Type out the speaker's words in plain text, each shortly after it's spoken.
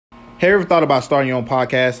Have you ever thought about starting your own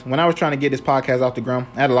podcast? When I was trying to get this podcast off the ground,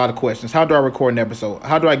 I had a lot of questions. How do I record an episode?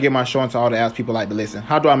 How do I get my show into all the apps people like to listen?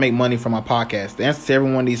 How do I make money from my podcast? The answer to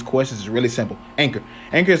every one of these questions is really simple. Anchor.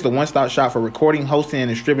 Anchor is the one-stop shop for recording, hosting, and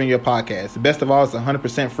distributing your podcast. The best of all, it's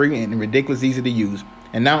 100% free and ridiculous easy to use.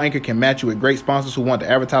 And now Anchor can match you with great sponsors who want to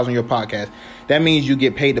advertise on your podcast. That means you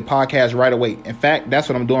get paid to podcast right away. In fact, that's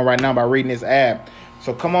what I'm doing right now by reading this ad.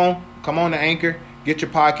 So come on to Anchor. Get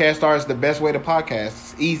your podcast started. It's the best way to podcast.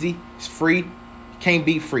 It's easy. It's free. You can't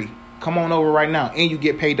beat free. Come on over right now, and you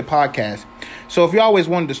get paid to podcast. So if you always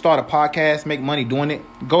wanted to start a podcast, make money doing it,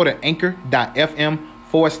 go to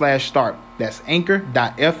anchor.fm/start. That's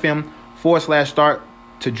anchor.fm/start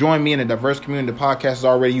to join me in a diverse community of podcasters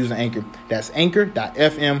already using Anchor. That's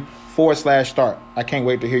anchor.fm/start. I can't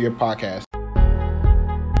wait to hear your podcast.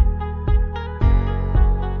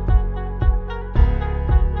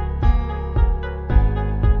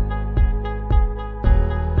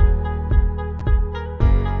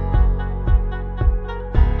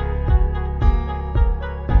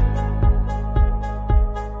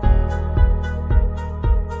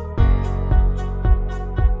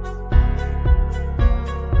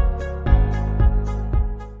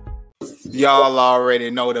 Y'all already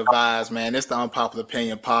know the vibes, man. It's the Unpopular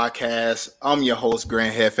Opinion Podcast. I'm your host,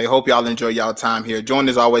 Grand Hefe. Hope y'all enjoy y'all time here. Joined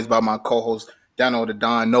as always by my co-host, Dano the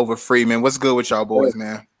Don, Nova Freeman. What's good with y'all boys,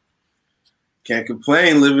 man? Can't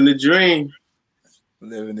complain. Living the dream.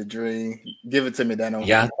 Living the dream. Give it to me, Dano.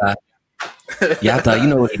 Yata, you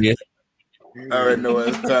know what it is. I already know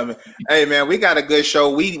what's coming. Hey, man, we got a good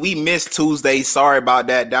show. We missed Tuesday. Sorry about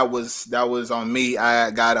that. That was on me. I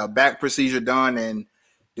got a back procedure done, and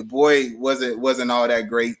the boy wasn't all that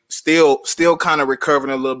great. Still kind of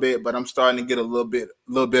recovering a little bit, but I'm starting to get a little bit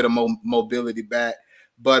of mobility back.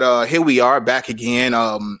 But here we are back again.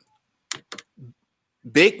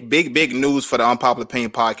 Big news for the Unpopular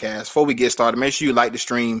Opinion Podcast. Before we get started, make sure you like the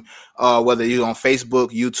stream, whether you're on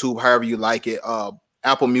Facebook, YouTube, however you like it,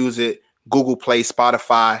 Apple Music, Google Play,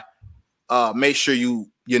 Spotify. Make sure you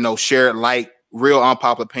share it, like Real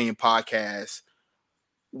Unpopular Opinion Podcast.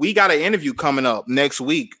 We got an interview coming up next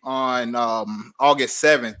week on August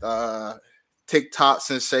 7th. TikTok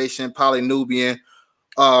sensation, Polynubian.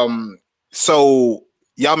 So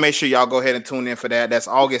y'all make sure y'all go ahead and tune in for that. That's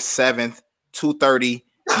August 7th, 2:30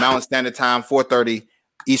 Mountain Standard Time, 4:30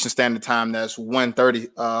 Eastern Standard Time. That's 1:30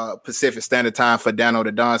 Pacific Standard Time for Dano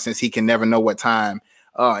the Don, since he can never know what time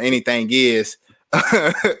anything is.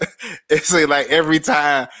 It's like every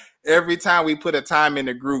time we put a time in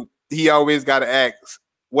the group, he always got to ask,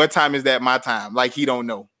 what time is that my time? Like he don't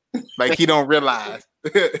know. Like he don't realize.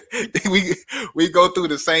 we go through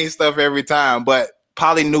the same stuff every time. But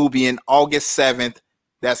Polynubian, August 7th.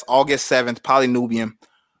 That's August 7th, Polynubian,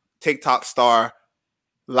 TikTok star,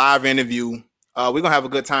 live interview. We're going to have a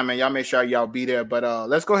good time, man. Y'all make sure y'all be there. But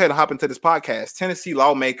let's go ahead and hop into this podcast. Tennessee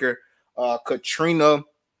lawmaker Katrina,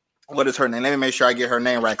 what is her name? Let me make sure I get her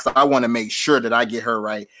name right, because I want to make sure that I get her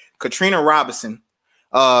right. Katrina Robinson.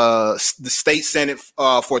 The state senate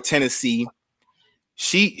for Tennessee.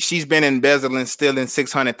 She's been embezzling, stealing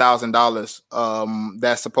 $600,000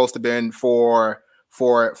 that's supposed to be for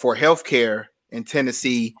health care in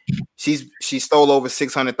Tennessee. She stole over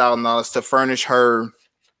 $600,000 to furnish her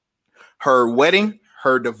wedding,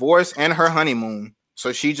 her divorce, and her honeymoon.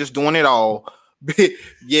 So she just doing it all.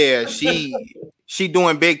 Yeah, she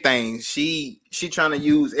doing big things. She trying to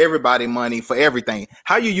use everybody money for everything.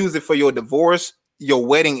 How you use it for your divorce, your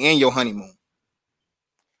wedding, and your honeymoon?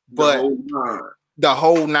 But the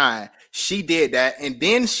whole nine. She did that, and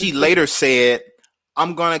then she later said,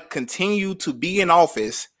 I'm gonna continue to be in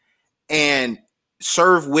office and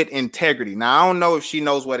serve with integrity. Now I don't know if she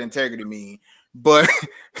knows what integrity means, but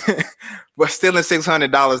but stealing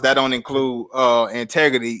 $600, that don't include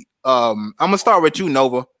integrity. I'm gonna start with you,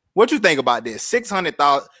 Nova. What you think about this?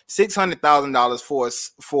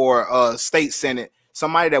 $600,000 for a state senate,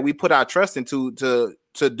 somebody that we put our trust into to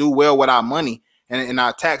do well with our money and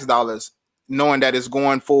our tax dollars, knowing that it's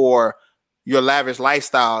going for your lavish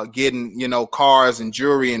lifestyle, getting cars and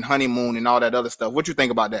jewelry and honeymoon and all that other stuff. What you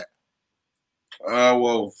think about that?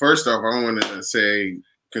 Well, first off, I want to say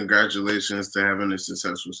congratulations to having a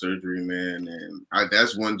successful surgery, man. And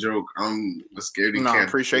that's one joke. I'm scared. No, I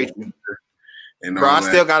appreciate you. And bro, I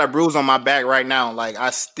still got a bruise on my back right now. Like I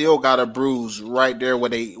still got a bruise right there where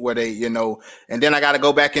they, and then I got to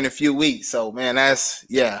go back in a few weeks. So man,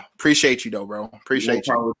 appreciate you though, bro. Appreciate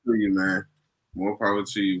you. More power to you, man. More power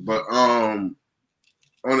to you. But on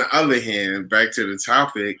the other hand, back to the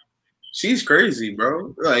topic, she's crazy,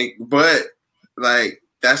 bro. But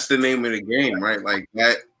that's the name of the game, right? Like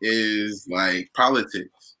that is like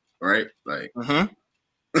politics, right? Like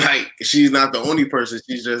Like, she's not the only person.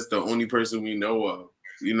 She's just the only person we know of.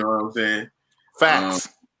 You know what I'm saying? Facts.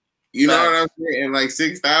 You know what I'm saying? And like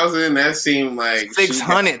 6,000, that seemed like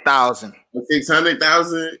 600,000.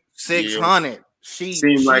 600,000. 600. She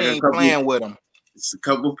seemed like ain't playing with them. A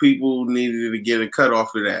couple people needed to get a cut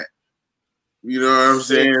off of that. You know what I'm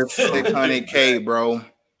saying? 600K, bro.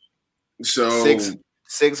 So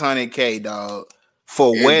 600K, dog,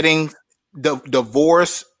 for wedding,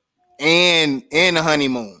 divorce, and the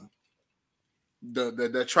honeymoon.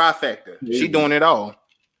 The trifecta. She doing it all.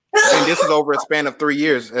 And this is over a span of 3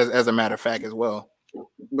 years, as a matter of fact, as well.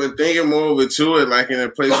 But thinking more over to it, like in a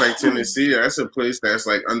place like Tennessee, that's a place that's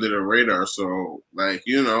like under the radar. So, like,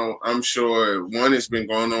 you know, I'm sure one, it's been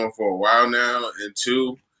going on for a while now, and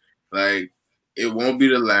two, like, it won't be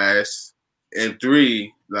the last, and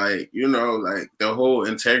three, like, you know, like the whole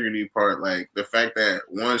integrity part, like the fact that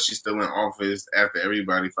one, she's still in office after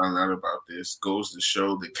everybody found out about this goes to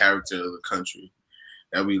show the character of the country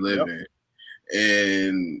that we live in.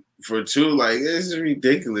 And for two, like, it's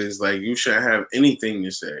ridiculous. Like, you shouldn't have anything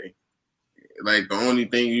to say. Like, the only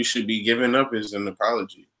thing you should be giving up is an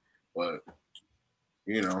apology. But,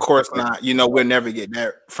 you know. Of course not. You know, we'll never get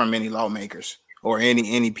that from any lawmakers or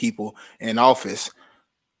any people in office.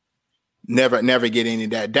 Never get any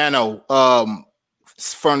of that. Dano,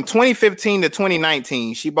 from 2015 to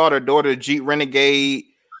 2019, she bought her daughter a Jeep Renegade.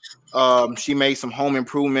 She made some home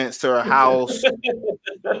improvements to her house.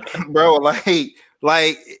 Bro,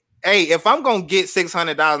 like, hey, if I'm gonna get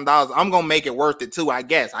 $600,000, I'm gonna make it worth it too, I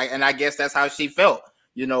guess. I guess that's how she felt,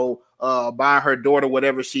 you know, buying her daughter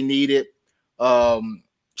whatever she needed.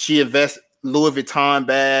 She invested Louis Vuitton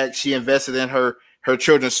bag. She invested in her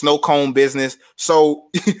children's snow cone business. So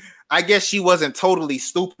I guess she wasn't totally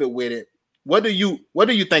stupid with it. What do you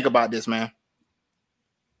think about this, man?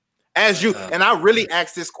 As you and I really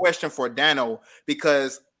asked this question for Dano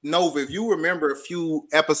because Nova, if you remember a few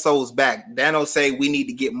episodes back, Dano say we need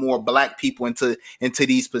to get more black people into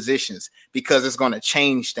these positions because it's going to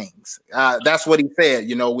change things. That's what he said.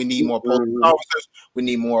 You know, we need more police officers. We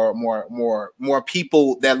need more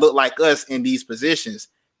people that look like us in these positions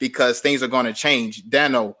because things are going to change.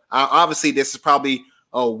 Dano, obviously, this is probably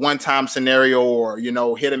a one-time scenario or, you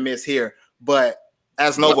know, hit or miss here, but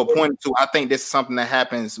as Nova pointed to, I think this is something that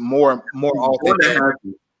happens more often.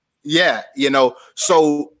 Yeah, you know.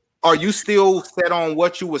 So, are you still set on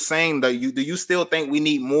what you were saying? Do you still think we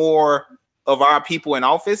need more of our people in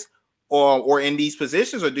office or in these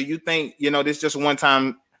positions, or do you think, you know, this is just one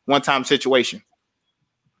time situation?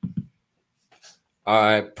 All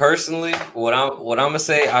right. Personally, what I'm gonna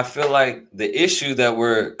say, I feel like the issue that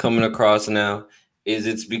we're coming across now is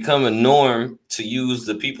it's become a norm to use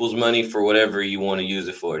the people's money for whatever you want to use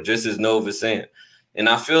it for, just as Nova's saying. And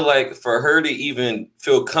I feel like for her to even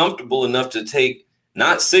feel comfortable enough to take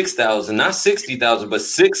not 6,000, not 60,000, but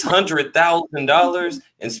 $600,000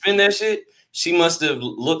 and spend that shit, she must have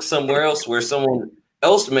looked somewhere else where someone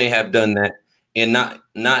else may have done that and not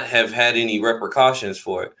have had any repercussions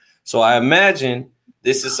for it. So I imagine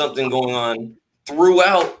this is something going on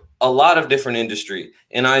throughout a lot of different industry.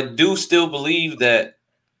 And I do still believe that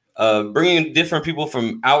bringing different people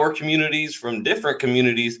from our communities, from different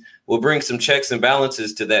communities, will bring some checks and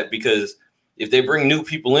balances to that. Because if they bring new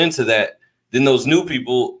people into that, then those new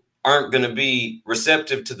people aren't going to be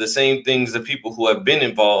receptive to the same things the people who have been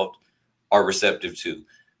involved are receptive to.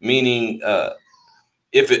 Meaning,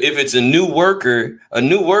 if it's a new worker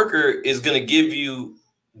is going to give you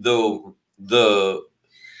the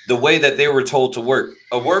way that they were told to work.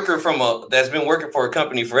 A worker that's been working for a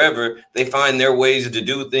company forever, they find their ways to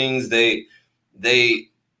do things. They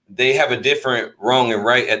have a different wrong and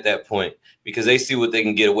right at that point because they see what they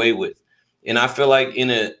can get away with. And I feel like in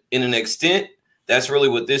an extent, that's really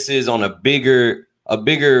what this is on a broader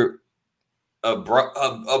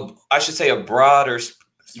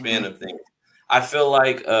span of things. I feel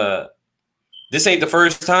like this ain't the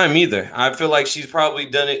first time either. I feel like she's probably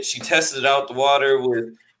done it. She tested out the water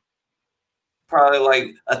with probably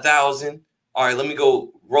like 1,000. All right, let me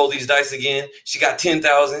go roll these dice again. She got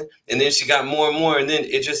 10,000, and then she got more and more, and then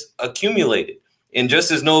it just accumulated. And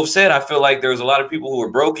just as Nove said, I feel like there was a lot of people who were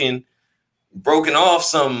broken off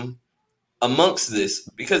some amongst this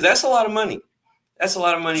because that's a lot of money. That's a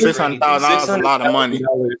lot of money. $600,000 is a lot of money.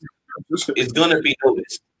 It's gonna be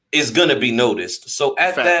noticed. It's gonna be noticed. So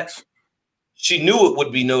at that, she knew it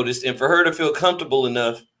would be noticed, and for her to feel comfortable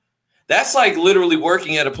enough. That's like literally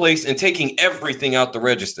working at a place and taking everything out the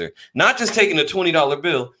register, not just taking a $20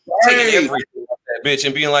 bill, taking everything out that bitch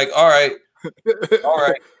and being like, all right.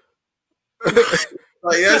 Like, that's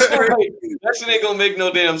crazy. That shit ain't gonna make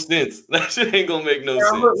no damn sense. That shit ain't gonna make no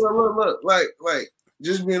sense. Look. Like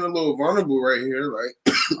just being a little vulnerable right here. Like,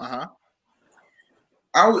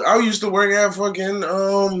 I used to work at fucking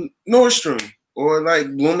Nordstrom or like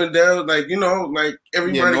Bloomingdale, like like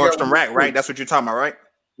everybody. Yeah, Nordstrom Rack, right? That's what you're talking about, right?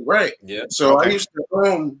 Right. Yeah. So okay. I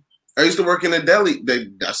used to work in a deli.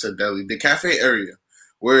 I said deli, the cafe area,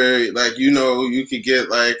 where like you could get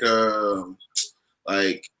like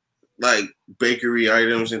bakery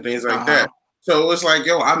items and things like that. So it's like,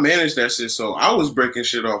 I managed that shit. So I was breaking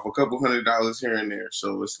shit off a couple $100 here and there.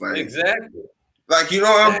 So it's like exactly. Like, you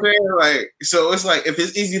know what I'm saying? Like, so it's like, if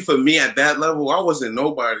it's easy for me at that level, I wasn't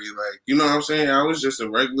nobody. Like, you know what I'm saying? I was just a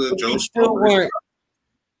regular Joe Schmo.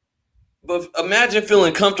 But imagine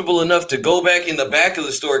feeling comfortable enough to go back in the back of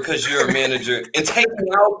the store because you're a manager and taking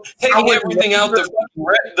everything out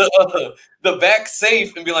the back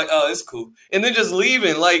safe and be like, oh, it's cool. And then just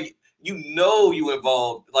leaving. Like, you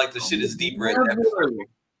involved. Like, the shit is deep right now.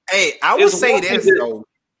 Hey, I would say this, though.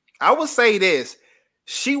 I would say this.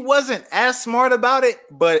 She wasn't as smart about it,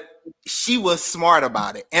 but she was smart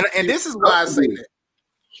about it. And this is why I say that.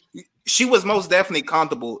 She was most definitely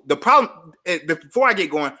comfortable. The problem, before I get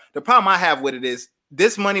going, the problem I have with it is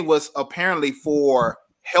this money was apparently for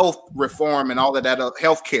health reform and all of that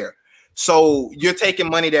health care. So you're taking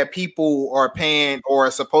money that people are paying or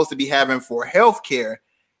are supposed to be having for health care,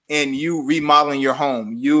 and you remodeling your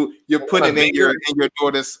home. You're putting in your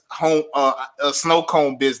daughter's home a snow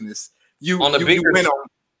cone business.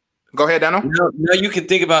 Go ahead, Dano. Now you can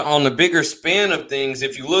think about on the bigger span of things.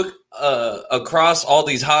 If you look across all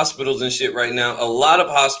these hospitals and shit right now, a lot of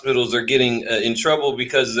hospitals are getting in trouble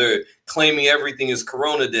because they're claiming everything is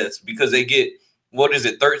corona deaths because they get, what is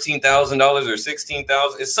it, $13,000 or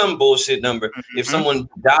 $16,000? It's some bullshit number if someone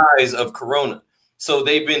dies of corona. So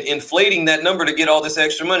they've been inflating that number to get all this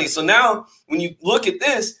extra money. So now when you look at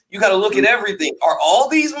this, you got to look at everything. Are all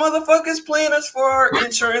these motherfuckers playing us for our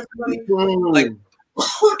insurance money? Like,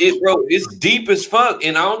 it's deep as fuck,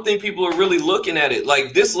 and I don't think people are really looking at it.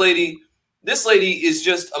 Like, this lady is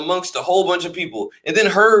just amongst a whole bunch of people, and then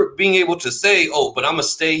her being able to say, "Oh, but I'm gonna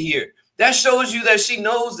stay here." That shows you that she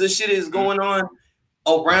knows this shit is going on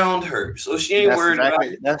around her, so she ain't worried about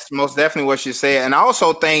it. That's most definitely what she said, and I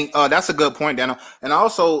also think that's a good point, Daniel. And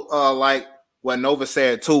also, like what Nova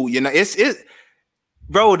said too. It's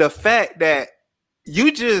bro. The fact that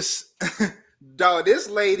you just, dog, this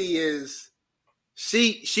lady is.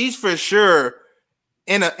 She's for sure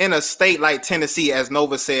in a state like Tennessee, as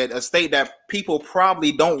Nova said, a state that people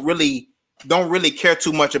probably don't really care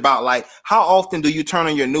too much about. Like, how often do you turn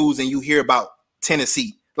on your news and you hear about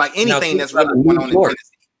Tennessee? Like anything that's really going on in Tennessee.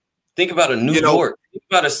 Think about a New York. Think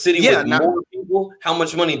about a city with more people. How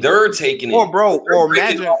much money they're taking in. Or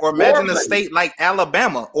imagine a state like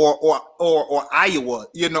Alabama or Iowa.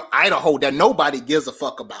 Idaho that nobody gives a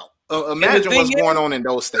fuck about. Imagine what's going on in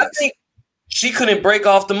those states. She couldn't break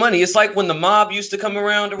off the money. It's like when the mob used to come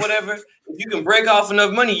around or whatever. If you can break off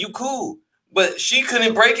enough money, you cool. But she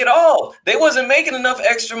couldn't break it all. They wasn't making enough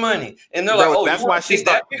extra money, and they're like, "Oh, that's why she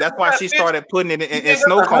started putting it in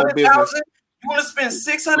snow cone business." You want to spend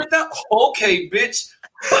 $600,000? Okay, bitch.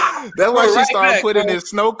 That's why she started putting in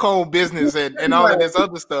snow cone business and all of this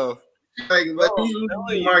other stuff. Like, let me use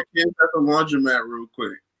my kids at the laundromat real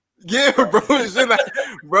quick. Yeah,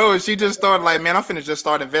 bro. She just started like, man, I'm finna just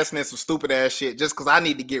start investing in some stupid ass shit just because I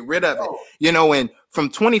need to get rid of it. And from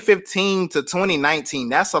 2015 to 2019,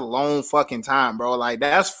 that's a long fucking time, bro. Like,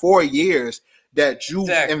 that's 4 years that you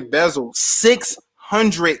embezzled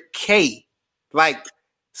 $600K, like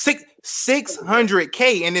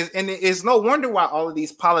 $600K, and it's no wonder why all of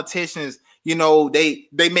these politicians, they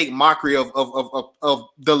make mockery of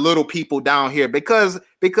the little people down here because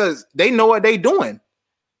they know what they doing.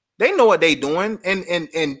 They know what they're doing,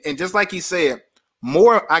 and just like he said,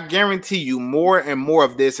 I guarantee you, more and more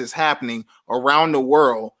of this is happening around the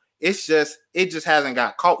world. It just hasn't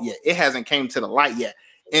got caught yet. It hasn't came to the light yet.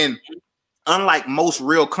 And unlike most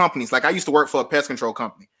real companies, like I used to work for a pest control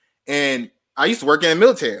company, and I used to work in the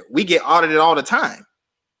military. We get audited all the time.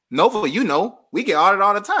 Nova, we get audited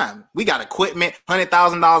all the time. We got equipment,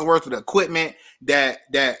 $100,000 worth of equipment that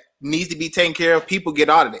needs to be taken care of. People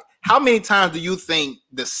get audited. How many times do you think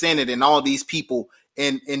the Senate and all these people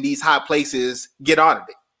in these high places get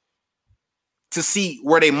audited to see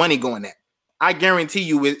where their money going at? I guarantee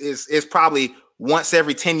you it's probably once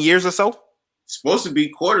every 10 years or so. It's supposed to be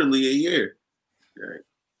quarterly a year. Right.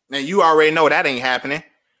 And you already know that ain't happening.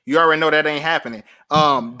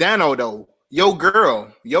 Dano, though, your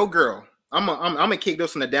girl. I'm gonna kick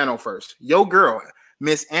this one to Dano first. Your girl,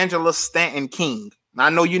 Miss Angela Stanton King.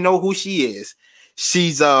 I know you know who she is.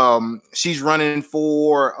 She's running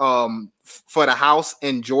for for the House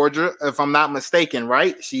in Georgia, if I'm not mistaken,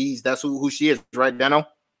 right? That's who she is, right, Dano?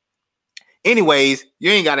 Anyways,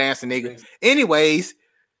 you ain't got to answer, nigga. Anyways,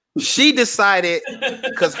 she decided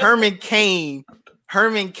because Herman Cain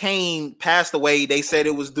passed away. They said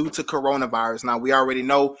it was due to coronavirus. Now we already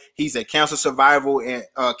know he's a cancer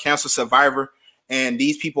survivor, and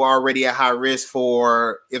these people are already at high risk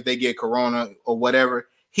for if they get corona or whatever.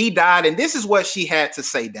 He died, and this is what she had to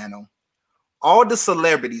say, Dano. All the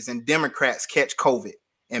celebrities and Democrats catch COVID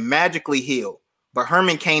and magically heal, but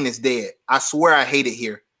Herman Cain is dead. I swear I hate it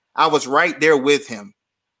here. I was right there with him.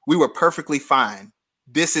 We were perfectly fine.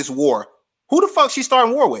 This is war. Who the fuck she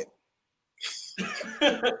starting war with?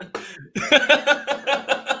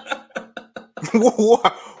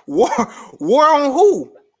 war on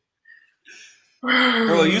who?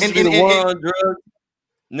 Bro, it used to be the war on drugs.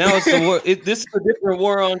 Now it's the war. This is a different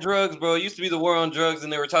war on drugs, bro. It used to be the war on drugs,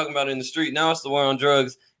 and they were talking about it in the street. Now it's the war on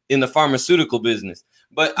drugs in the pharmaceutical business.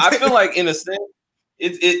 But I feel like, in a sense,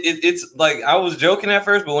 it's like I was joking at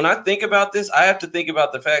first, but when I think about this, I have to think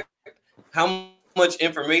about the fact how much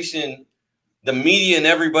information the media and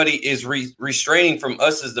everybody is restraining from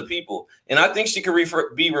us as the people. And I think she could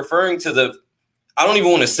be referring to the. I don't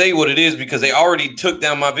even want to say what it is because they already took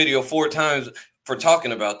down my video 4 times for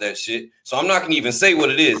talking about that shit. So I'm not going to even say what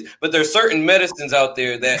it is. But there's certain medicines out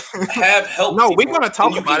there that have helped. No, we're going to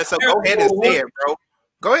talk about it. So go ahead and say it, bro.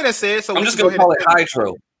 Go ahead and say it. So I'm just going to call it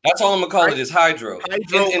hydro. That's all I'm going to call it is hydro. And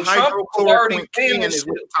Trump was already saying this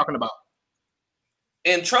shit. Talking about.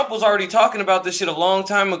 And Trump was already talking about this shit a long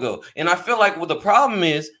time ago. And I feel like what the problem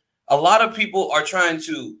is, a lot of people are trying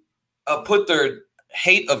to put their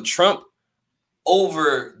hate of Trump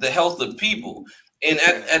over the health of people. And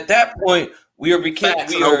at that point, we are becoming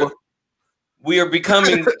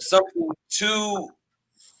something too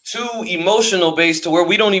emotional based to where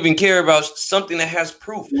we don't even care about something that has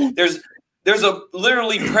proof. There's a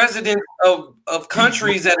literally president of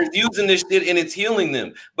countries that is using this shit and it's healing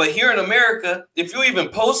them. But here in America, if you even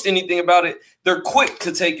post anything about it, they're quick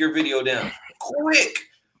to take your video down. Quick.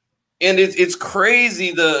 And it's crazy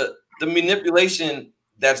the manipulation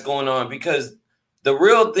that's going on, because the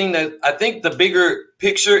real thing that I think the bigger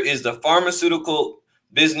picture is the pharmaceutical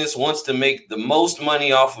business wants to make the most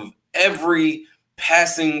money off of every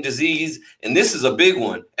passing disease. And this is a big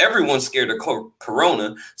one. Everyone's scared of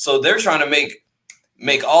corona. So they're trying to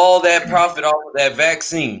make all that profit off of that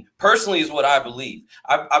vaccine. Personally is what I believe.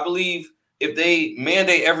 I believe if they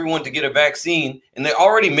mandate everyone to get a vaccine, and they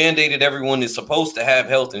already mandated everyone is supposed to have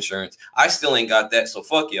health insurance. I still ain't got that. So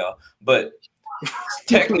fuck y'all. But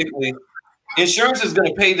technically, insurance is going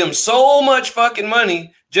to pay them so much fucking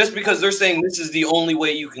money just because they're saying this is the only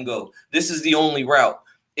way you can go. This is the only route.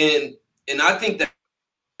 And I think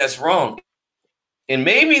that's wrong. And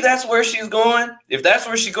maybe that's where she's going. If that's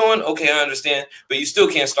where she's going, okay, I understand. But you still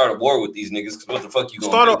can't start a war with these niggas because what the fuck you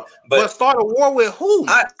going to do? But start a war with who?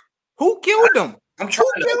 Who killed them? I'm trying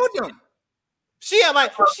who killed them? She had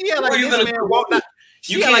like this man walked out.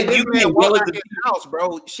 She had like this man walked out his house,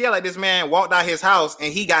 bro. She had like this man walked out his house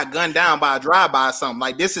and he got gunned down by a drive-by or something.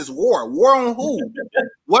 Like, this is war. War on who?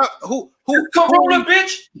 What? Who? Corona,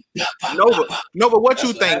 bitch. No, but what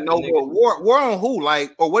you think? No, war on who?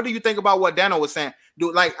 Like, or what do you think about what Dano was saying?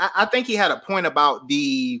 Dude, like, I think he had a point about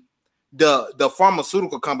the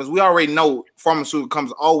pharmaceutical companies. We already know pharmaceutical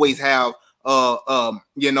companies always have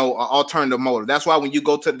an alternative motive. That's why when you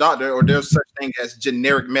go to the doctor, or there's such thing as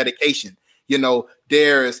generic medication. You know,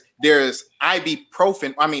 there's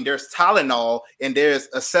ibuprofen. I mean, there's Tylenol and there's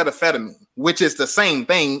acetaminophen, which is the same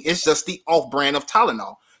thing. It's just the off-brand of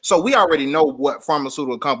Tylenol. So we already know what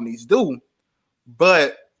pharmaceutical companies do.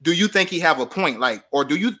 But do you think he have a point? Like, or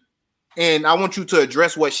do you? And I want you to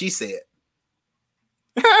address what she said.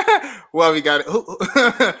 Well, we got it.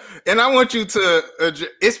 And I want you to.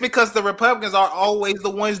 It's because the Republicans are always the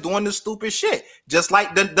ones doing the stupid shit, just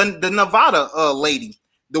like the Nevada lady.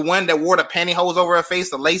 The one that wore the pantyhose over her face,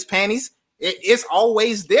 the lace panties, it's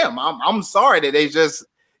always them. I'm sorry that they just,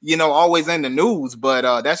 always in the news,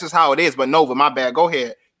 but that's just how it is. But Nova, my bad. Go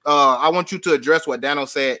ahead. I want you to address what Dano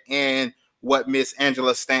said and what Miss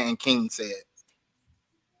Angela Stanton King said.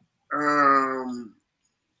 I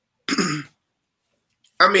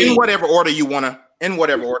mean, in whatever order you wanna, in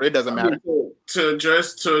whatever order, it doesn't matter. To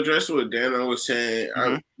address what Dano was saying,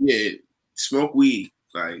 smoke weed,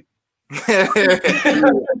 like. Fuck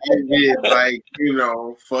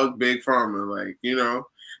big pharma, like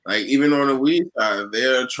even on the weed side,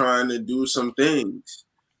 they're trying to do some things.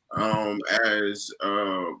 As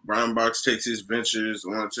Brown Box takes his ventures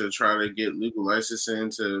on to try to get legal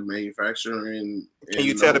licensing to manufacturing. Can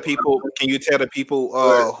you tell the people?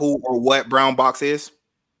 Who or what Brown Box is?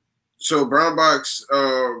 So Brown Box,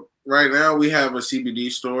 right now we have a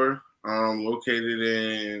CBD store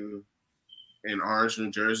located in Orange, New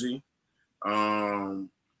Jersey. And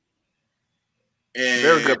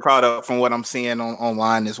Very good product from what I'm seeing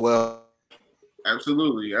online as well.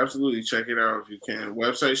 absolutely check it out if you can.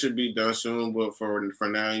 Website should be done soon, but for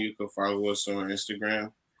now you can follow us on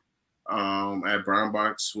Instagram at Brown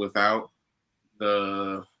Box without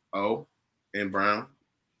the O in Brown.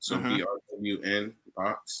 So BRWN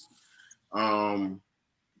box.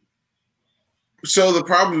 So the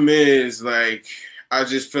problem is, like, I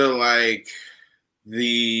just feel like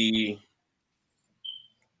the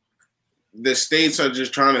states are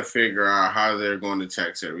just trying to figure out how they're going to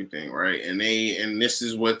tax everything, right? And this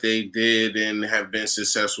is what they did and have been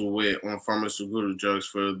successful with on pharmaceutical drugs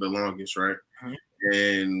for the longest, right? Mm-hmm.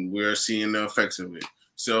 And we're seeing the effects of it.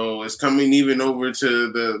 So it's coming even over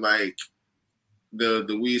to the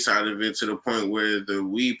weed side of it, to the point where the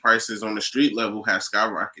weed prices on the street level have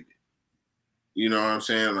skyrocketed. You know what I'm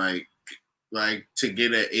saying? Like to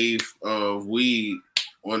get an eighth of weed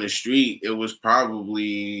on the street, it was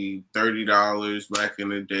probably $30 back in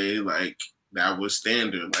the day. Like, that was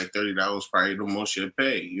standard. Like, $30 probably the most you'd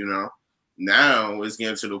pay, you know? Now it's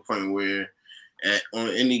getting to the point where on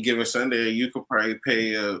any given Sunday, you could probably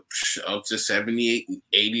pay up to $70,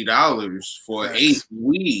 $80 for an eighth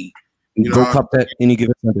weed. You know, go cop that any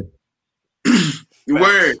given Sunday.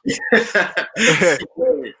 Word.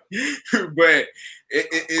 But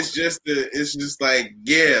it's just like,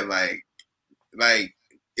 yeah, like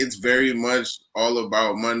it's very much all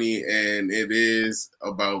about money, and it is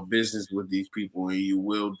about business with these people, and you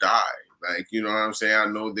will die. Like, you know what I'm saying? I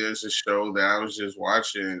know there's a show that I was just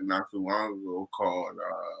watching not too long ago called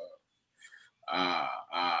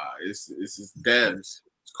it's Devs.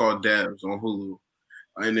 It's called Devs on Hulu.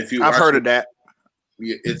 And if you I've heard of that.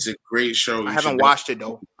 It's a great show. I haven't watched it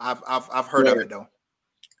though. I've heard of it though.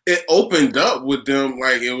 It opened up with them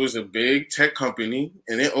like it was a big tech company,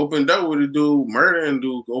 and it opened up with a dude murdering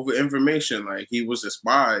dude over information. Like, he was a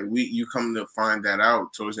spy. You come to find that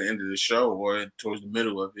out towards the end of the show or towards the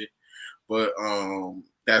middle of it. But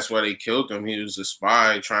that's why they killed him. He was a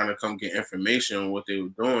spy trying to come get information on what they were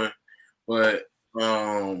doing. But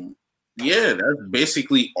yeah, that's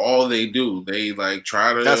basically all they do. They like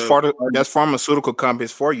try to. That's pharmaceutical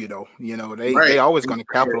companies for you, though. You know, they always going to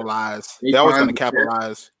capitalize. They're always going to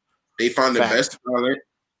capitalize. They find the best talent.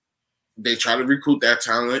 They try to recruit that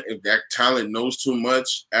talent. If that talent knows too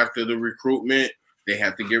much after the recruitment, they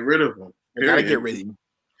have to get rid of them. They gotta get rid of you.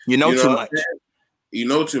 You know too much. You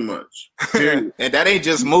know too much. And that ain't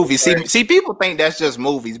just movies. See, people think that's just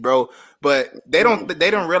movies, bro. But they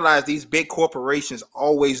don't realize these big corporations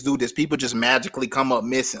always do this. People just magically come up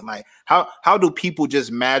missing. Like, how do people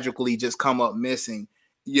just magically just come up missing?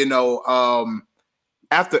 You know,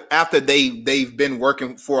 after they've been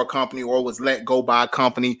working for a company or was let go by a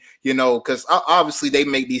company, you know, because obviously they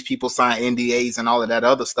make these people sign NDAs and all of that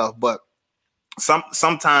other stuff. But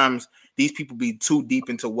sometimes these people be too deep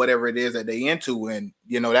into whatever it is that they into, and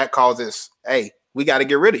you know that causes, hey, we got to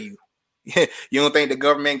get rid of you. You don't think the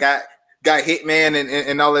government got hitman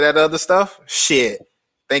and all of that other stuff? Shit,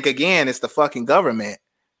 think again. It's the fucking government.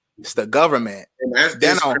 It's the government. And that's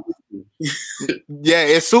yeah,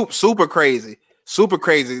 it's super crazy. Super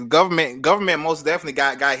crazy. Government most definitely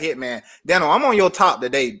got hitman. Dano, I'm on your top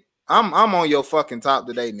today. I'm on your fucking top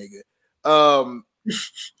today, nigga.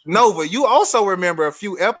 Nova, you also remember a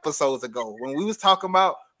few episodes ago when we was talking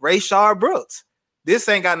about Rayshard Brooks. This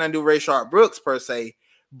ain't got nothing to do with Rayshard Brooks per se,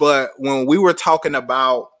 but when we were talking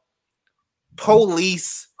about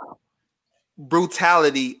police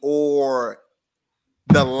brutality or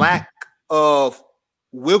the lack of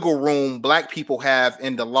wiggle room black people have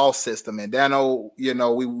in the law system, and Dano, you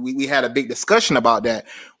know, we had a big discussion about that.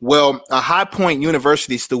 Well, a High Point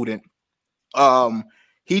University student,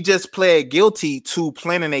 he just pled guilty to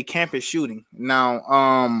planning a campus shooting.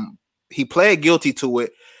 Now, he pled guilty to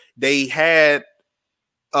it. They had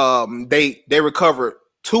they recovered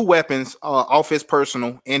 2 weapons off his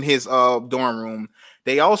personal in his dorm room.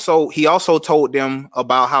 He also told them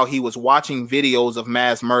about how he was watching videos of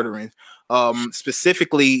mass murdering,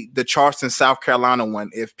 specifically the Charleston, South Carolina one.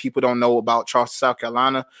 If people don't know about Charleston, South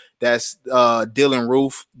Carolina, that's Dylan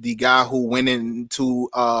Roof, the guy who went into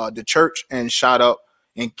the church and shot up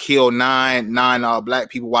and killed nine black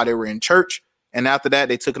people while they were in church. And after that,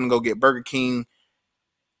 they took him to go get Burger King.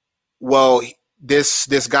 Well,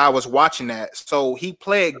 this guy was watching that. So he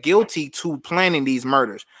pled guilty to planning these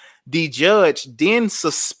murders. The judge then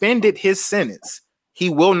suspended his sentence. He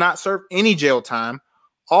will not serve any jail time.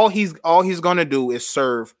 All he's going to do is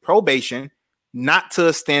serve probation, not to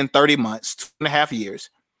extend 30 months, 2.5 years.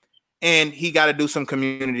 and he got to do some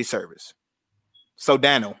community service. So,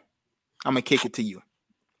 Daniel, I'm going to kick it to you.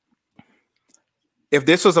 If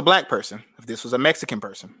this was a black person, if this was a Mexican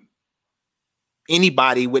person,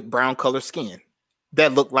 anybody with brown color skin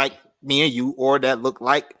that looked like me and you, or that looked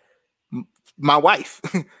like my wife,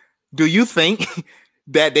 do you think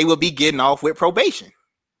that they will be getting off with probation?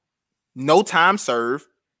 No time served,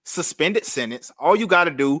 suspended sentence. All you got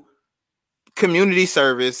to do, community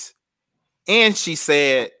service. And she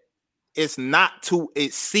said it's not to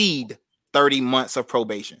exceed 30 months of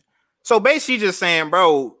probation. So basically just saying,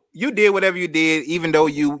 bro, you did whatever you did, even though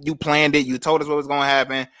you planned it. You told us what was going to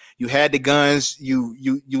happen. You had the guns. You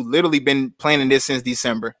literally been planning this since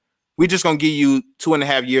December. We're just going to give you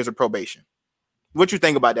 2.5 years of probation. What you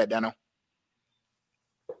think about that, Dano?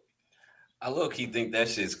 I low-key think that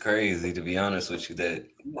shit's crazy, to be honest with you, that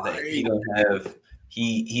he don't have,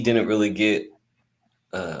 he didn't really get,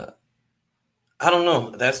 I don't know.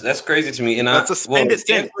 That's crazy to me. And suspended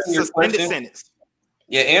sentence.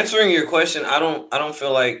 Yeah, answering your question, I don't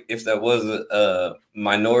feel like if that was a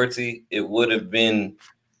minority, it would have been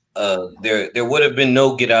there would have been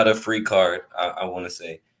no get out of free card, I want to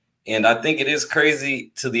say. And I think it is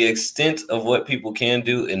crazy to the extent of what people can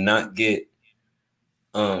do and not get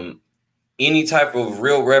any type of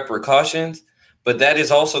real repercussions. But that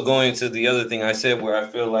is also going to the other thing I said, where I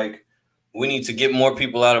feel like we need to get more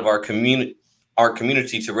people out of our community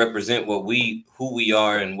to represent who we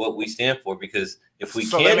are and what we stand for. Because if we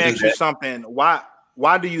let me ask you something.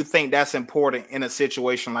 Why do you think that's important in a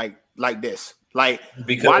situation like this? Like,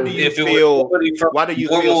 because why do you feel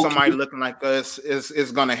somebody looking like us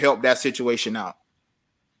is going to help that situation out?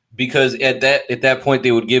 Because at that point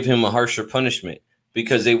they would give him a harsher punishment,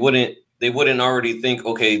 because they wouldn't already think,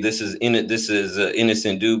 okay, this is an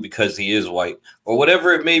innocent dude because he is white, or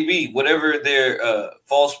whatever it may be, whatever their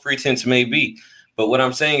false pretense may be. But what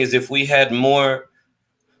I'm saying is, if we had more,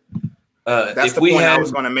 that's the point I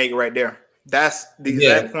was going to make right there. That's the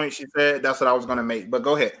exact point she said. That's what I was going to make. But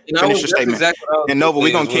go ahead, finish your statement. Exactly, and Nova,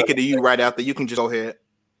 we're going to kick it to you right after. You can just go ahead.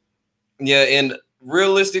 Yeah, and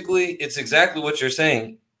realistically, it's exactly what you're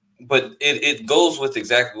saying. But it goes with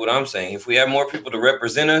exactly what I'm saying. If we have more people to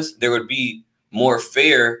represent us, there would be more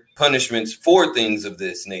fair punishments for things of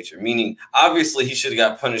this nature. Meaning, obviously, he should have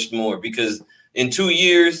got punished more, because in 2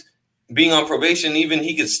 years, being on probation, even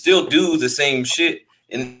he could still do the same shit.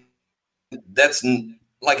 And that's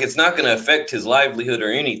like, it's not going to affect his livelihood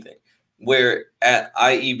or anything. Where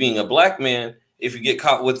i.e. being a black man, if you get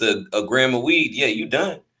caught with a gram of weed, yeah, you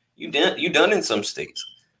done. You done in some states.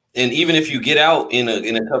 And even if you get out in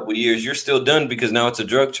a couple of years, you're still done, because now it's a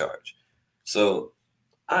drug charge. So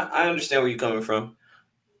I understand where you're coming from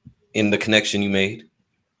in the connection you made.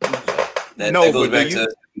 That goes back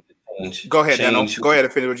to change. Go ahead, Dano. Go ahead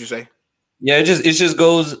and finish what you say. Yeah, it just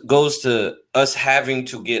goes to us having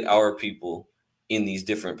to get our people in these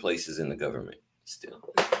different places in the government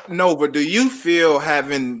still. No, but do you feel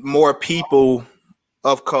having more people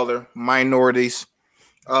of color, minorities,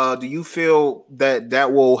 do you feel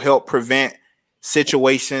that will help prevent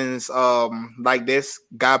situations like this?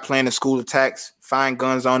 Guy planning school attacks, find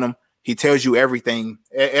guns on him. He tells you everything.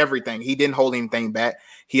 He didn't hold anything back.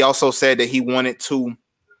 He also said that he wanted to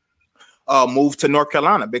move to North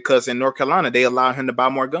Carolina, because in North Carolina they allow him to buy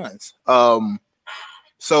more guns.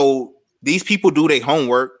 So these people do their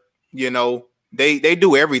homework. You know, they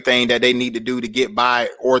do everything that they need to do to get by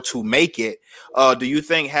or to make it. Do you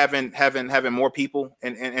think having more people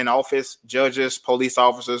in office, judges, police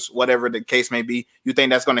officers, whatever the case may be, you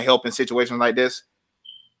think that's going to help in situations like this?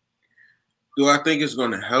 Do I think it's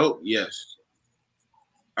going to help? Yes,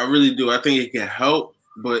 I really do. I think it can help,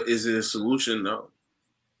 but is it a solution? No,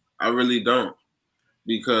 I really don't,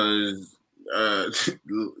 because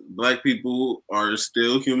black people are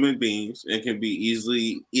still human beings and can be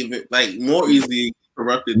easily, even like more easily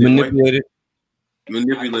corrupted, manipulated.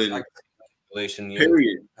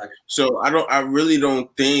 Period. So I really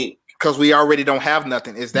don't think, because we already don't have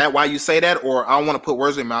nothing. Is that why you say that? Or I don't want to put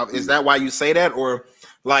words in your mouth. Is that why you say that? Or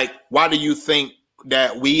like, why do you think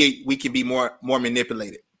that we can be more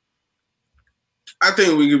manipulated? I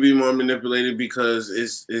think we could be more manipulated because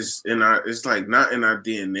it's like not in our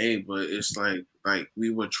DNA, but it's like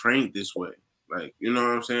we were trained this way. Like, you know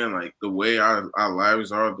what I'm saying? Like, the way our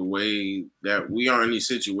lives are, the way that we are in these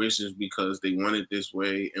situations because they want it this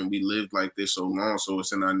way, and we lived like this so long. So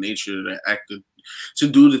it's in our nature to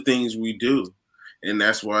do the things we do. And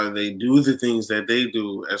that's why they do the things that they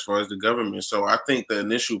do as far as the government. So I think the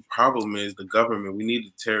initial problem is the government. We need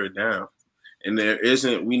to tear it down. And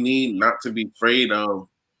we need not to be afraid of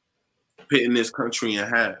pitting this country in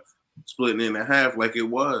half, splitting it in half like it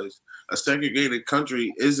was. a segregated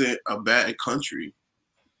country isn't a bad country.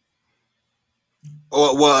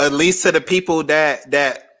 Or, well, at least to the people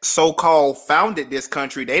that so-called founded this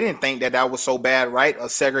country, they didn't think that was so bad, right? A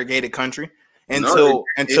segregated country until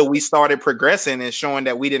we started progressing and showing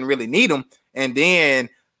that we didn't really need them, and then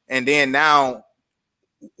now,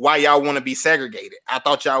 why y'all want to be segregated? I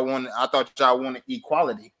thought y'all wanted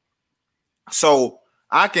equality. So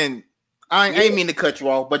I ain't mean to cut you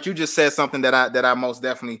off, but you just said something that I most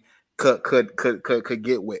definitely could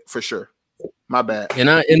get with for sure. My bad.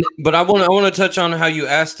 But I want to touch on how you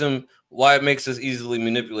asked him why it makes us easily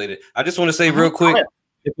manipulated. I just want to say real quick,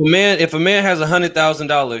 if a man has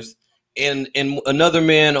 $100,000 and another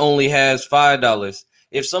man only has $5,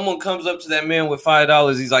 if someone comes up to that man with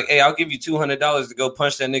 $5, he's like, "Hey, I'll give you $200 to go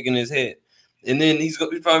punch that nigga in his head," and then he's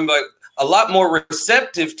probably like a lot more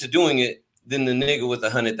receptive to doing it than the nigga with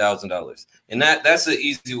 $100,000. And that's an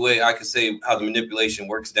easy way I could say how the manipulation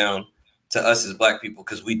works down to us as Black people,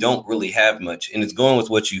 because we don't really have much, and it's going with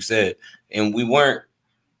what you said, and we're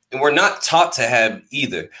not taught to have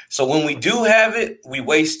either. So when we do have it, we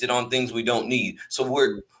waste it on things we don't need. So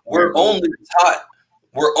we're only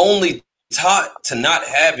taught to not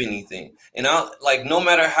have anything. And no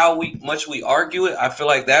matter how much we argue it, I feel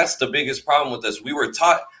like that's the biggest problem with us. We were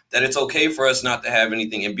taught that it's okay for us not to have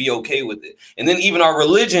anything and be okay with it. And then even our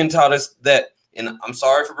religion taught us that. And I'm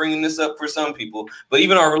sorry for bringing this up for some people, but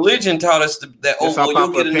even our religion taught us that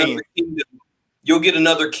you'll get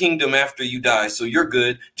another kingdom after you die, so you're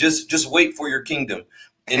good. Just wait for your kingdom.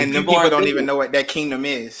 And people don't even know what that kingdom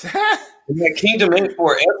is. And that kingdom ain't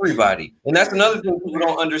for everybody, and that's another thing people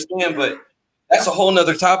don't understand. But that's a whole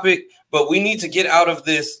nother topic. But we need to get out of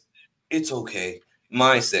this "it's okay"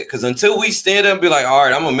 mindset, because until we stand up and be like, "All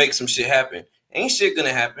right, I'm gonna make some shit happen," ain't shit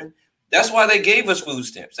gonna happen. That's why they gave us food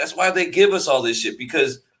stamps. That's why they give us all this shit,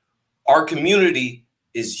 because our community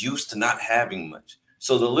is used to not having much.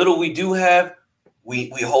 So the little we do have, we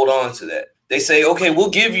hold on to that. They say, okay, we'll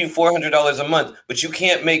give you $400 a month, but you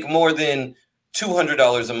can't make more than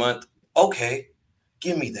 $200 a month. Okay,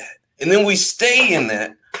 give me that. And then we stay in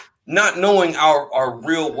that, not knowing our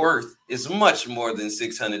real worth is much more than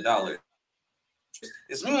 $600.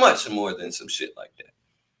 It's much more than some shit like that.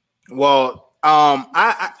 Well,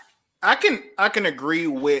 I can agree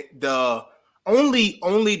with the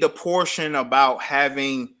only the portion about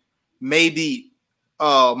having maybe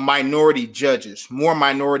more minority judges,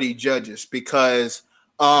 because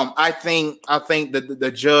I think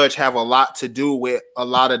the judge have a lot to do with a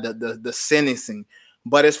lot of the sentencing.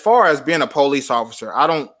 But as far as being a police officer,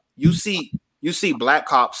 you see Black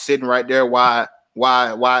cops sitting right there while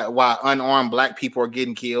unarmed Black people are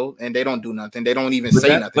getting killed, and they don't do nothing. They don't even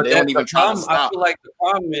say nothing. They don't even try to stop. I feel like the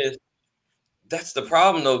problem is, that's the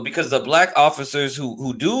problem though, because the Black officers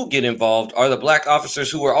who do get involved are the Black officers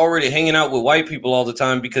who are already hanging out with white people all the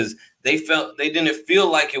time, because they didn't feel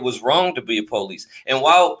like it was wrong to be a police. And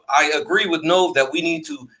while I agree with Nove that we need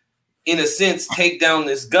to, in a sense, take down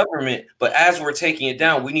this government, but as we're taking it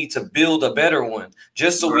down, we need to build a better one,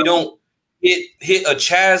 just so we don't hit a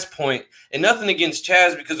Chaz point. And nothing against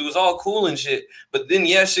Chaz, because it was all cool and shit, but then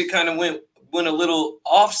shit kind of went a little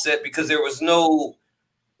offset, because there was no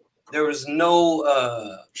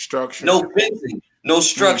structure, no fencing, no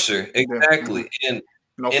structure. Exactly. And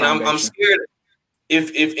I'm scared if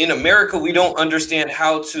in America we don't understand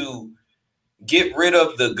how to get rid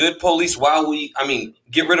of the good police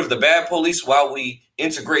get rid of the bad police while we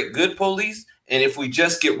integrate good police. And if we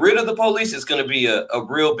just get rid of the police, it's going to be a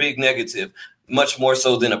real big negative, much more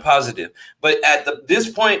so than a positive. But at this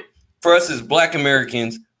point, for us as Black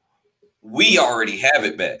Americans, we already have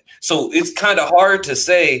it bad. So it's kind of hard to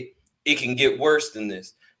say it can get worse than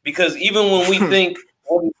this, because even when we think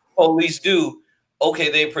what the police do, okay,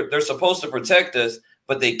 they're supposed to protect us,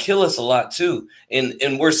 but they kill us a lot too,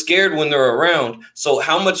 and we're scared when they're around. So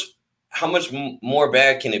how much more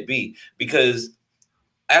bad can it be? Because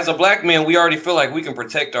as a Black man, we already feel like we can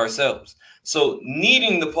protect ourselves. So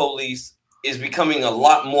needing the police is becoming a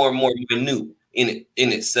lot more minute in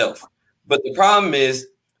itself. But the problem is,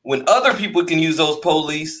 when other people can use those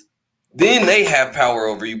police, then they have power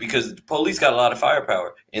over you, because the police got a lot of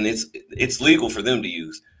firepower, and it's legal for them to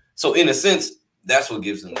use. So in a sense, that's what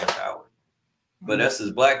gives them their power. But us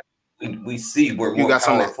as Black, we see we're more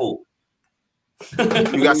powerful.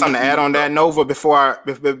 You got something to add on that, Nova, before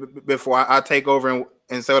I take over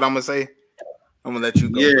and say what I'm gonna say? I'm gonna let you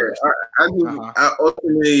go. Yeah, first. I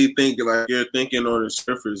ultimately think like you're thinking on the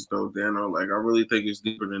surface though, Dano. Like I really think it's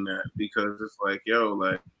deeper than that, because it's like,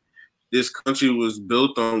 like this country was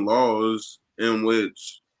built on laws in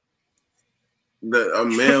which a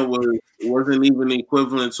man wasn't even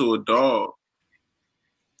equivalent to a dog.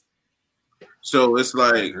 So it's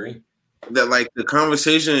like that. Like the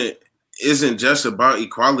conversation isn't just about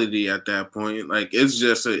equality at that point. Like it's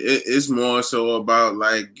just it's more so about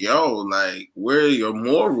like, yo, like where are your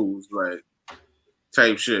morals, like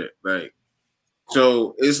type shit. Like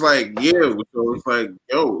so it's like, yeah, so it's like,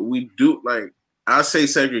 yo, we do like I say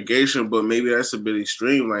segregation, but maybe that's a bit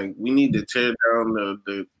extreme. Like we need to tear down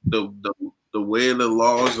the way the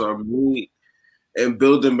laws are made and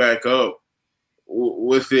build them back up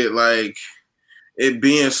with it, like it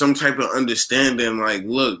being some type of understanding. Like,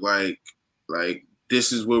 look, like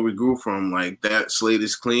this is where we grew from. Like that slate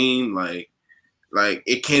is clean. Like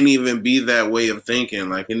it can't even be that way of thinking.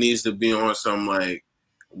 Like it needs to be on some like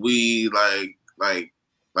we like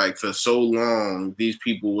for so long these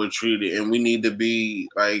people were treated, and we need to be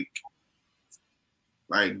like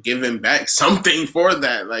giving back something for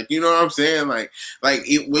that. Like, you know what I'm saying? Like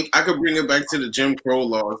I could bring it back to the Jim Crow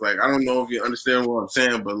laws. Like, I don't know if you understand what I'm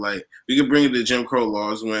saying, but like we could bring it to Jim Crow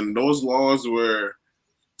laws when those laws were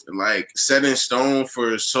like set in stone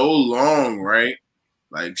for so long, right?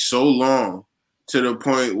 Like so long to the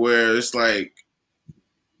point where it's like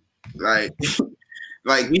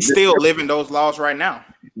we still living those laws right now.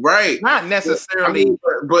 Right. Not necessarily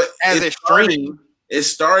but as extreme. It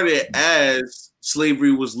started as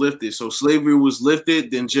slavery was lifted. So slavery was lifted,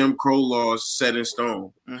 then Jim Crow laws set in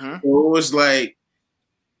stone. Mm-hmm. So it was like,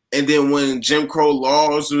 and then when Jim Crow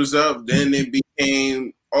laws was up, then it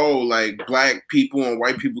became, like black people and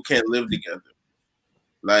white people can't live together.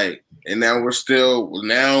 Like, and now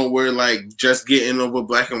we're like just getting over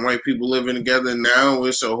black and white people living together. Now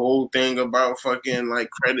it's a whole thing about fucking like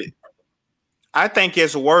credit. I think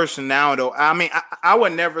it's worse now, though. I mean, I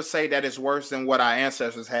would never say that it's worse than what our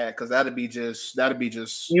ancestors had, because that'd be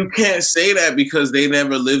just. You can't say that because they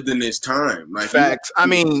never lived in this time. Like facts.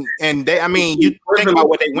 You think about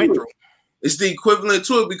what they went through. It's the equivalent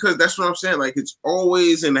to it, because that's what I'm saying. Like it's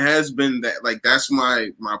always and has been that. Like that's my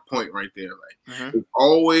point right there. Like it's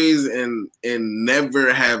always and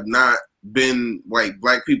never have not been like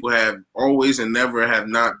black people have always and never have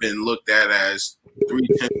not been looked at as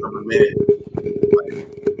 3/10 of a man.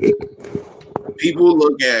 People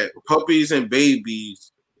look at puppies and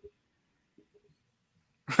babies.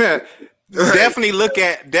 definitely look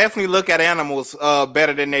at animals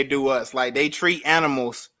better than they do us. Like they treat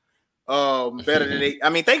animals better than they. I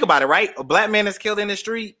mean, think about it, right? A black man is killed in the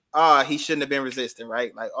street. He shouldn't have been resisting,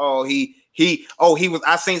 right? Like, he was.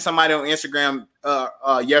 I seen somebody on Instagram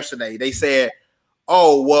yesterday. They said,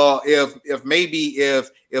 oh, well,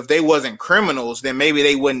 if they wasn't criminals, then maybe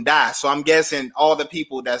they wouldn't die. So I'm guessing all the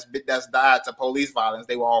people that's died to police violence,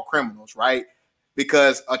 they were all criminals, right?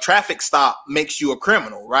 Because a traffic stop makes you a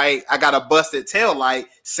criminal, right? I got a busted tail light,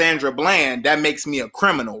 Sandra Bland, that makes me a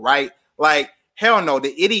criminal, right? Like, hell no,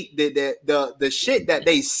 the idiot, the shit that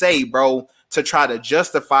they say, bro, to try to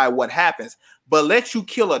justify what happens. But let you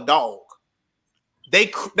kill a dog.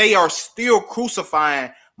 They are still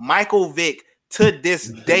crucifying Michael Vick to this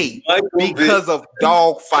day because of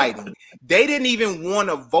dog fighting. They didn't even want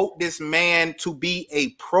to vote this man to be a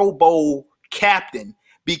Pro Bowl captain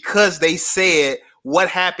because they said what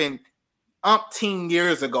happened umpteen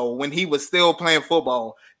years ago when he was still playing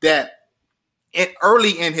football, that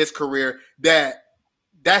early in his career,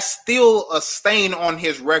 that's still a stain on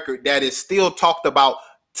his record that is still talked about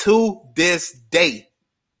to this day.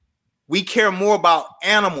 We care more about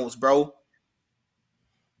animals, bro.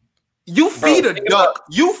 You feed a duck.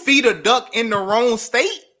 You feed a duck in the wrong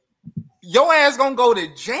state, your ass gonna go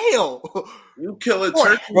to jail. You kill a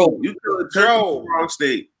turkey. Bro. You kill a turkey in the wrong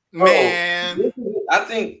state, man. I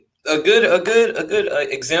think a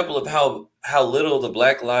good example of how little the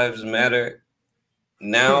Black Lives Matter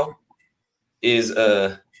now is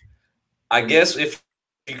I guess if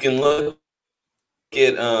you can look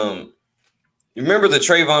at you remember the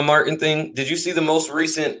Trayvon Martin thing? Did you see the most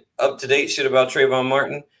recent up-to-date shit about Trayvon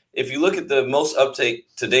Martin? If you look at the most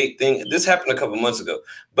up-to-date thing, this happened a couple months ago,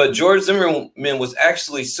 but George Zimmerman was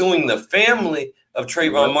actually suing the family of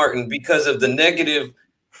Trayvon Martin because of the negative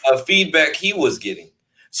feedback he was getting.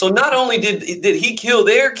 So not only did he kill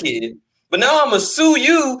their kid, but now I'm gonna sue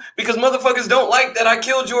you because motherfuckers don't like that I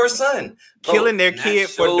killed your son. Killing their kid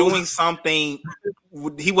for doing something,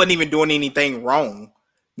 he wasn't even doing anything wrong.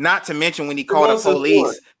 Not to mention when he called the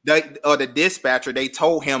police or the dispatcher, they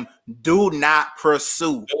told him, do not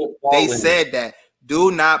pursue. They said that,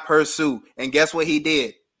 do not pursue. And guess what he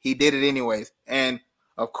did? He did it anyways. And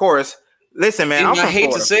of course, listen, man, I'm from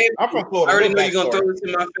Florida. I'm from Florida. I already know you're gonna throw this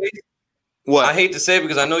in my face. What? I hate to say it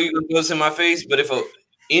because I know you're gonna throw this in my face, but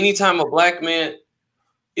anytime a black man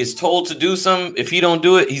is told to do something, if he don't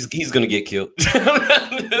do it, he's gonna get killed.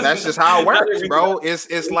 That's just how it works, bro.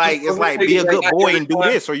 It's like be a good boy and do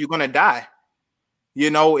this, or you're gonna die. You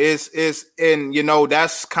know, and you know,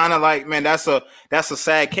 that's kind of like, man, that's a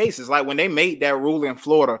sad case. It's like when they made that rule in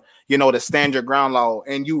Florida, you know, the stand your ground law,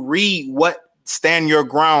 and you read what stand your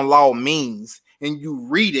ground law means, and you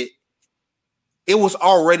read it, it was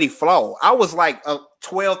already flawed. I was like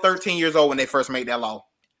 12, 13 years old when they first made that law.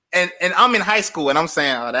 And I'm in high school, and I'm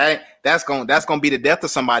saying, oh, that's gonna be the death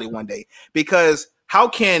of somebody one day. Because how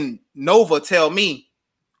can Nova tell me,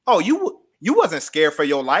 oh, you wasn't scared for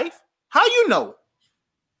your life? How you know?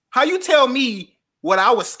 How you tell me what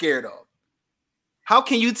I was scared of? How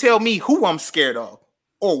can you tell me who I'm scared of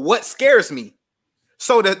or what scares me?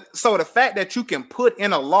 So the fact that you can put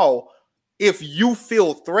in a law, if you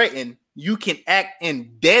feel threatened, you can act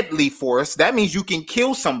in deadly force. That means you can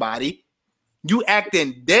kill somebody. You act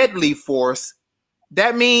in deadly force.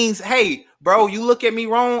 That means, hey, bro, you look at me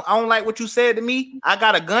wrong. I don't like what you said to me. I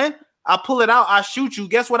got a gun. I pull it out. I shoot you.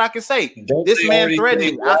 Guess what I can say? This man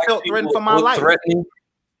threatened me. I felt threatened for my life.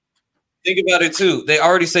 Think about it too. They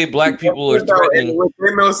already say black people are threatening.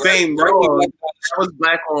 Within those same laws, that was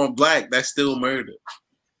black on black. That's still murder,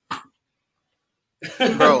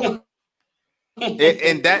 bro.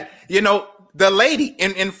 And that, you know, the lady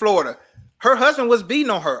in Florida, her husband was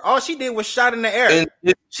beating on her. All she did was shot in the air.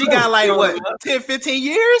 She got like what 10, 15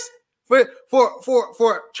 years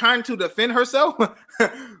for trying to defend herself.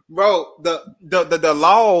 Bro, the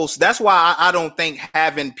laws, that's why I don't think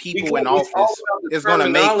having people in office is going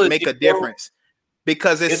to make a difference,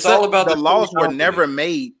 because it's all about the laws were never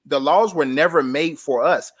made. The laws were never made for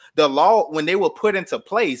us. The law, when they were put into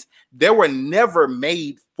place, they were never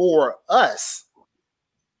made for us.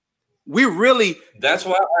 We really, that's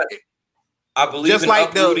why I believe just in like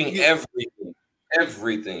uprooting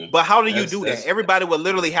everything. But how do you do that? Everybody would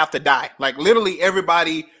literally have to die. Like literally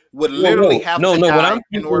everybody would literally have to die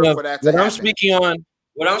in order for that to happen.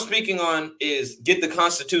 What I'm speaking on is get the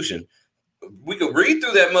Constitution. We could read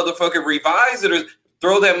through that motherfucker, revise it, or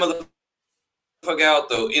throw that motherfucker out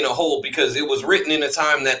though in a hole, because it was written in a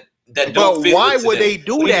time that don't fit. But why would they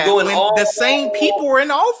do that when the same people were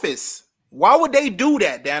in office? Why would they do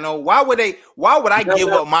that, Dano? Why would I give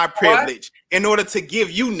up my privilege in order to give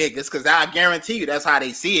you niggas? Because I guarantee you that's how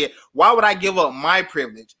they see it. Why would I give up my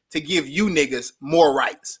privilege to give you niggas more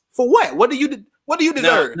rights? For what? What do you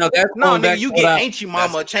deserve? No, nigga, you get Ain't You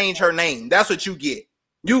Mama change her name. That's what you get.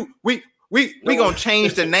 We gonna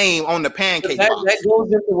change the name on the pancake box. That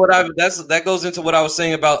goes into what I was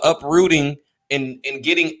saying about uprooting and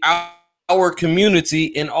getting our community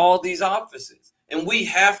in all these offices. And we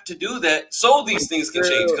have to do that so these things can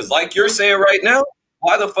change. Because like you're saying right now,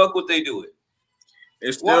 why the fuck would they do it?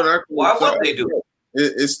 It's still not. Why would they do it?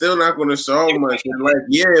 It's still not going to solve much. And like,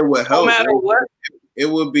 yeah, it would help. No matter what. It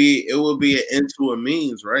would be an end to a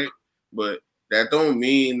means, right? But that don't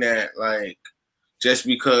mean that like just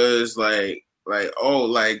because like oh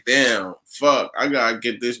like damn fuck I gotta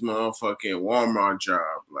get this motherfucking Walmart job,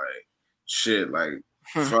 like shit, like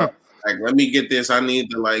fuck. Like, let me get this. I need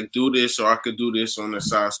to like do this so I could do this on the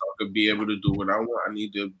side so I could be able to do what I want. I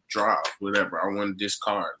need to drive, whatever. I want this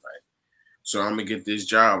car. Like, so I'm gonna get this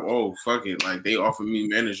job. Oh, fuck it. Like, they offered me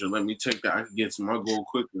manager. Let me take that. I can get to my goal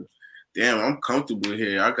quicker. Damn, I'm comfortable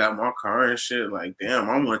here. I got my car and shit. Like, damn,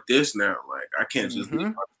 I want this now. Like, I can't just leave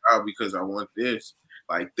my job because I want this.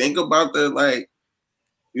 Like, think about that. Like,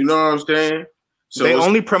 you know what I'm saying? So they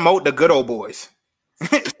only promote the good old boys.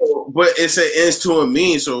 But it's an ends to a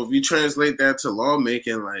means. So if you translate that to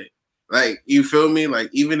lawmaking, like you feel me? Like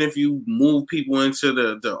even if you move people into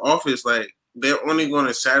the office, like they're only going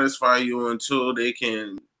to satisfy you until they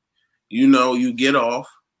can, you know, you get off.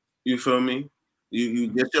 You feel me? You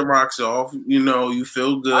get your rocks off. You know, you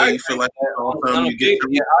feel good. You feel like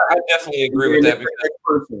I definitely agree with that.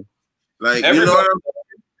 Like you know.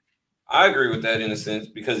 I agree with that in a sense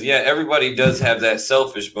because everybody does have that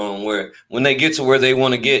selfish bone where when they get to where they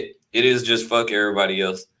want to get, it is just fuck everybody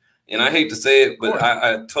else. And I hate to say it, but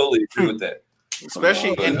I totally agree with that.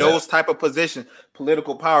 Especially in those type of positions,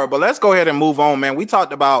 political power. But let's go ahead and move on, man. We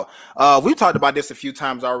talked about this a few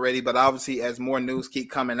times already, but obviously as more news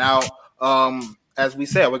keep coming out, as we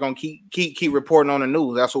said, we're gonna keep reporting on the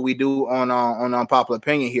news. That's what we do on Unpopular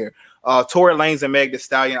Opinion here. Tory Lanez and Meg Thee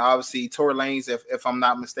Stallion. Obviously, Tory Lanez, if I'm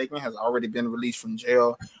not mistaken, has already been released from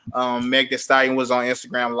jail. Meg Thee Stallion was on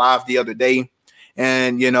Instagram Live the other day,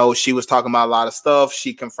 and you know she was talking about a lot of stuff.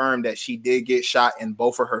 She confirmed that she did get shot in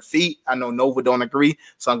both of her feet. I know Nova don't agree,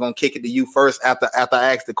 so I'm gonna kick it to you first after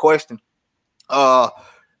I ask the question.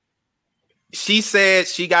 She said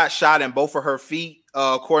she got shot in both of her feet.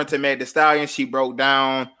 according to Meg Thee Stallion, she broke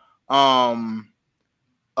down.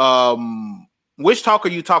 Which talk are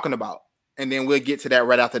you talking about? And then we'll get to that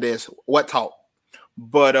right after this. What talk?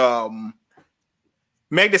 But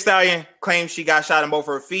Meg Thee Stallion claims she got shot in both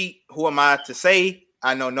her feet. Who am I to say?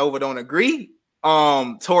 I know Nova don't agree.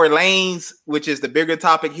 Tory Lanez, which is the bigger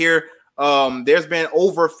topic here. There's been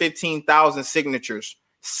over 15,000 signatures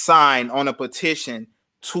signed on a petition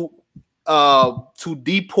to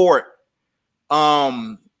deport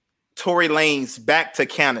Tory Lanez back to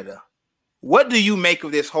Canada. What do you make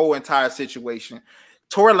of this whole entire situation?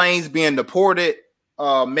 Tory Lanez being deported.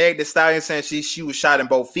 Meg Thee Stallion saying she was shot in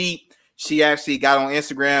both feet. She actually got on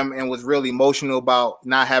Instagram and was really emotional about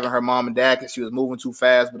not having her mom and dad because she was moving too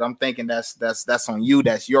fast. But I'm thinking that's on you.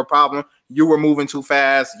 That's your problem. You were moving too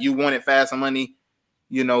fast. You wanted fast money.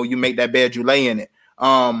 You know, you make that bed, you lay in it.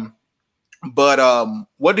 But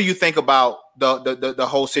what do you think about the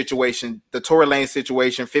whole situation, the Tory Lanez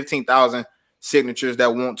situation? 15,000 signatures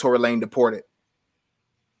that want Tory Lanez deported.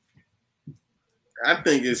 I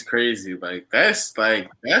think it's crazy. Like that's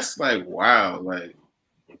wow. Like,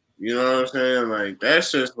 you know what I'm saying? Like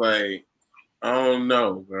that's just like, I don't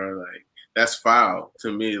know, bro. Like that's foul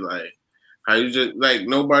to me. Like how you just like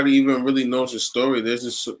nobody even really knows the story.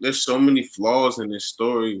 There's so many flaws in this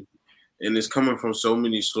story, and it's coming from so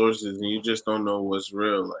many sources, and you just don't know what's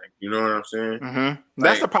real. Like, you know what I'm saying? Mm-hmm.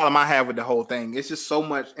 That's the problem I have with the whole thing. It's just so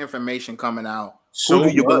much information coming out. Who do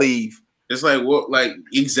you believe? It's like what? Like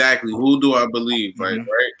exactly. Who do I believe? Like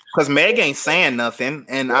right? Because Meg ain't saying nothing,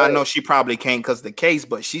 and right. I know she probably can't because of the case,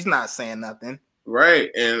 but she's not saying nothing. Right,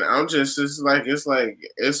 and I'm just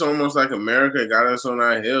it's almost like America got us on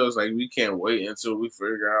our heels. Like we can't wait until we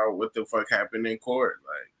figure out what the fuck happened in court.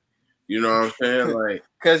 Like, you know what I'm saying? Like,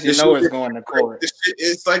 because you know it's going to court.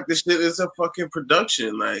 It's like this shit is a fucking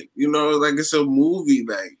production. Like, you know, like it's a movie.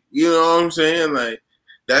 Like, you know what I'm saying? Like,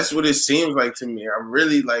 that's what it seems like to me. I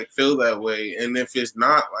really like feel that way. And if it's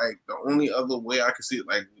not, like, the only other way I can see it,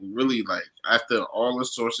 like, really, like, after all the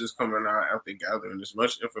sources coming out, after gathering as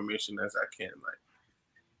much information as I can, like,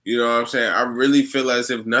 you know what I'm saying? I really feel as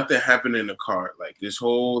if nothing happened in the car. Like, this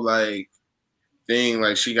whole, like, thing,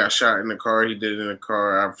 like, she got shot in the car, he did it in the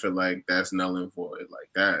car, I feel like that's null and void. Like,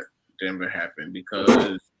 that didn't happen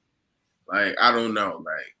because, like, I don't know.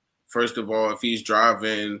 Like, first of all, if he's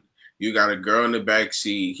driving, you got a girl in the back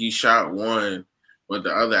seat. He shot one, but the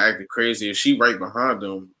other acted crazy. If she right behind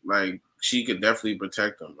him, like, she could definitely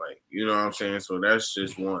protect him. Like, you know what I'm saying? So that's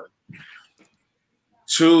just one.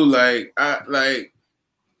 Two, like,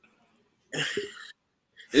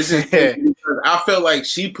 it's just because I felt like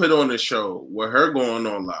she put on the show with her going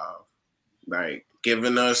on live, like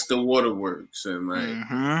giving us the waterworks and like,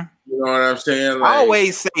 you know what I'm saying? Like, I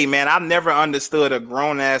always say, man, I've never understood a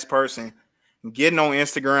grown ass person getting on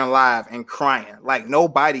Instagram Live and crying. Like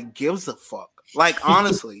nobody gives a fuck. Like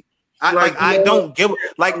honestly, I don't give.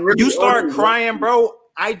 Like you start crying, bro.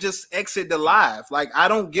 I just exit the live. Like I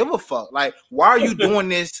don't give a fuck. Like why are you doing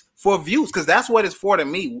this for views? Because that's what it's for to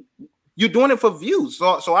me. You're doing it for views.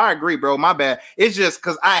 So I agree, bro. My bad. It's just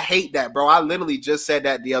because I hate that, bro. I literally just said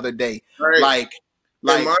that the other day. Right.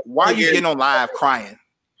 Like why are you getting on live crying?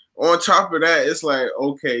 On top of that, it's like,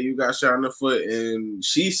 okay, you got shot in the foot, and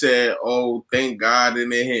she said, oh, thank God,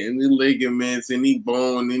 and they hit any ligaments, any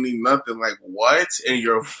bone, any nothing. Like, what? In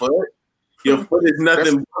your foot? Your foot is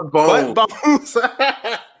nothing but bone. But bones.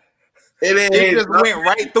 It just went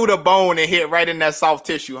right through the bone and hit right in that soft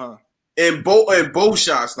tissue, huh? And both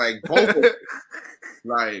shots, like both,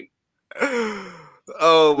 like,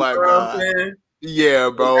 oh my God,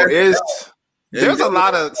 yeah, bro. There's a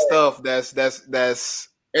lot of stuff that's.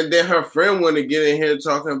 And then her friend wanted to get in here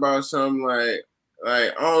talking about something like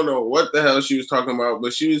I don't know what the hell she was talking about,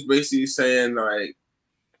 but she was basically saying like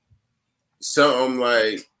something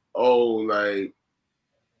like, oh,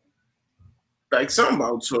 like something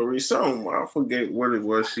about Tory, something, I forget what it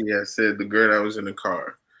was she had said, the girl that was in the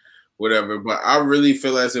car, whatever. But I really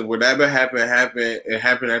feel as if whatever happened, it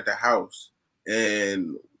happened at the house.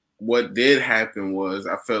 And what did happen was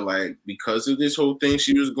I felt like because of this whole thing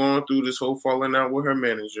she was going through, this whole falling out with her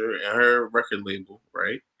manager and her record label,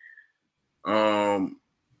 right?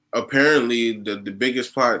 Apparently the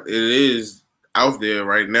biggest plot it is out there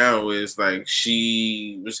right now is like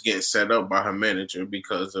she was getting set up by her manager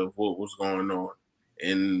because of what was going on.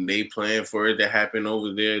 And they planned for it to happen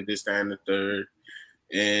over there, this, that, and the third.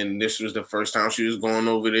 And this was the first time she was going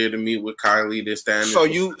over there to meet with Kylie, this, that, and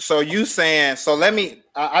so you saying, so let me,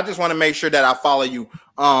 I just want to make sure that I follow you,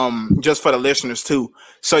 just for the listeners too.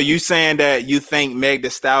 So you saying that you think Meg Thee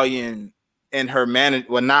Stallion and her manager,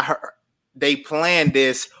 well, not her, they planned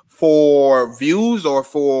this for views or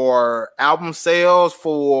for album sales?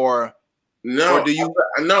 Or do you?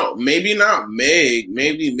 No, maybe not Meg.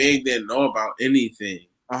 Maybe Meg didn't know about anything.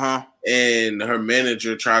 And her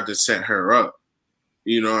manager tried to set her up.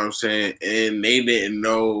 You know what I'm saying? And they didn't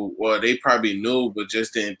know. Well, they probably knew, but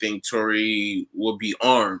just didn't think Tory would be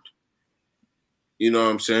armed. You know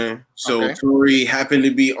what I'm saying? So Tory happened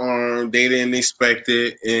to be armed. They didn't expect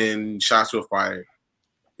it, and shots were fired.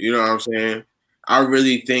 You know what I'm saying? I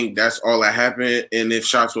really think that's all that happened. And if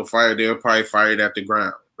shots were fired, they were probably fired at the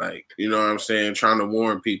ground. Like, you know what I'm saying? Trying to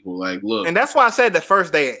warn people, like, look. And that's why I said the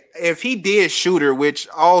first day, if he did shoot her, which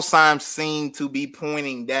all signs seem to be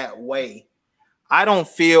pointing that way, I don't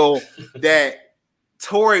feel that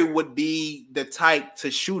Tory would be the type to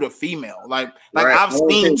shoot a female. Like I've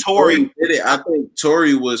seen Tory did it. I think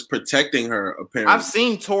Tory was protecting her, apparently. I've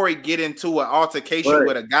seen Tory get into an altercation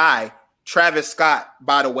with a guy, Travis Scott,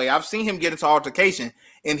 by the way. I've seen him get into an altercation,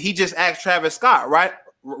 and he just asked Travis Scott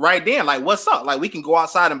right then, like, what's up? Like, we can go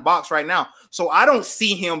outside and box right now. So I don't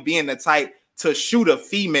see him being the type to shoot a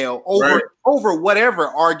female over whatever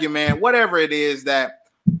argument, whatever it is that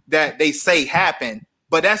they say happened.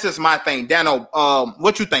 But that's just my thing. Dano,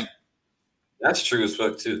 what you think? That's true as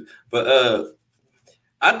fuck too. But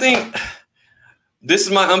I think this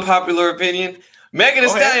is my unpopular opinion. Megan Thee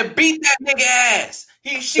Stallion beat that nigga ass.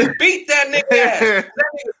 She beat that nigga ass. That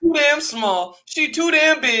nigga too damn small. She too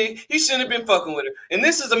damn big. He shouldn't have been fucking with her. And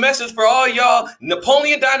this is a message for all y'all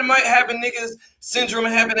Napoleon Dynamite having niggas, syndrome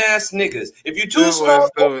having ass niggas. If you too small,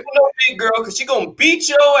 don't no big girl, because she gonna beat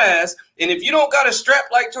your ass. And if you don't got a strap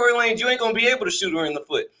like Tory Lanez, you ain't gonna be able to shoot her in the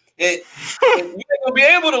foot. And you ain't gonna be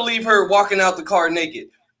able to leave her walking out the car naked.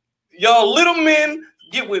 Y'all little men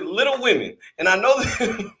get with little women. And I know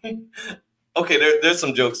that okay, there's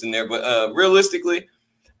some jokes in there, but realistically,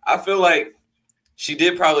 I feel like she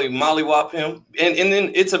did probably mollywop him. And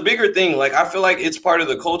then it's a bigger thing. Like, I feel like it's part of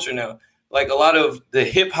the culture now. Like, a lot of the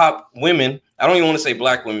hip-hop women, I don't even want to say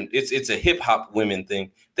black women, it's a hip-hop women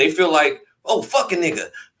thing. They feel like, oh, fuck a nigga,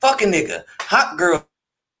 hot girl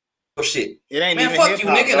shit. It ain't man, even fuck you,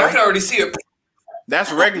 nigga, and I can already see her.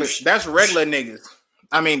 That's regular niggas.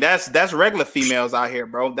 I mean, that's regular females out here,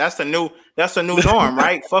 bro. That's the new norm,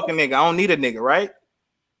 right? Fucking nigga. I don't need a nigga, right?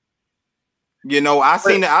 You know, I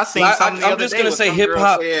seen something the other day. I'm just gonna say hip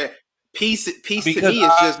hop. Peace to me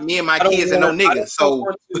is just me and my kids and no niggas. So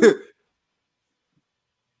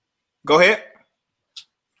go ahead.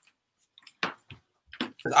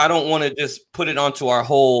 I don't want to just put it onto our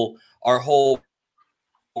whole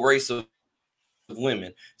race of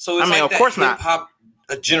women. So it's like, of course, hip hop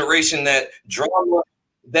a generation, that drama,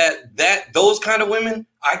 that those kind of women,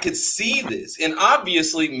 I could see this. And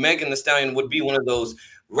obviously Megan Thee Stallion would be one of those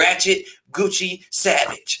ratchet, Gucci,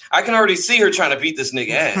 savage. I can already see her trying to beat this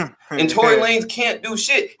nigga ass. And Tory Lanez can't do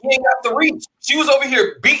shit. He ain't got the reach. She was over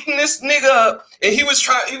here beating this nigga up, and he was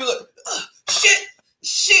like,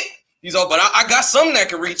 shit. He's all, but I got something that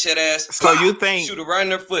can reach that ass. So you think shoot her right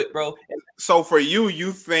in her foot, bro. So for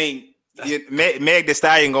you think Meg Thee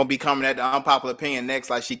Stallion gonna be coming at the unpopular opinion next,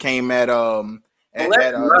 like she came at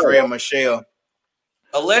Drea Michelle.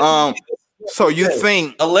 Allegedly. So you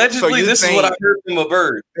think allegedly this is what I heard from a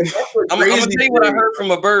bird. I'm gonna tell you what I heard from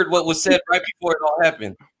a bird. What was said right before it all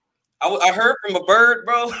happened. I heard from a bird,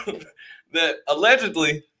 bro, that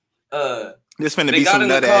allegedly this finna be some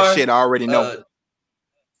nut ass shit. I already know.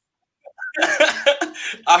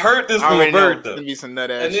 I heard this from a bird though. It's gonna be some nut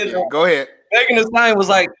ass shit. Go ahead. Megan Thee Stallion was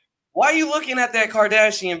like, "Why are you looking at that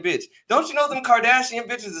Kardashian bitch? Don't you know them Kardashian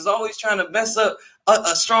bitches is always trying to mess up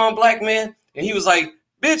a strong black man?" And he was like,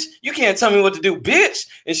 "Bitch, you can't tell me what to do, bitch."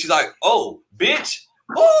 And she's like, "Oh, bitch,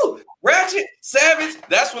 ooh, ratchet, savage."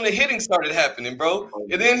 That's when the hitting started happening, bro.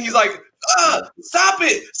 And then he's like, stop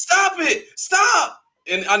it.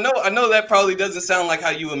 And I know that probably doesn't sound like how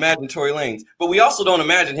you imagine Tory Lanez, but we also don't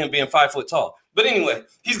imagine him being 5 foot tall. But anyway,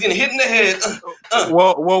 he's getting hit in the head.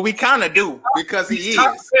 Well, we kind of do, because he is.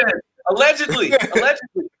 Allegedly,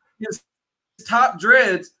 his top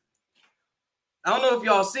dreads. I don't know if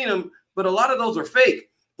y'all seen him, but a lot of those are fake.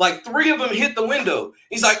 Like 3 of them hit the window.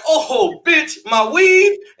 He's like, "Oh, bitch, my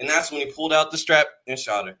weave." And that's when he pulled out the strap and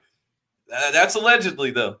shot her. That's allegedly,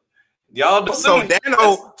 though. Y'all don't. So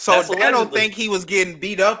Dano think he was getting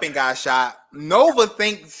beat up and got shot. Nova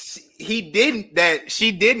thinks she didn't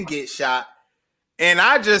get shot. And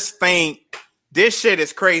I just think this shit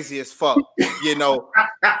is crazy as fuck, you know,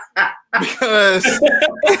 because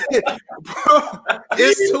bro,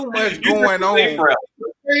 it's too much going on.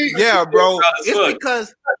 Yeah, bro.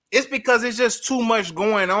 It's because it's just too much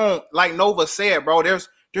going on. Like Nova said, bro, there's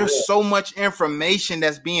so much information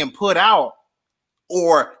that's being put out,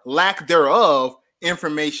 or lack thereof,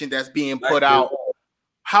 information that's being put out.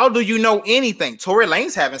 How do you know anything? Tory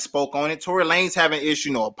Lanez haven't spoke on it. Tory Lanez haven't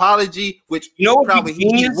issued no apology, which probably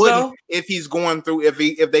he wouldn't if he's going through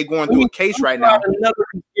if they going through a case right now. Another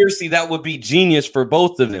conspiracy that would be genius for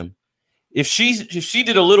both of them. If she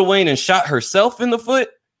did a Lil Wayne and shot herself in the foot,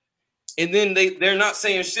 and then they're not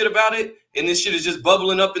saying shit about it, and this shit is just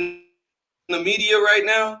bubbling up in the media right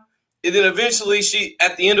now, and then eventually she,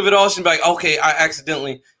 at the end of it all, she'll be like, okay,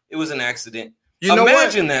 it was an accident. You know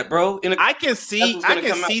Imagine that, bro. I can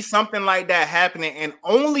see something like that happening, and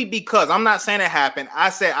only because I'm not saying it happened. I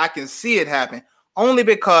said I can see it happen only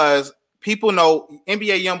because people know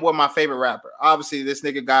NBA YoungBoy, my favorite rapper. Obviously, this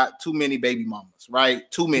nigga got too many baby mamas, right?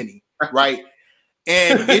 Too many, right?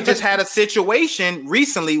 And it just had a situation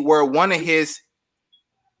recently where one of his,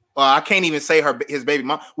 I can't even say his baby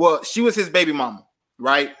mom. Well, she was his baby mama,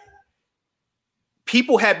 right?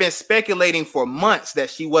 People had been speculating for months that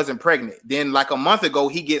she wasn't pregnant. Then, like a month ago,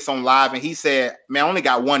 he gets on live and he said, man, I only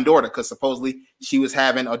got one daughter, because supposedly she was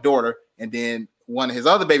having a daughter. And then one of his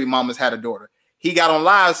other baby mamas had a daughter. He got on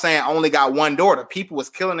live saying, I only got one daughter. People was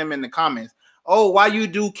killing him in the comments. Oh, why you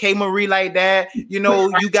do K. Marie like that? You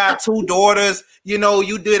know, you got two daughters. You know,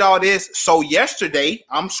 you did all this. So yesterday,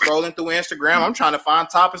 I'm scrolling through Instagram. I'm trying to find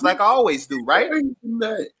topics like I always do, right?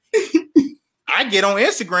 I get on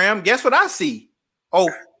Instagram. Guess what I see? Oh,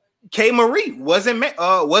 K. Marie wasn't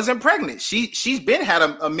pregnant. She's been had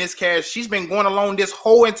a miscarriage. She's been going along this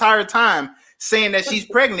whole entire time saying that she's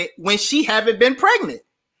pregnant when she haven't been pregnant.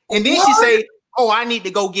 And then she say, oh, I need to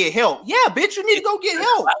go get help. Yeah, bitch, you need to go get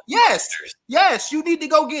help. Yes, you need to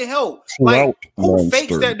go get help. Like, who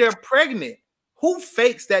fakes that they're pregnant? Who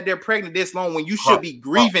fakes that they're pregnant this long when you should be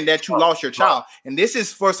grieving that you lost your child? And this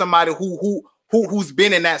is for somebody who's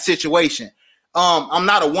been in that situation. I'm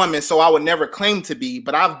not a woman, so I would never claim to be,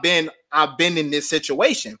 but I've been in this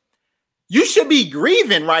situation. You should be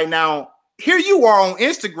grieving right now. Here you are on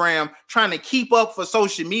Instagram trying to keep up for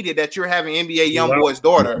social media that you're having NBA YoungBoy's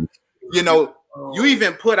daughter. You know, you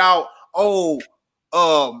even put out,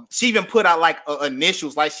 she even put out like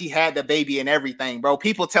initials, like she had the baby and everything, bro.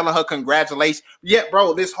 People telling her congratulations. Yeah,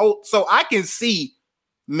 bro, so I can see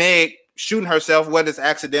Meg shooting herself, whether it's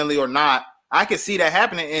accidentally or not. I can see that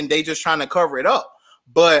happening, and they just trying to cover it up.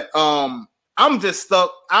 But I'm just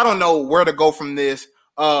stuck. I don't know where to go from this.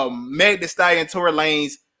 Meg Thee Stallion, Tory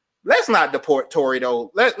Lanez. Let's not deport Tory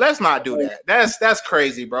though. Let's not do that. That's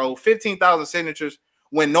crazy, bro. 15,000 signatures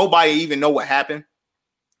when nobody even know what happened.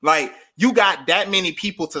 Like, you got that many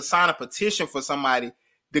people to sign a petition for somebody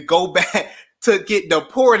to go back to get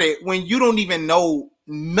deported when you don't even know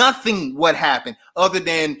nothing what happened other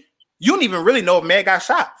than. You don't even really know if Meg got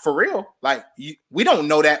shot for real. Like, we don't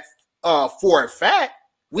know that for a fact.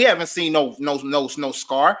 We haven't seen no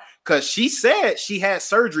scar, because she said she had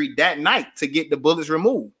surgery that night to get the bullets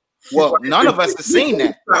removed. Well, none of us have seen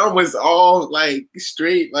that. I was all like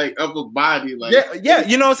straight, like upper body, like yeah.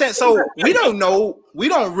 You know what I'm saying? So we don't know. We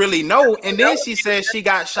don't really know. And then she said she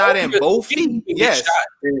got shot in both feet. Yes,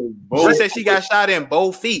 she said she got shot in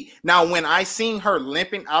both feet. Now, when I seen her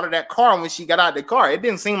limping out of that car when she got out of the car, it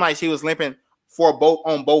didn't seem like she was limping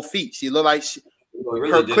on both feet. She looked like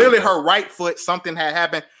clearly her right foot. Something had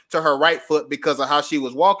happened to her right foot because of how she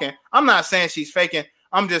was walking. I'm not saying she's faking.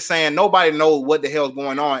 I'm just saying nobody knows what the hell's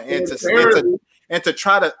going on, and to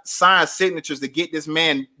try to sign signatures to get this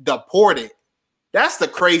man deported. That's the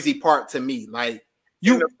crazy part to me. Like,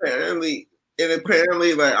 and apparently,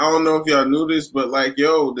 like, I don't know if y'all knew this, but like,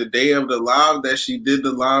 the day of the live that she did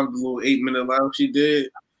the little 8-minute live she did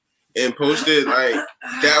and posted, like,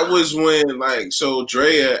 that was when, like, so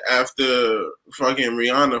Drea, after fucking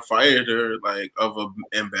Rihanna fired her, like, of an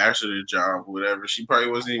ambassador job or whatever, she probably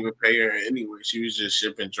wasn't even paying her anyway. She was just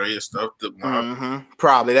shipping Drea stuff to mom. Mm-hmm.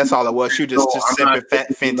 Probably that's all it was. She just shipping fat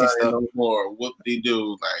Fenty stuff. No more. What they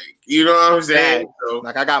do, like, you know what I'm saying? So,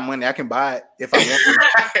 like, I got money, I can buy it if I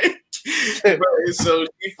want to. So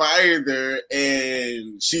she fired her,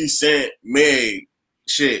 and she sent Meg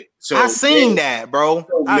shit. So I seen that, bro.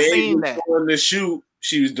 So I seen that. Doing the shoot.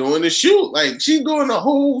 She was doing the shoot. Like, she's doing the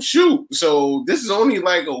whole shoot. So this is only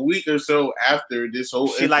like a week or so after this whole.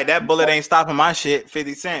 She like, that bullet ain't stopping my shit.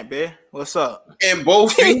 50 Cent, bitch. What's up? And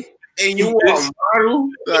both feet. And you were a model.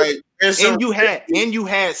 Like, and you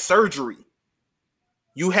had surgery.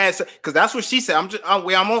 You had, because that's what she said.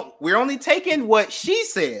 We're only taking what she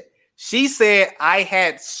said. She said, I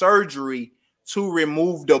had surgery to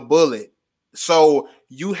remove the bullet. So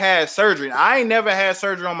you had surgery. I ain't never had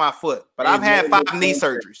surgery on my foot, but I've had 5 knee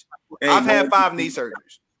surgeries.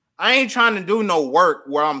 I ain't trying to do no work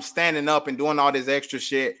where I'm standing up and doing all this extra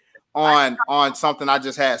shit on something I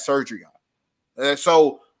just had surgery on.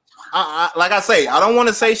 So like I say, I don't want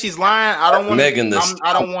to say she's lying. I don't want Megan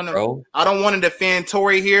I don't want to. I don't want to defend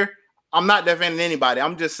Tory here. I'm not defending anybody.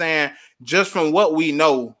 I'm just saying, just from what we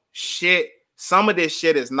know, some of this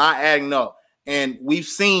shit is not adding up, and we've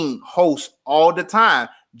seen hosts all the time.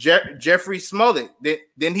 Jeffrey Smollett,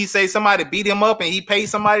 didn't he say somebody beat him up and he paid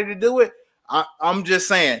somebody to do it? I'm just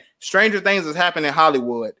saying, stranger things has happened in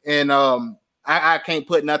Hollywood, and I can't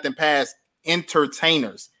put nothing past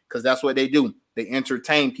entertainers, because that's what they do. They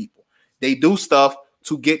entertain people. They do stuff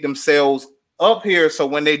to get themselves up here, so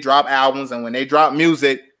when they drop albums and when they drop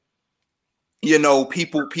music, you know,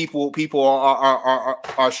 people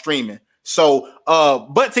are streaming. So,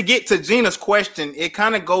 but to get to Gina's question, it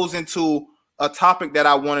kind of goes into a topic that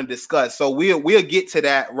I want to discuss. So we'll get to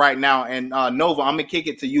that right now. And Nova, I'm gonna kick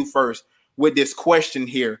it to you first with this question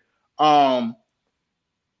here. I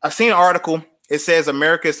seen an article. It says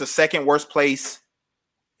America is the second worst place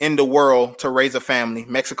in the world to raise a family.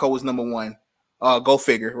 Mexico is number one. Go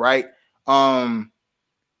figure, right?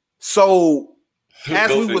 So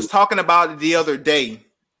as we was talking about it the other day,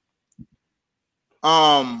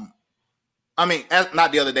 not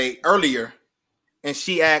the other day, earlier, and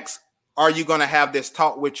she asks, are you going to have this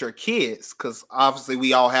talk with your kids? Because obviously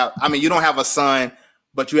we all have, you don't have a son,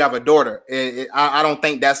 but you have a daughter. I don't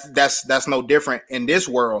think that's no different in this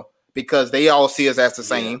world, because they all see us as the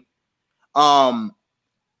same.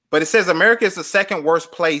 But it says America is the second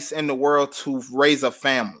worst place in the world to raise a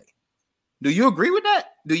family. Do you agree with that?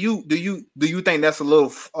 Do you think that's a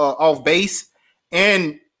little off base?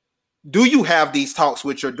 And do you have these talks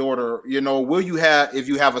with your daughter? You know, will you have, if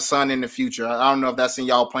you have a son in the future? I don't know if that's in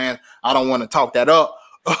y'all plans. I don't want to talk that up.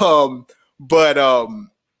 But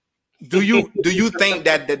do you think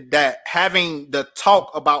that having the talk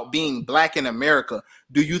about being black in America,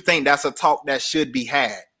 do you think that's a talk that should be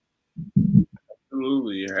had?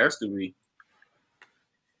 Absolutely, it has to be.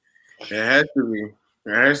 It has to be.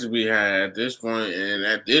 It has to be had at this point, and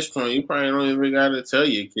at this point, you probably don't even got to tell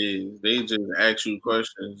your kids. They just ask you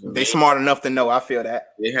questions. They smart enough to know. I feel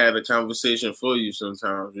that. They had a conversation for you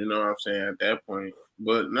sometimes, you know what I'm saying, at that point.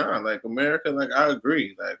 But nah, like America, like I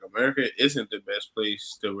agree. Like America isn't the best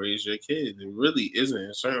place to raise your kids. It really isn't.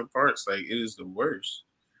 In certain parts, like it is the worst.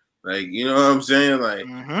 Like, you know what I'm saying? Like,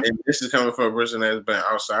 and this is coming from a person that's been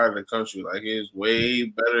outside of the country. Like, it's way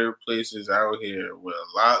better places out here with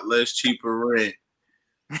a lot less cheaper rent.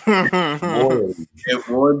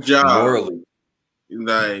 more job,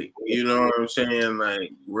 like, you know what I'm saying,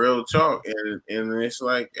 like real talk, and it's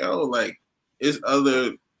like, yo, like it's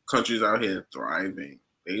other countries out here thriving.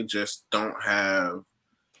 They just don't have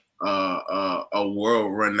a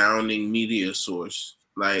world renowned media source.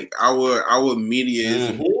 Like our media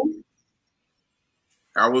is elite.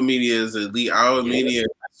 Our media,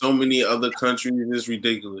 so many other countries, is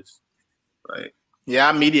ridiculous. Like. Yeah,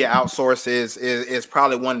 our media outsource is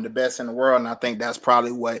probably one of the best in the world, and I think that's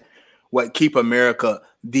probably what keep America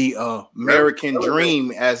the American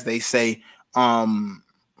dream, as they say. I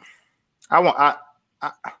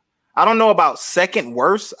don't know about second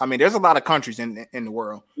worst. There's a lot of countries in the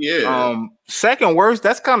world. Yeah. Second worst,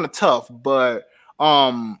 that's kind of tough, but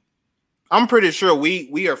I'm pretty sure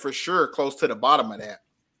we are for sure close to the bottom of that.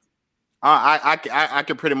 I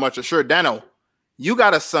can pretty much assure Dano. You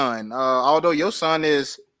got a son, although your son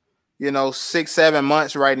is, 6-7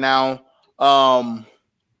 months right now.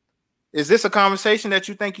 Is this a conversation that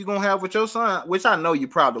you think you're gonna have with your son? Which I know you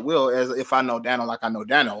probably will, as if I know Dano like I know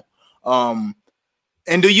Dano.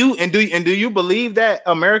 And do you believe that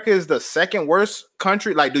America is the second worst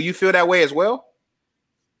country? Like, do you feel that way as well,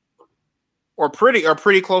 or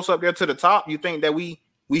pretty close up there to the top? You think that we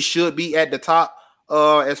should be at the top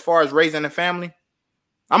as far as raising a family?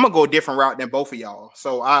 I'm gonna go a different route than both of y'all,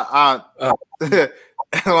 so I'm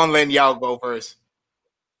letting y'all go first.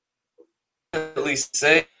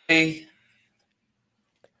 I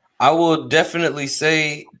will definitely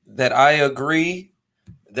say that I agree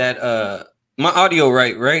that my audio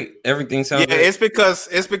right? Everything sounds yeah. Right? It's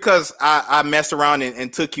because I messed around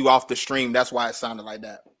and took you off the stream. That's why it sounded like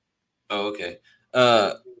that. Oh, okay.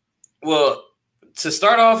 Well, to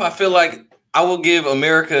start off, I feel like I will give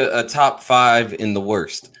America a top 5 in the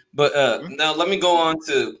worst. But now let me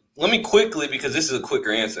quickly, because this is a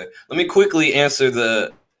quicker answer. Let me quickly answer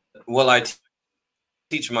I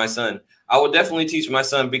teach my son. I will definitely teach my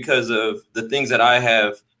son because of the things that I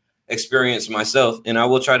have experienced myself, and I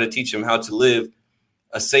will try to teach him how to live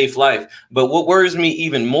a safe life. But what worries me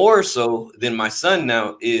even more so than my son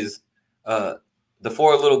now is the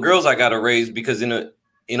 4 little girls I got to raise, because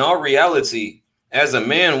in all reality, as a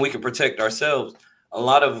man, we can protect ourselves. A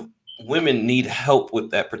lot of women need help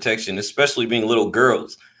with that protection, especially being little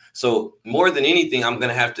girls. So more than anything, I'm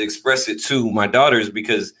gonna have to express it to my daughters,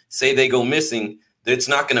 because say they go missing, it's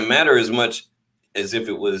not gonna matter as much as if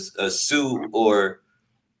it was a Sue or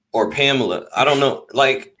Pamela. I don't know.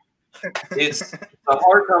 Like, it's a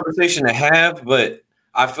hard conversation to have, but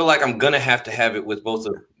I feel like I'm gonna have to have it with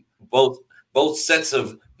both sets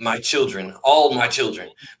of my children, all my children.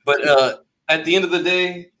 But at the end of the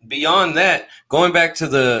day, beyond that, going back to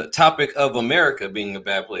the topic of America being a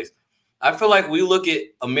bad place, I feel like we look at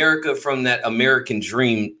America from that American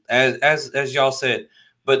dream, as y'all said.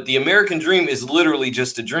 But the American dream is literally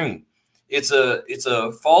just a dream. It's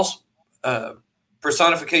a false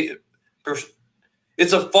personification.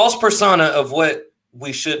 It's a false persona of what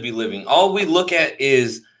we should be living. All we look at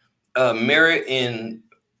is merit and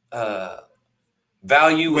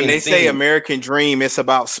value. When they say American dream, it's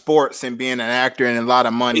about sports and being an actor and a lot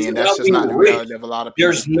of money, and that's just not the reality of a lot of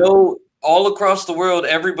people. There's no, all across the world,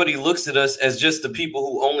 everybody looks at us as just the people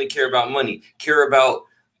who only care about money, care about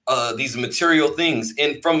these material things.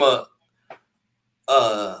 And from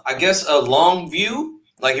I guess a long view,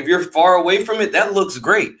 like if you're far away from it, that looks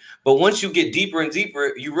great. But once you get deeper and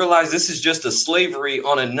deeper, you realize this is just a slavery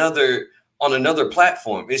on another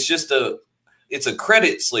platform. It's a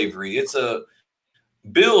credit slavery. It's a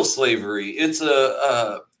bill slavery. It's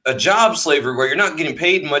a job slavery where you're not getting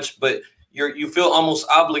paid much, but you feel almost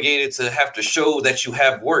obligated to have to show that you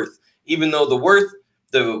have worth, even though the worth,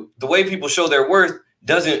 the way people show their worth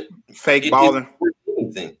doesn't fake balling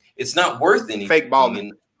anything. It's not worth anything. Fake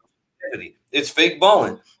balling. It's fake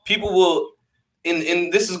balling. People will,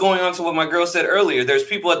 and this is going on to what my girl said earlier. There's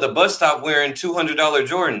people at the bus stop wearing $200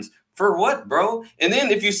 Jordans. For what, bro? And then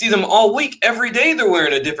if you see them all week, every day they're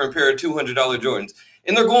wearing a different pair of $200 Jordans.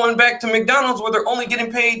 And they're going back to McDonald's where they're only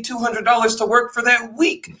getting paid $200 to work for that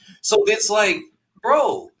week. So it's like,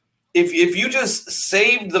 bro, if you just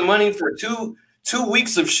saved the money for two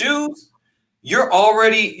weeks of shoes, you're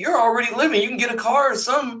already living. You can get a car or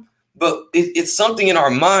something. But it's something in our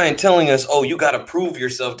mind telling us, oh, you got to prove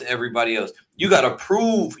yourself to everybody else. You got to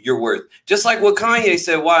prove your worth. Just like what Kanye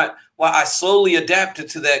said, why I slowly adapted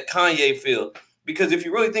to that Kanye feel. Because if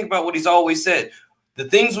you really think about what he's always said, the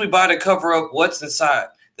things we buy to cover up what's inside,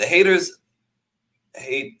 the haters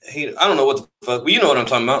hate. I don't know what the fuck, but you know what I'm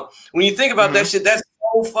talking about. When you think about that shit, that's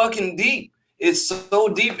so fucking deep. It's so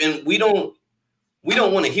deep, and we don't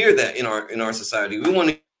want to hear that in our society. We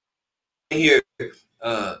want to hear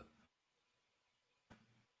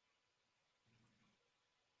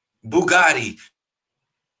Bugatti,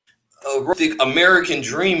 American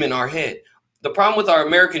dream in our head. The problem with our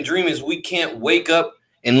American dream is we can't wake up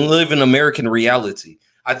and live in American reality.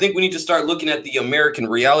 I think we need to start looking at the American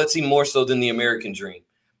reality more so than the American dream.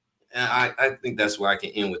 And I think that's where I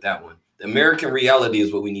can end with that one. The American reality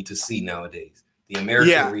is what we need to see nowadays. The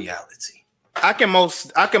American reality. I can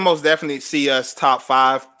most definitely see us top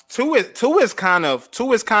 5. Two is kind of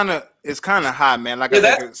high, man. Like I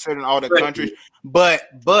said, considering all the countries. But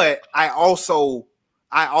I also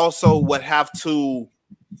would have to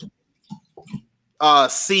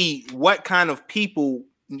see what kind of people,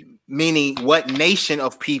 meaning what nation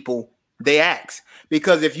of people they ask.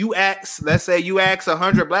 Because if you ask, let's say you ask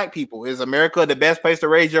 100 black people, is America the best place to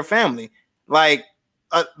raise your family? Like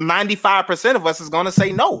 95% of us is going to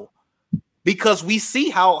say no, because we see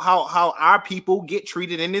how our people get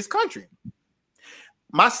treated in this country.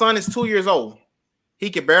 My son is 2 years old. He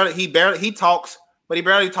talks, but he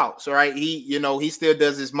barely talks. All right. He still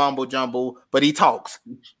does his mumble jumble, but he talks.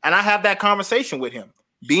 And I have that conversation with him.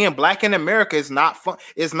 Being black in America is not fun.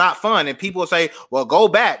 It's not fun. And people say, well, go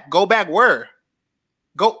back where?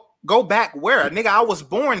 Go back where? Nigga, I was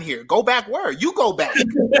born here. Go back where? You go back.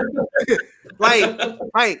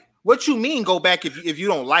 like, what you mean go back if you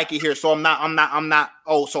don't like it here? So I'm not.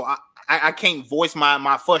 Oh, so I can't voice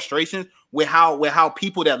my frustration with how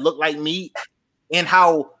people that look like me and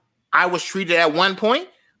how I was treated at one point.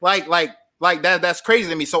 Like that's crazy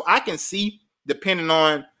to me. So I can see, depending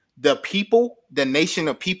on the people, the nation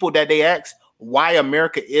of people that they ask, why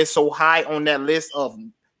America is so high on that list of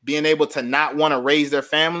being able to not want to raise their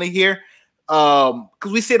family here.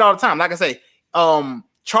 Because we see it all the time. Like I say,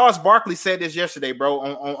 Charles Barkley said this yesterday, bro,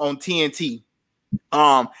 on TNT.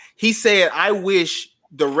 He said, I wish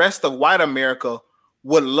the rest of white America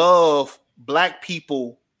would love black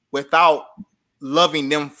people without loving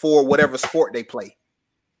them for whatever sport they play.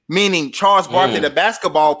 Meaning Charles Barkley, the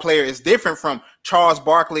basketball player, is different from Charles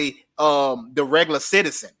Barkley, the regular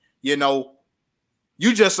citizen.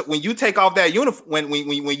 You just, when you take off that uniform,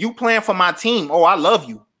 when you playing for my team, oh, I love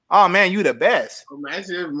you. Oh man, you the best.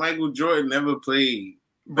 Imagine if Michael Jordan never played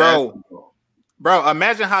basketball. Bro,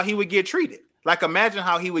 imagine how he would get treated. Like, imagine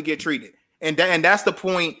how he would get treated. And that's the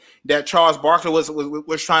point that Charles Barkley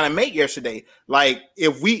was trying to make yesterday. Like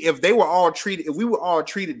if we were all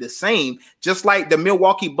treated the same, just like the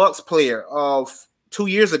Milwaukee Bucks player of 2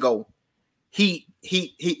 years ago, he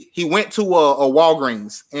went to a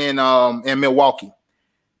Walgreens in Milwaukee,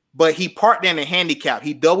 but he parked in the handicap.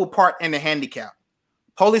 He double parked in the handicap.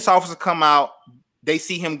 Police officer come out. They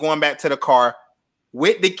see him going back to the car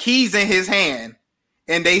with the keys in his hand,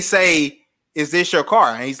 and they say, "Is this your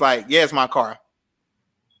car?" And he's like, "Yeah, it's my car."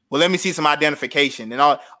 Well, let me see some identification and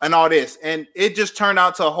all this. And it just turned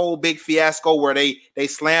out to a whole big fiasco where they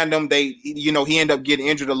slammed him. He ended up getting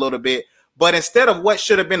injured a little bit. But instead of what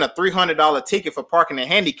should have been a $300 ticket for parking a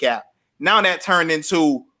handicap, now that turned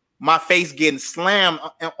into my face getting slammed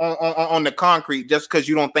on the concrete just because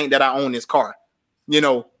you don't think that I own this car,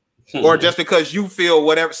 or just because you feel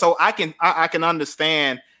whatever. So I can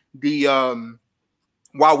understand the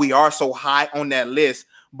why we are so high on that list.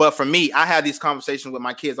 But for me, I have these conversations with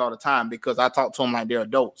my kids all the time because I talk to them like they're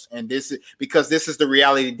adults, and this is the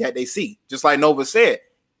reality that they see. Just like Nova said,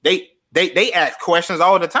 they ask questions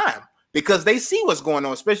all the time because they see what's going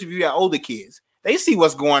on. Especially if you got older kids, they see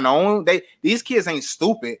what's going on. These kids ain't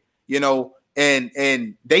stupid,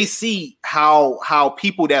 and they see how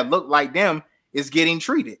people that look like them is getting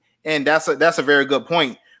treated, and that's a very good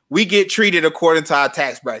point. We get treated according to our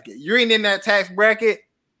tax bracket. You ain't in that tax bracket,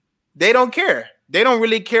 they don't care. They don't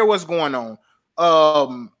really care what's going on.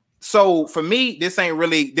 So for me, it's not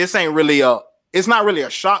really a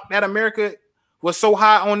shock that America was so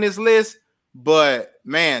high on this list. But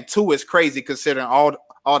man, 2 is crazy considering all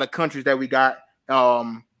the countries that we got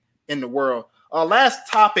in the world.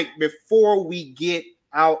 Last topic before we get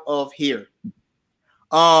out of here.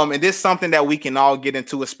 And this is something that we can all get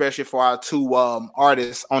into, especially for our 2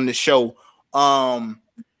 artists on the show.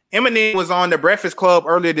 Eminem was on the Breakfast Club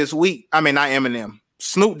earlier this week. I mean, not Eminem.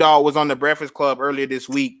 Snoop Dogg was on the Breakfast Club earlier this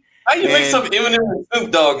week. How you mix up Eminem and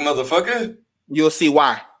Snoop Dogg, motherfucker? You'll see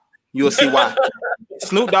why.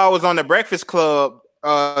 Snoop Dogg was on the Breakfast Club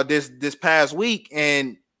this past week,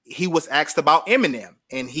 and he was asked about Eminem,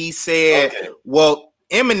 and he said, "Well,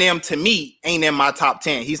 Eminem to me ain't in my top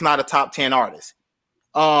 10. He's not a top 10 artist.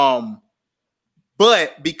 But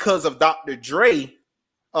because of Dr. Dre,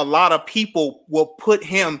 a lot of people will put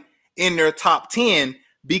him in their top 10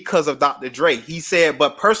 because of Dr. Dre." He said,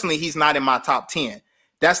 "But personally, he's not in my top 10.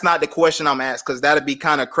 That's not the question I'm asked because that'd be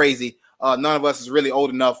kind of crazy. None of us is really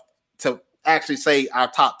old enough to actually say our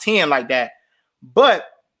top 10 like that. But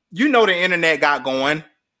the internet got going.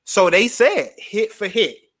 So they said hit for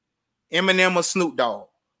hit, Eminem or Snoop Dogg.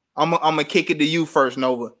 I'm gonna kick it to you first,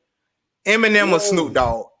 Nova. Eminem or Snoop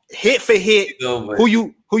Dogg, hit for hit.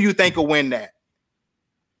 Who you think will win that?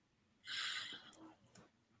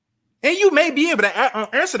 And you may be able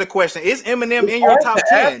to answer the question: is Eminem in your top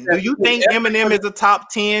 10? Do you think Eminem is a top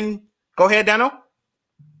 10? Go ahead, Dano.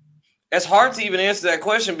 It's hard to even answer that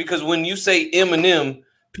question because when you say Eminem,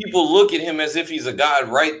 people look at him as if he's a god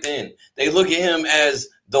right then. They look at him as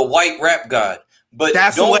the white rap god. But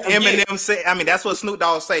that's what Eminem said. I mean, that's what Snoop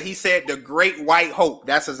Dogg said. He said the great white hope.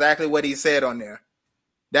 That's exactly what he said on there.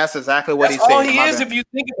 That's exactly what he said. All he is, if you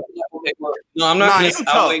think about it. Okay, well, no, I'm not.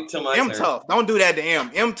 I'll wait till my turn. Tough. Don't do that to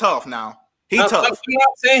M. M tough now. He tough. I'm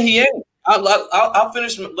not saying he ain't. I'll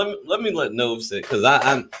finish. Let me let Nove sit because I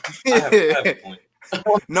have a point.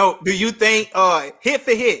 No, do you think hit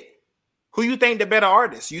for hit? Who you think the better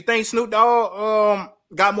artist? You think Snoop Dogg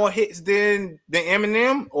got more hits than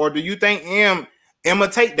Eminem, or do you think Emma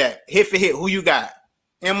take that hit for hit? Who you got,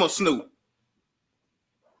 Emma or Snoop?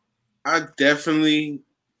 I definitely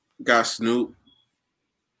got Snoop.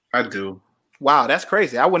 I do. Wow, that's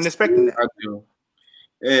crazy. I wasn't expecting that. I do.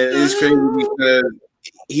 And it's crazy because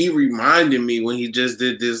he reminded me when he just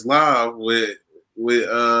did this live with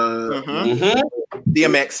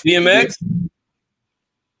DMX.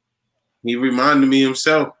 He reminded me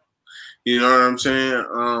himself. You know what I'm saying?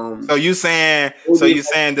 So you saying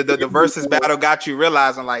the versus battle got you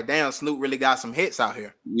realizing like, damn, Snoop really got some hits out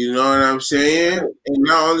here. You know what I'm saying? And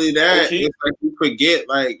not only that, it's like you forget,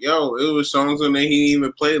 like, yo, it was songs on there he didn't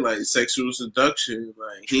even play, like Sexual Seduction.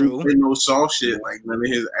 Like he didn't play no soft shit, like none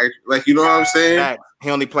of his like, you know what I'm saying?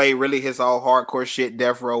 He only played really his all hardcore shit,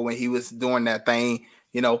 Death Row, when he was doing that thing.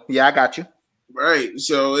 Yeah, I got you. Right,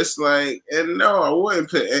 so it's like, and no, I wouldn't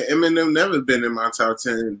put Eminem. Never been in my top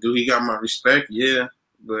 10. Do he got my respect? Yeah,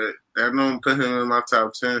 but I don't put him in my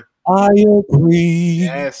top 10. I agree.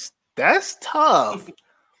 That's tough.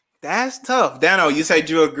 That's tough. Dano, you said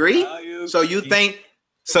you agree. So you think?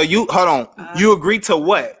 So you hold on. You agree to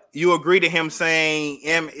what? You agree to him saying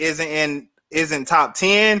M isn't top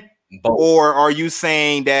 10, or are you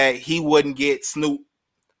saying that he wouldn't get Snoop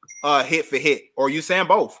hit for hit, or you saying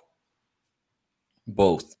both?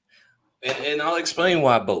 Both. And I'll explain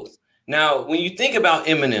why both. Now, when you think about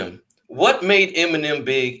Eminem, what made Eminem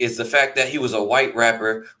big is the fact that he was a white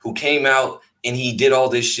rapper who came out and he did all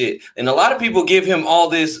this shit. And a lot of people give him all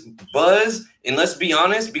this buzz, and let's be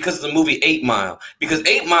honest, because of the movie 8 Mile. Because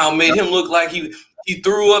 8 Mile made him look like he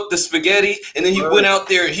threw up the spaghetti and then he went out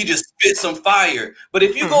there and he just spit some fire. But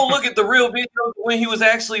if you go look at the real video when he was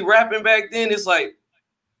actually rapping back then, it's like,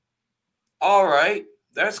 all right,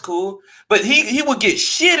 that's cool. But he would get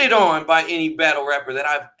shitted on by any battle rapper that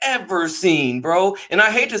I've ever seen, bro. And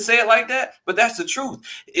I hate to say it like that, but that's the truth.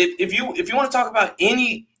 If you want to talk about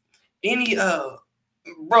anybody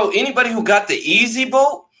who got the easy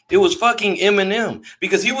boat, it was fucking Eminem,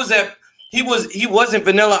 because he wasn't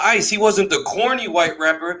Vanilla Ice. He wasn't the corny white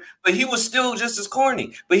rapper, but he was still just as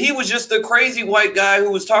corny. But he was just the crazy white guy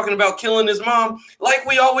who was talking about killing his mom, like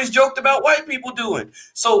we always joked about white people doing.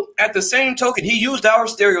 So at the same token, he used our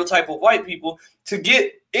stereotype of white people to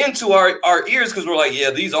get into our ears, because we're like, yeah,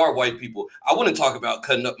 these are white people. I wouldn't talk about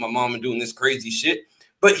cutting up my mom and doing this crazy shit.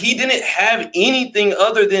 But he didn't have anything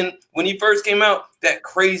other than, when he first came out, that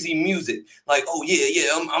crazy music. Like, oh,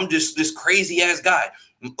 yeah, I'm just this crazy ass guy.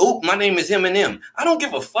 Oh, my name is Eminem. I don't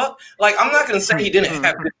give a fuck. Like, I'm not going to say he didn't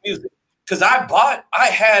have good music, because I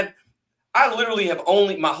literally have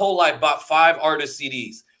only my whole life bought 5 artist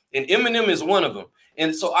CDs, and Eminem is one of them.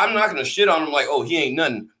 And so I'm not going to shit on him like, oh, he ain't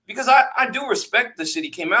nothing, because I do respect the shit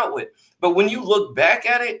he came out with. But when you look back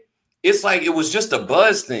at it, it's like it was just a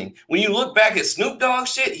buzz thing. When you look back at Snoop Dogg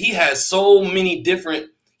shit, he has so many different,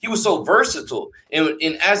 he was so versatile. And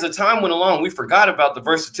as the time went along, we forgot about the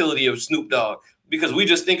versatility of Snoop Dogg, because we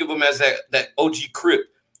just think of him as that OG Crip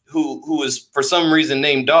who is for some reason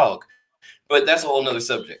named Dog. But that's a whole nother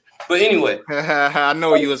subject. But anyway. I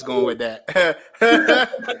know you was going with that.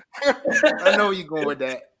 I know you're going with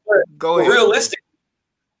that. Go ahead. Realistic.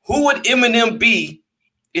 Who would Eminem be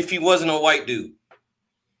if he wasn't a white dude?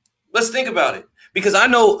 Let's think about it. Because I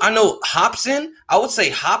know Hopsin, I would say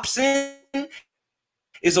Hopsin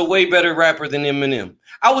is a way better rapper than Eminem.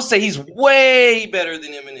 I would say he's way better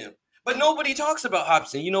than Eminem. But nobody talks about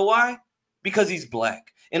Hopsin. You know why? Because he's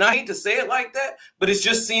black. And I hate to say it like that, but it's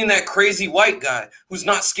just seeing that crazy white guy who's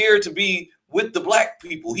not scared to be with the black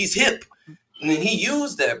people. He's hip. And then he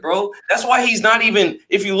used that, bro. That's why he's not even,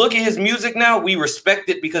 if you look at his music now, we respect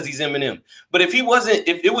it because he's Eminem. But if it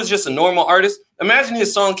was just a normal artist, imagine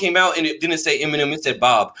his song came out and it didn't say Eminem, it said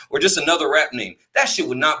Bob, or just another rap name. That shit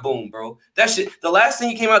would not boom, bro. That shit, the last thing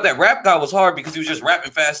he came out, that Rap God, was hard because he was just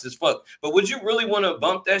rapping fast as fuck. But would you really want to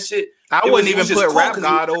bump that shit? I wouldn't even put Rap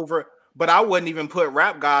God over, but I wouldn't even put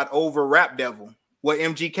Rap God over Rap Devil, what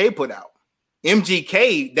MGK put out.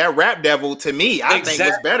 MGK, that Rap Devil, to me, I think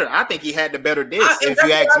was better. I think he had the better disc, if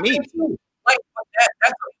you ask me. Like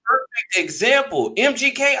that's a perfect example.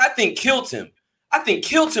 MGK, I think killed him.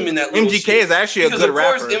 In that. MGK shit. Is actually because a good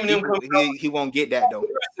rapper. He won't get that though.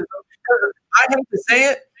 I hate to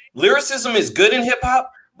say it, lyricism is good in hip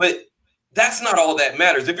hop, but that's not all that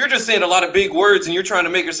matters. If you're just saying a lot of big words and you're trying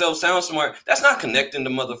to make yourself sound smart, that's not connecting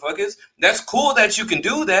to motherfuckers. That's cool that you can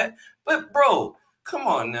do that, but bro, come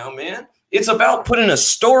on now, man. It's about putting a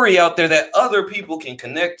story out there that other people can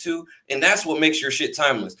connect to, and that's what makes your shit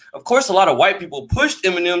timeless. Of course, a lot of white people pushed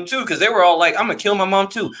Eminem too, because they were all like, I'm gonna kill my mom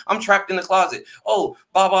too. I'm trapped in the closet. Oh,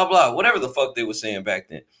 blah, blah, blah. Whatever the fuck they were saying back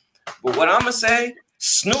then. But what I'm gonna say,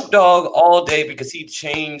 Snoop Dogg all day, because he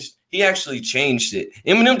actually changed it.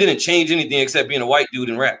 Eminem didn't change anything except being a white dude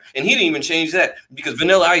and rap. And he didn't even change that because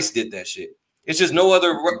Vanilla Ice did that shshit. It's just no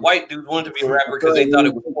other white dude wanted to be a rapper because they thought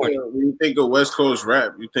it was corny. When you think of West Coast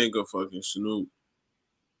rap, you think of fucking Snoop.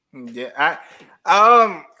 Yeah,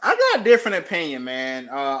 I got a different opinion, man.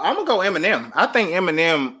 I'm gonna go Eminem. I think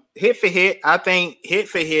Eminem hit for hit. I think hit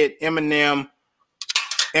for hit, Eminem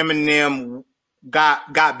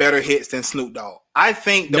got better hits than Snoop Dogg. I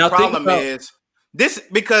think the problem is this,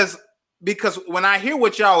 because when I hear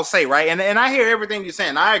what y'all say, right, and I hear everything you're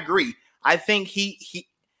saying, I agree. I think he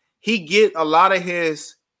get a lot of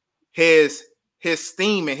his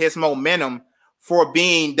steam and his momentum for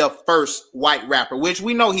being the first white rapper, which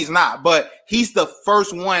we know he's not, but he's the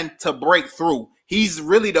first one to break through. He's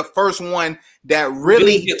really the first one that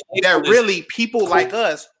really people like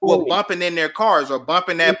us were bumping in their cars or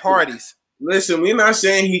bumping at parties. Listen, we're not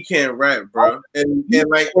saying he can't rap, bro. And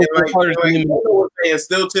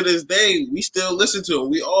still to this day, we still listen to him.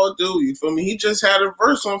 We all do. You feel me? He just had a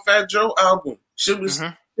verse on Fat Joe album.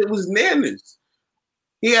 It was nanas.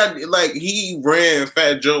 He ran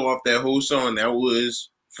Fat Joe off that whole song. That was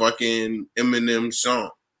fucking Eminem's song.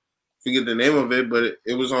 Forget the name of it, but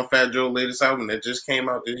it was on Fat Joe's latest album that just came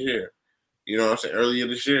out this year. You know what I'm saying? Earlier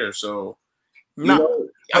this year. So No,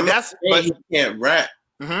 I'm but not saying he can't rap,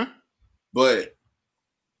 but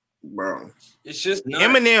bro, it's just not,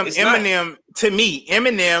 Eminem to me,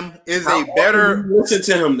 Eminem is how a better. often do you listen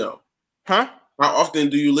to him though? Huh? How often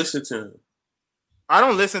do you listen to him? I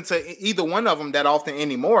don't listen to either one of them that often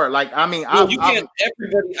anymore. Like, I mean, you can't.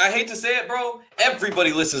 Everybody, I hate to say it, bro.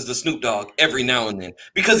 Everybody listens to Snoop Dogg every now and then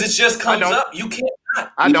because it just comes up. You can't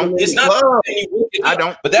not. I don't. It's not. I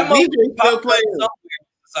don't. But that motherfucker still playing somewhere in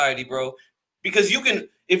society, bro. Because you can,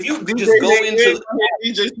 if you DJ just go into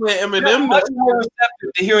DJ playing Eminem, much more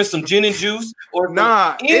receptive to hearing some gin and juice or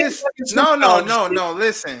it's no.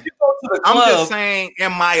 Listen, I'm just saying,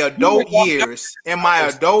 in my adult years,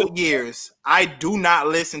 I do not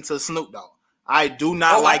listen to Snoop Dogg. I do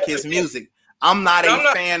not like his music. I'm not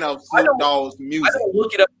a fan of Snoop Dogg's music. I don't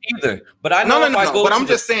look it up either, but I know But I'm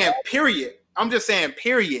just saying,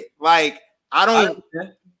 period. Like, I don't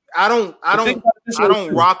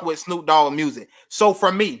rock with Snoop Dogg music. So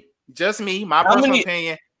for me, just me, my personal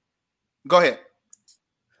opinion. Go ahead.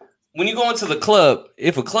 When you go into the club,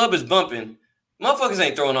 if a club is bumping, motherfuckers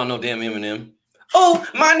ain't throwing on no damn Eminem. Oh,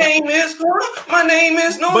 my name is.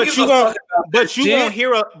 No. But you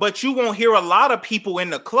won't hear a lot of people in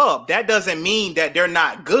the club. That doesn't mean that they're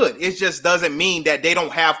not good. It just doesn't mean that they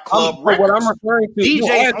don't have club records. What I'm referring to,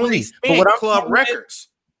 DJs only spin club records.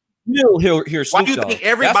 He'll hear Snoop Why do you think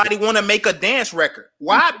everybody want to make a dance record?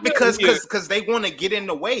 Why? Because they want to get in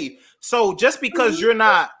the wave. So just because you're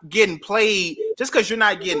not getting played, in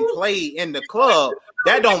the club,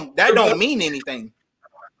 that don't mean anything.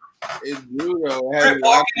 It's brutal. It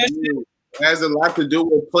has a lot to do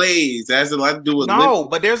with plays. It has a lot to do with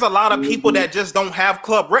but there's a lot of people that just don't have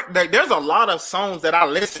club record. There's a lot of songs that I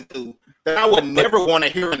listen to that I would never want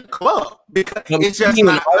to hear in the club because it's just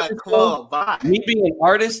not a club vibe. Me being an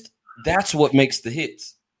artist, that's what makes the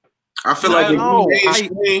hits. I feel like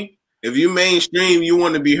if you mainstream, you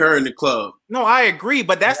want to be heard in the club. No, I agree,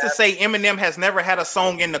 but that's to say Eminem has never had a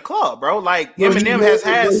song in the club, bro. Like Eminem has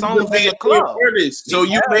had songs in the club. So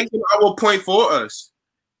you making our point for us?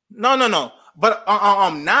 No. But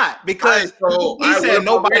I'm not because he said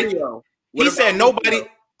nobody. He said nobody.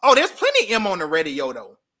 Oh, there's plenty of M on the radio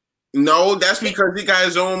though. No, that's because he got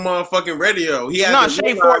his own motherfucking radio. He has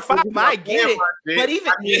Shade 45. I get it, but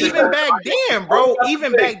even back then, bro, he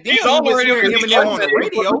was hearing Eminem on the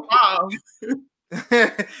radio.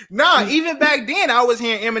 Even back then, I was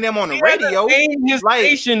hearing Eminem on the radio. His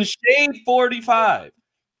station Shade 45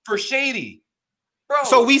 for Shady, bro.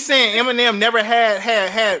 So we saying Eminem never had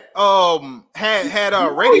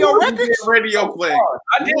radio records? Radio play.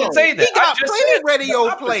 I didn't say that. He got plenty radio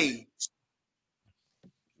play.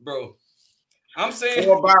 Bro, I'm saying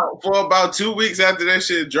for about 2 weeks after that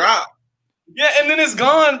shit dropped. Yeah, and then it's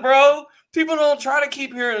gone, bro. People don't try to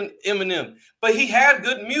keep hearing Eminem, but he had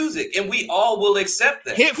good music, and we all will accept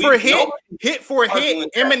that. Hit for hit,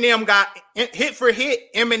 Eminem got hit for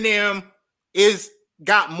hit. Eminem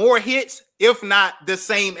got more hits, if not the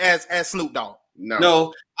same as Snoop Dogg.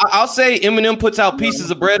 No, I'll say Eminem puts out pieces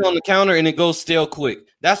of bread on the counter and it goes stale quick.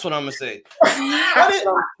 That's what I'm gonna say.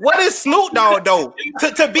 What is Snoop Dogg though?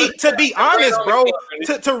 To be honest, bro.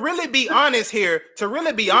 To really be honest here. To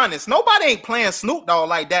really be honest, nobody ain't playing Snoop Dogg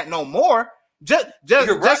like that no more. Just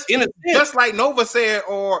like Nova said,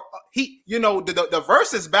 or the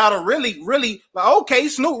versus battle really like okay,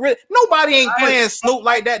 Snoop. Nobody ain't playing Snoop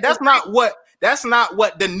like that. That's not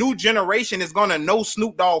what the new generation is gonna know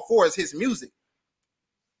Snoop Dogg for is his music.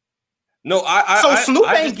 No, Snoop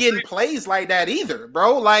ain't getting plays like that either,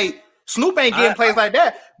 bro. Like Snoop ain't getting plays like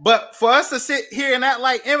that. But for us to sit here and act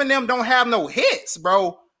like Eminem don't have no hits,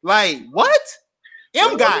 bro. Like what?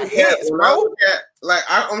 Got hits, bro.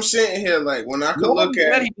 I'm sitting here like when I could look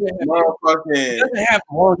at motherfucking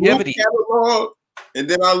longevity catalog, and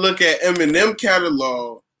then I look at Eminem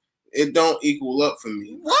catalog, it don't equal up for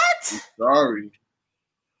me. What? I'm sorry.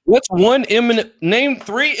 What's one Eminem? Name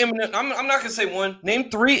 3 Eminem. I'm not gonna say one. Name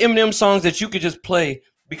 3 Eminem songs that you could just play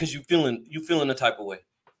because you feeling the type of way.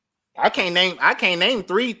 I can't name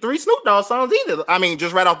three Snoop Dogg songs either. I mean,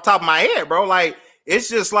 just right off the top of my head, bro. Like it's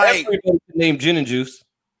just like name Gin and Juice.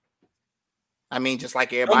 I mean, just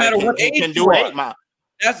like everybody can do 8 Mile.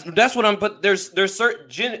 That's what I'm. But there's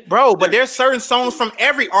certain but there's certain songs from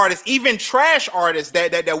every artist, even trash artists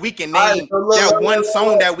that we can name one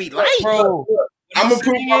song that we like, bro. I'm gonna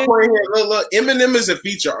prove my point here. Look, Eminem is a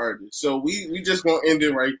feature artist, so we just gonna end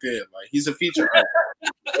it right there. Like he's a feature artist,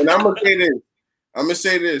 and I'm gonna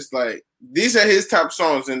say this. Like these are his top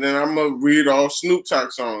songs, and then I'm gonna read all Snoop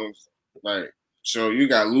top songs. Like so, you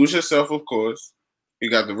got Lose Yourself, of course. You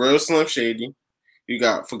got The Real Slim Shady. You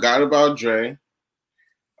got Forgot About Dre.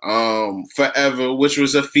 Forever, which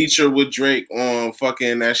was a feature with Drake on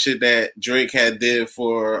fucking that shit that Drake had did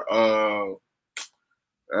for a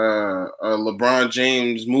LeBron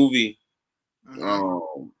James movie.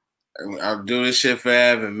 I'll do this shit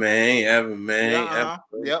forever, man. Ever, man. Ever.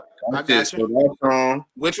 Yep. I got you. you. So that song,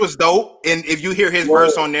 which was dope. And if you hear his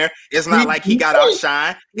verse on there, it's not like he got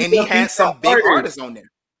outshine. And he had some big artists on there.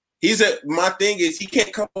 My thing is he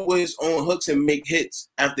can't come up with his own hooks and make hits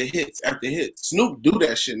after hits after hits. Snoop do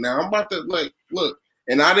that shit now. I'm about to look.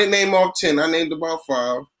 And I didn't name off 10. I named about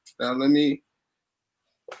 5. Now let me.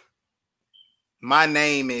 My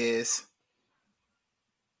name is.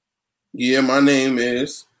 Yeah, my name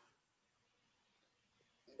is.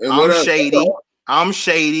 And I'm shady. I'm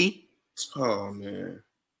shady. Oh man.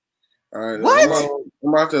 All right, what? I'm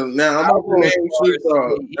about to name Snoop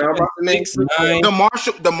Dogg. Now I'm about to name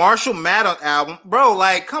the Marshall Mathers album, bro.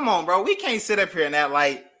 Like, come on, bro. We can't sit up here and act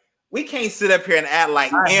like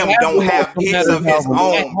M don't have hits of his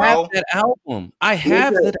own, bro. That album. I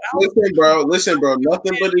have that album. Listen, bro.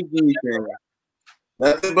 Nothing but a G thing.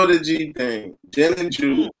 Nothing but a G thing. Jen and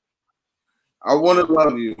Jude. I want to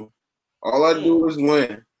love you. All I do is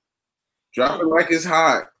win. Drop it like it's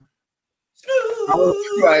hot.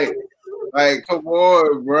 Like, come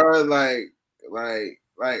on, bro.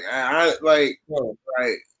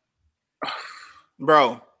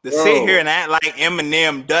 Bro, to sit here and act like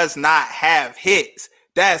Eminem does not have hits.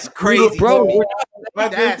 That's crazy, bro.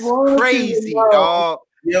 That's crazy, dog.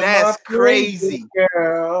 That's crazy.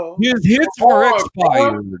 His hits were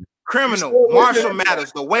expired. Criminal, Marshall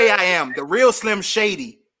Mathers, The Way I Am, The Real Slim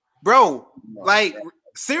Shady, bro. Like,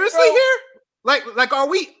 seriously here? Like, are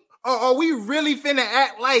we really finna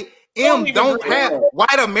act like M don't have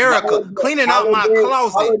White America, Cleaning Out My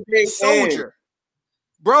Closet, Soldier,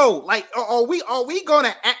 bro? Like, are we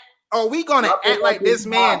gonna act like this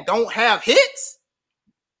man don't have hits?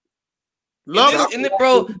 Love it,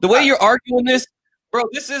 bro. The way you're arguing this. Bro,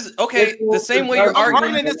 this is okay. The same way you're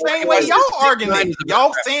arguing it, the same way y'all arguing.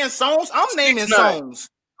 Y'all saying songs, I'm naming songs.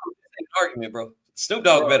 Argument, bro. Snoop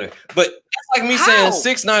Dogg better, but it's like me saying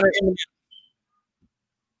 6ix9ine or Eminem.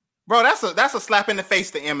 Bro, that's a slap in the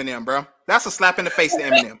face to Eminem, bro. That's a slap in the face to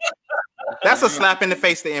Eminem. That's a slap in the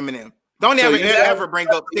face to Eminem. Don't ever bring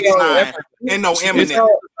up 6ix9ine and no Eminem.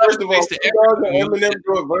 First of all, Eminem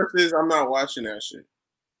do it versus. I'm not watching that shit.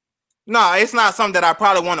 No, it's not something that I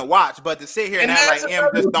probably want to watch, but to sit here and act like M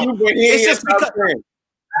just don't. It's just because.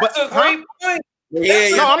 But that's a great point.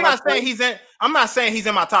 No, I'm not saying he's in. I'm not saying he's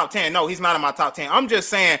in my top 10. No, he's not in my top 10. I'm just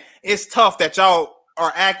saying it's tough that y'all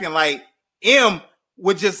are acting like M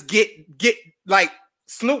would just get like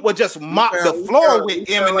Snoop would just mop the floor with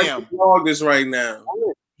Eminem. Bloggers right now.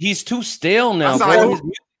 He's too stale now, bro.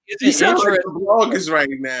 He sounds like bloggers right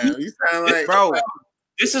now. You sound like bro.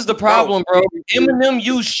 This is the problem, bro. Eminem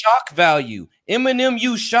used shock value.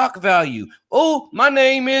 Oh, my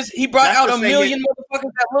name is. He brought out a million motherfuckers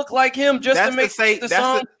that look like him just to make the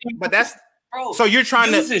song. Bro. So you're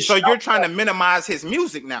trying to minimize his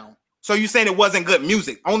music now. So you're saying it wasn't good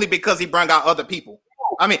music only because he brought out other people.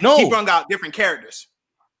 I mean, he brought out different characters.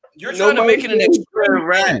 You're trying to make it an extreme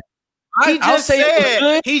rant. He just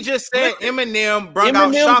said Eminem brought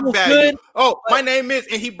out shock value. Oh, my name is,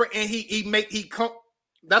 and he come.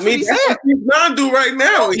 That's what he said. What he's gonna do right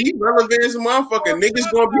now. He's relevant as a motherfucker.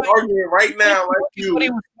 Niggas gonna be arguing right now like you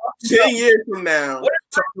 10 years from now.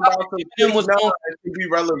 Talking about some was to be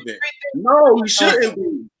relevant. No, he shouldn't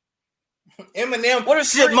be. Eminem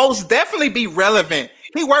should most definitely be relevant.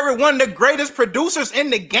 He worked with one of the greatest producers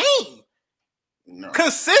in the game.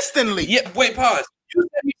 Consistently. Yeah, wait, pause. You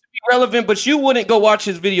said he should be relevant, but you wouldn't go watch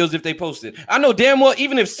his videos if they posted. I know damn well,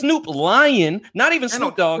 even if Snoop lying, not even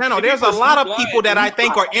Snoop Dogg. No, there's a lot of people that I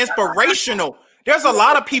think are inspirational. There's a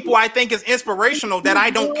lot of people I think is inspirational that I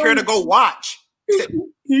don't care to go watch.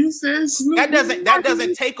 He says that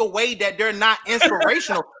doesn't take away that they're not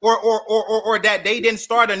inspirational or that they didn't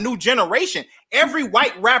start a new generation. Every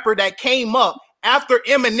white rapper that came up after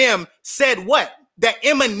Eminem said what? That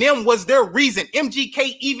Eminem was their reason.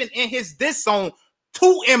 MGK, even in his diss song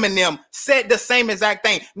to Eminem, said the same exact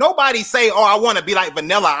thing. Nobody say, "Oh, I want to be like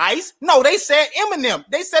Vanilla Ice." No, they said Eminem.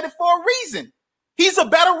 They said it for a reason. He's a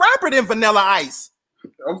better rapper than Vanilla Ice.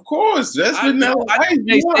 Of course, that's Vanilla Ice.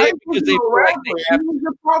 They say because they feel like they have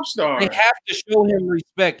a pop star. They have to show him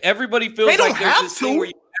respect. Everybody feels they don't like have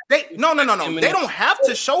to. No. They don't have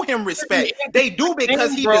to show him respect. They do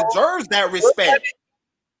because he deserves that respect.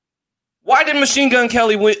 Why did Machine Gun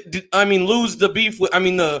Kelly lose the beef with? I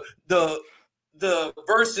mean the the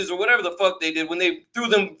verses or whatever the fuck they did when they threw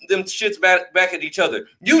them shits back at each other.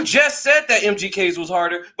 You just said that MGK's was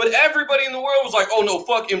harder, but everybody in the world was like, "Oh no,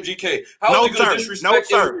 fuck MGK." How is he gonna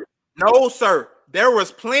disrespect? No, sir. There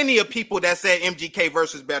was plenty of people that said MGK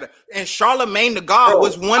versus better, and Charlemagne the God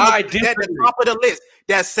was one at the top of the list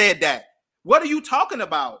that said that. What are you talking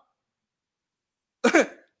about?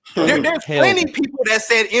 There's plenty of people that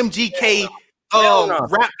said MGK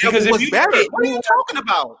rap was better. What are you talking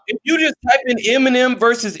about? If you just type in Eminem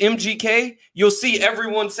versus MGK, you'll see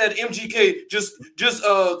everyone said MGK just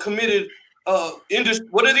committed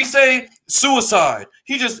what did he say? Suicide.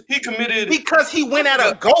 He committed because he went at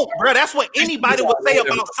a GOAT, bro. That's what anybody would say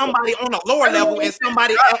about somebody on a lower level and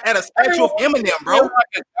somebody at a statue of Eminem, bro.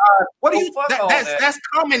 What do you? That's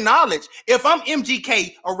common knowledge. If I'm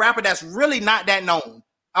MGK, a rapper that's really not that known.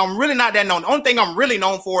 I'm really not that known. The only thing I'm really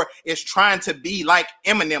known for is trying to be like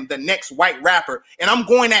Eminem, the next white rapper. And I'm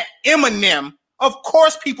going at Eminem. Of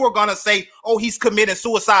course, people are going to say, oh, he's committing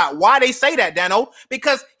suicide. Why they say that, Dano?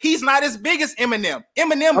 Because he's not as big as Eminem.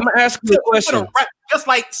 Eminem, I'm going to ask you a question. Just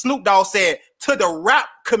like Snoop Dogg said, to the rap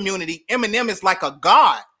community, Eminem is like a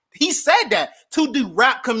god. He said that to the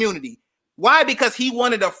rap community. Why? Because he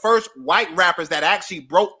one of the first white rappers that actually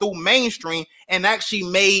broke through mainstream and actually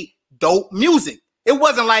made dope music. It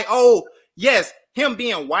wasn't like, oh, yes, him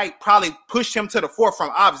being white probably pushed him to the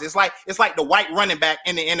forefront. Obviously, it's like the white running back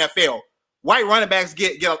in the NFL. White running backs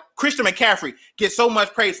get Christian McCaffrey get so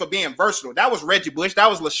much praise for being versatile. That was Reggie Bush. That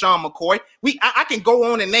was LaShawn McCoy. I can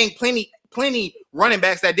go on and name plenty running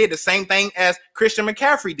backs that did the same thing as Christian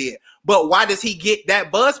McCaffrey did. But why does he get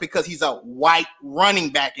that buzz? Because he's a white running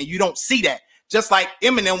back, and you don't see that. Just like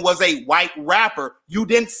Eminem was a white rapper, you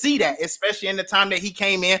didn't see that, especially in the time that he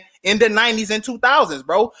came in the 90s and 2000s,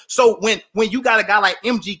 bro. So when you got a guy like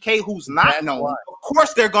MGK who's not known, of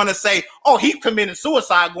course they're going to say, oh, he committed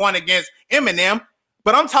suicide going against Eminem.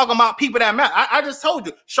 But I'm talking about people that matter. I just told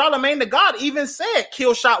you, Charlemagne the God even said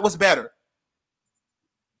Kill Shot was better.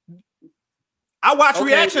 I watch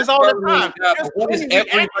reactions all the time. What does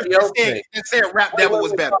everybody else say? And said Rap Devil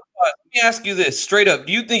was better. Let me ask you this straight up.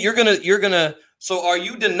 Do you think you're gonna so are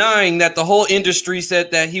you denying that the whole industry said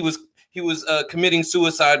that he was committing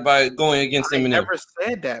suicide by going against Eminem? I never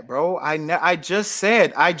said that, bro. I just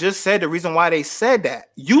said the reason why they said that.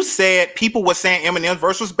 You said people were saying Eminem's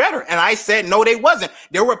verse was better, and I said no, they wasn't.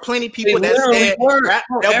 There were plenty of people that said Rap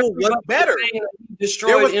Devil was better.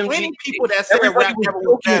 There was plenty of people that said Rap Devil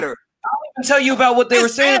was better. I'll even tell you about what they were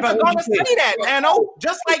saying about MGK. Say that, Dano.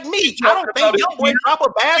 Just like me, I don't think YoungBoy drop a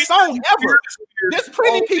bad song ever. There's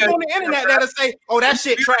plenty of people on the internet that'll say, "Oh, that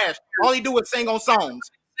shit trash." All he do is sing on songs.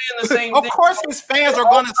 Of course, his fans are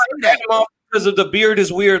gonna say that because of the Beard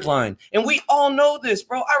is Weird line, and we all know this,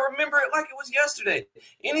 bro. I remember it like it was yesterday.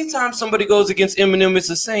 Anytime somebody goes against Eminem, it's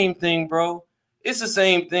the same thing, bro. It's the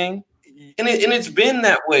same thing. And it's been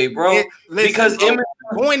that way, bro. Because Eminem,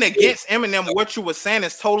 going against Eminem, what you were saying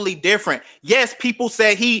is totally different. Yes, people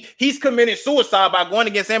say he's committed suicide by going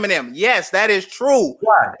against Eminem. Yes, that is true.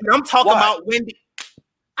 Why? And I'm talking about Wendy.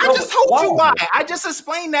 I just told you why. I just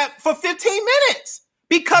explained that for 15 minutes.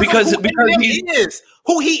 Because of who he is,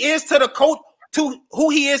 who he is to who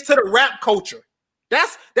he is to the rap culture.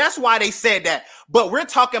 That's why they said that. But we're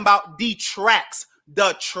talking about the tracks.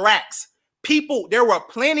 People, there were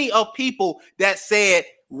plenty of people that said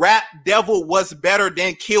Rap Devil was better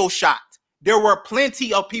than Kill Shot. There were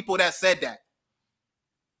plenty of people that said that.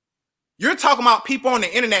 You're talking about people on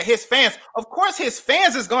the internet, his fans. Of course, his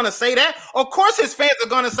fans is going to say that. Of course, his fans are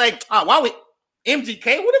going to say, oh, why would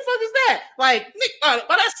MGK? What the fuck is that? Like,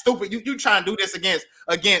 that's stupid. You trying to do this against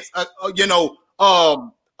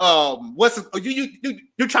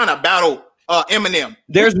you're trying to battle Eminem.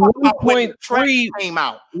 There's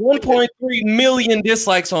 1.3 million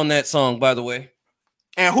dislikes on that song, by the way.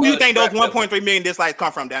 And who you think those 1.3 million dislikes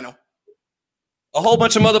come from, Daniel? A whole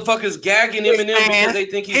bunch of motherfuckers gagging Eminem because they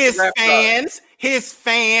think he's his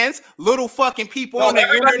fans, little fucking people on the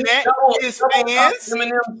internet, his fans.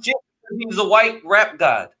 Eminem, he's a white rap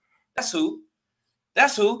god. That's who.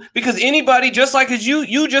 Because anybody, just like as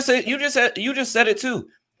you just said it too.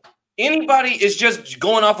 Anybody is just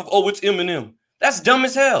going off of, oh, it's Eminem. That's dumb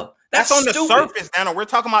as hell. That's on stupid. The surface, Daniel. We're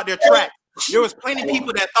talking about their track. There was plenty of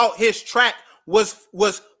people that thought his track was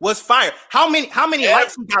fire. How many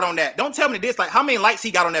likes he got on that? Don't tell me this. Like, how many likes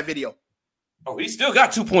he got on that video? Oh, he still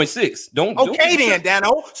got 2.6. Okay, then,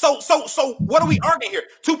 Dano. So what are we arguing here?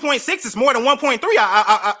 2.6 is more than 1.3.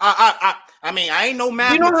 I mean, I ain't no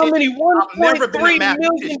math. You know how many 1.3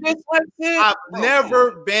 million dislikes is? I've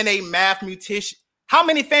never been a mathematician. How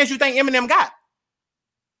many fans you think Eminem got?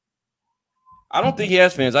 I don't think he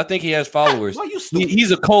has fans. I think he has followers. Well, you stupid. He's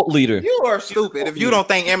a cult leader. You are stupid if you don't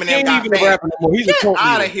think Eminem got even fans. no more. He's a cult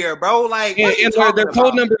Out leader. of here, bro. Like, And their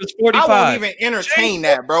code number is 45. I won't even entertain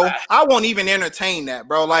that, bro. I won't even entertain that,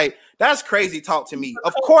 bro. Like, that's crazy talk to me.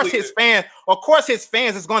 Of course, his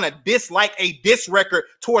fans is gonna dislike a diss record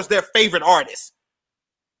towards their favorite artist.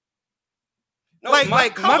 No,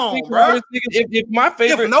 come on, bro. If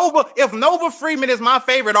If Nova Freeman is my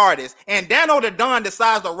favorite artist, and Dano the Don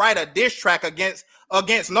decides to write a diss track against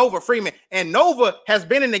Nova Freeman, and Nova has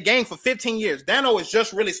been in the game for 15 years. Dano is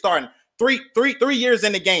just really starting 3 years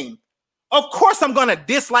in the game. Of course, I'm gonna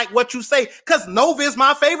dislike what you say because Nova is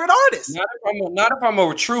my favorite artist. Not if I'm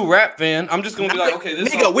a true rap fan. I'm just gonna be like, okay,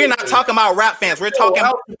 this nigga, we're not talking about rap fans. We're talking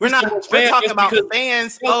about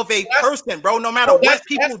fans of a person, bro. No matter what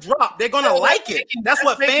people drop, they're gonna like it. That's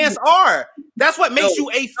what fans are. That's what makes you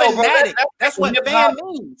a fanatic. That's what fan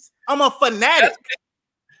means. I'm a fanatic.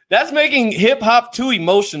 That's making hip hop too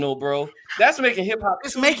emotional, bro. That's making hip hop.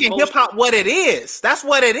 It's making hip hop what it is. That's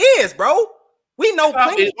what it is, bro. We know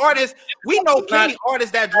plenty artists. We know plenty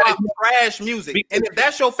artists that drop trash music, and if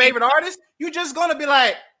that's your favorite artist, you're just gonna be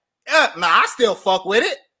like, "Nah, I still fuck with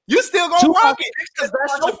it." You still gonna rock it because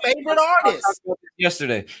that's your favorite artist.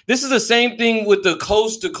 Yesterday, this is the same thing with the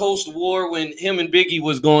coast to coast war when him and Biggie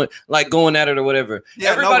was going at it or whatever.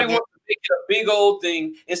 Yeah, everybody wants to make it a big old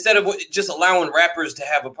thing instead of just allowing rappers to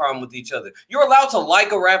have a problem with each other. You're allowed to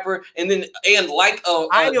like a rapper and like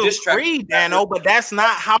a diss track. I agree, Dano, but that's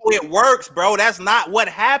not how it works, bro. That's not what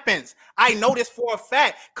happens. I know this for a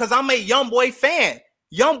fact because I'm a YoungBoy fan.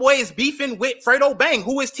 YoungBoy is beefing with Fredo Bang,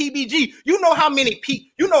 who is TBG. You know how many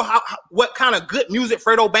what kind of good music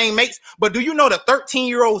Fredo Bang makes, but do you know the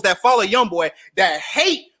 13-year-olds that follow YoungBoy that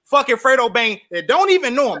hate fucking Fredo Bang, that don't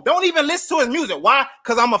even know him, don't even listen to his music? Why?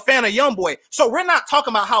 Because I'm a fan of YoungBoy. So we're not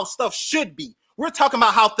talking about how stuff should be. We're talking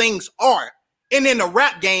about how things are. And in the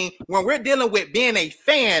rap game, when we're dealing with being a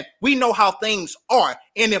fan, we know how things are.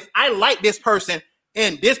 And if I like this person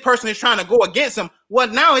and this person is trying to go against him, well,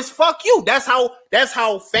 now it's fuck you. That's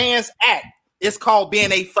how fans act. It's called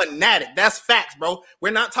being a fanatic. That's facts, bro.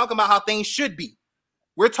 We're not talking about how things should be.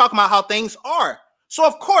 We're talking about how things are. So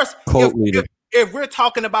of course, if we're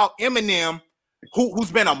talking about Eminem, who's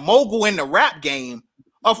been a mogul in the rap game,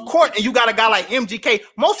 of course, and you got a guy like MGK,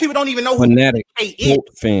 most people don't even know who fanatic MGK is.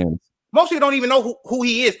 Fans. Most people don't even know who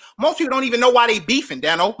he is. Most people don't even know why they beefing,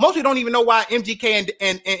 Dano. Most people don't even know why MGK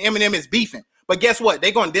and Eminem is beefing. But guess what?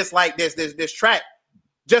 They're gonna dislike this track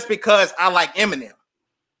just because I like Eminem.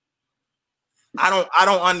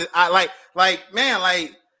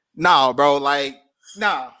 No, bro, like,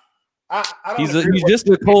 no. I don't. He's just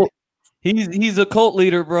a cult. He's a cult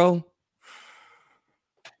leader, bro.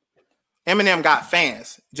 Eminem got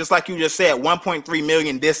fans, just like you just said. 1.3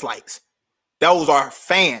 million dislikes. Those are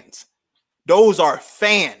fans. Those are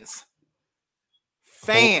fans.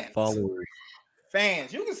 Fans.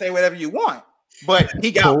 Fans. You can say whatever you want. But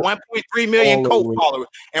he got 1.3 million cult followers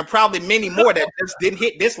and probably many more that just didn't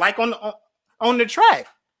hit dislike on the track.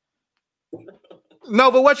 No,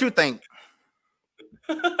 but what you think?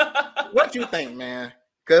 What you think, man?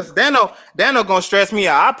 Because Dano gonna stress me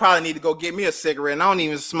out. I probably need to go get me a cigarette and I don't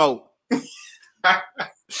even smoke.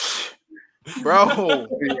 Bro.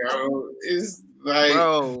 It's like,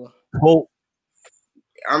 bro.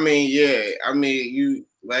 I mean, yeah. I mean,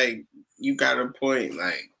 you got a point,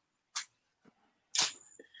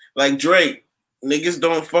 like Drake. Niggas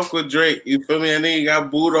don't fuck with Drake. You feel me? I think he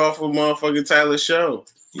got booed off of motherfucking Tyler's show.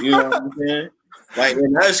 You know what I'm saying? Like,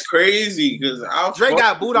 and that's crazy because Drake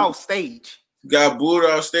got booed off stage. Got booed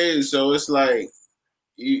off stage, so it's like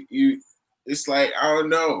you. It's like, I don't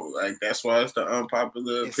know. Like, that's why it's the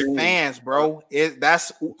unpopular opinion. Fans, bro.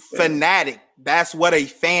 That's fanatic. That's what a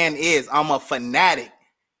fan is. I'm a fanatic.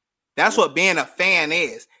 That's what being a fan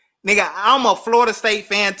is. Nigga, I'm a Florida State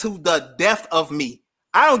fan to the death of me.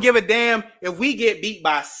 I don't give a damn if we get beat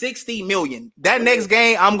by 60 million. That next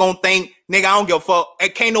game, I'm going to think, nigga, I don't give a fuck.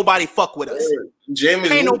 Can't nobody fuck with us.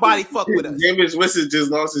 Can't nobody fuck with us. Jameis Winston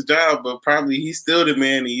just lost his job, but probably he's still the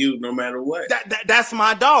man to you no matter what. That's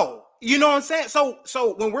my dog. You know what I'm saying?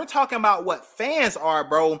 So when we're talking about what fans are,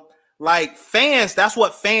 bro, like fans, that's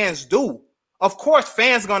what fans do. Of course,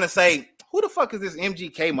 fans gonna say, who the fuck is this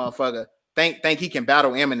MGK motherfucker? Think he can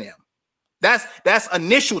battle Eminem? That's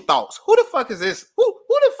initial thoughts. Who the fuck is this? Who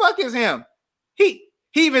the fuck is him? He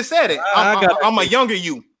even said it. I'm a younger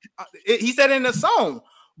you. He said it in the song,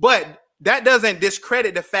 but that doesn't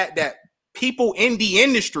discredit the fact that people in the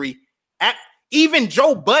industry, even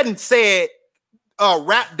Joe Budden said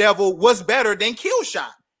Rap Devil was better than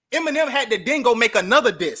Killshot. Eminem had to then go make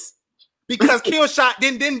another diss because Killshot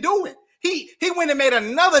didn't do it. He went and made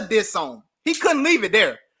another diss song. He couldn't leave it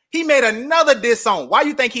there. He made another diss song. Why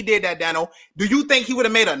you think he did that, Dano? Do you think he would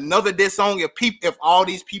have made another diss song if all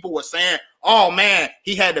these people were saying, "Oh man,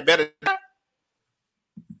 he had the better"?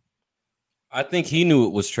 I think he knew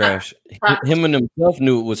it was trash. Him and himself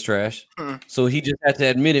knew it was trash. So he just had to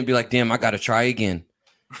admit it and be like, "Damn, I got to try again."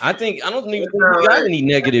 I don't even think he got any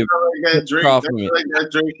negative. That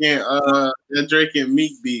Drake and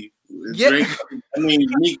Meek beef. Yeah. Drake,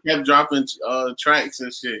 Meek kept dropping tracks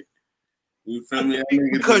and shit. You feel me?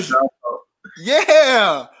 Because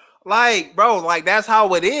yeah, like bro, like that's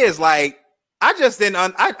how it is. Like I just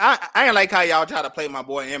didn't. I ain't like how y'all try to play my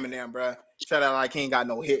boy Eminem, bro. Try to like he ain't got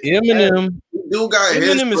no hits. Eminem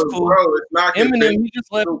is cool. Bro, it's not Eminem, he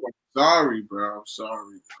just left. Sorry, bro. I'm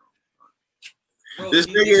sorry, bro. This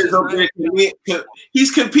nigga is over there. He's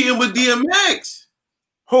competing with DMX.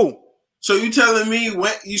 Who? So you telling me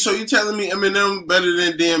Eminem better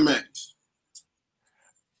than DMX?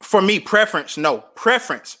 For me, preference, no.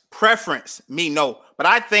 Preference, me, no. But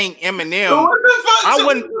I think Eminem. So what the fuck?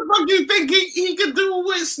 What the fuck you think he could do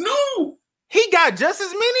with Snoop? He got just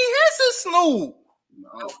as many hits as Snoop.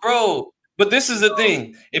 No. Bro, but this is the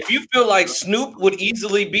thing. If you feel like Snoop would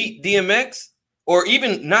easily beat DMX, or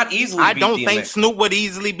even not easily I beat don't DMX. think Snoop would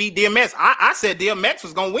easily beat DMX. I said DMX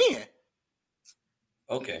was gonna win.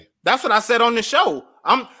 Okay. That's what I said on the show.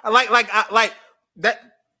 I'm like that,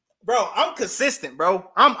 bro. I'm consistent,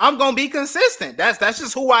 bro. I'm gonna be consistent. That's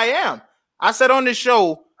just who I am. I said on the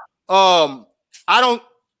show, I don't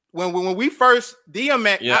when we first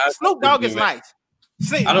DMX, Snoop Dogg is nice.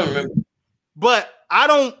 See, I don't remember, but I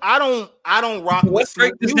don't rock with let's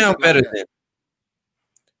break this down better then.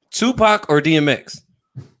 Tupac or DMX?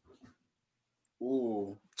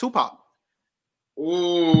 Ooh. Tupac.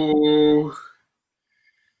 Ooh.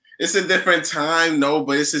 It's a different time, no,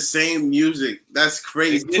 but it's the same music. That's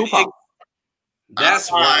crazy. Tupac.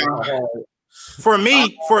 That's why. For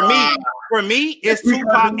me, it's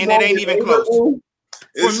Tupac and it ain't even close.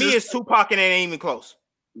 For me, it's Tupac and it ain't even close.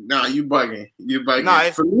 Nah, you bugging. Nah,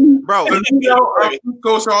 it's, for me, bro. For me,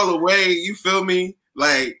 goes all the way. You feel me?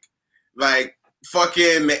 Like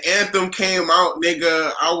fucking the anthem came out,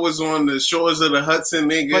 nigga. I was on the shores of the Hudson,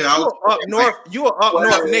 nigga. But you were up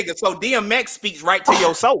north, nigga. So DMX speaks right to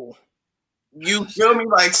your soul. You feel me?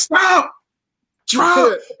 Like stop,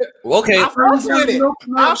 drop. Okay, I fucks with it.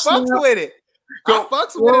 I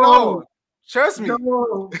fucks with it all. Trust me.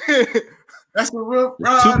 That's the real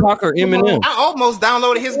Tupac or Eminem. I almost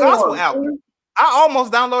downloaded his gospel album. I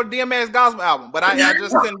almost downloaded DMX gospel album, but I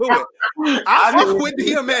just couldn't do it. I fuck with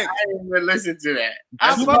DMX. I didn't even listen to that.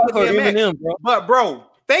 I fuck with DMX. Eminem, bro. But bro,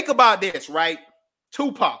 think about this, right?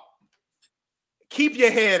 Tupac, Keep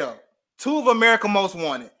Your Head Up, Two of America Most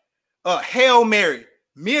Wanted, Hail Mary,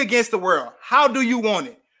 Me Against the World, How Do You Want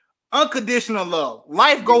It, Unconditional Love,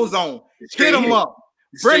 Life Goes On, Hit 'Em Up,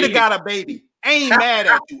 Brenda Got a Baby, Ain't Mad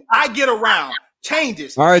at You, I Get Around,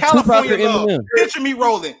 Changes, all right, California Love, Picture Me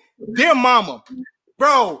Rolling, Dear Mama,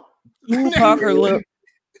 bro. Tupac or Lil?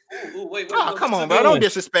 Wait, oh, come on, bro. Don't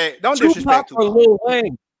disrespect. Don't disrespect Tupac or Lil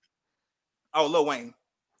Wayne? Oh, Lil Wayne.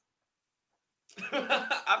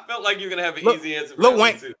 I felt like you're gonna have an easy answer. Lil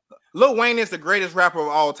Wayne. Lil Wayne is the greatest rapper of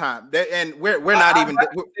all time, and we're not even.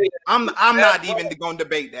 I'm not even going to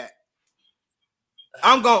debate that.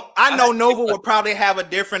 I know Nova will probably have a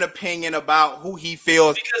different opinion about who he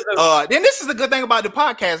feels. Then this is the good thing about the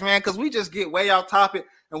podcast, man, because we just get way off topic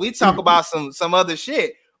and we talk about some other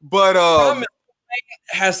shit. But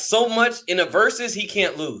has so much in the verses he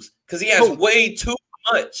can't lose because he has way too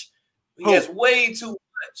much. He has way too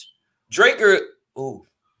much. Drake or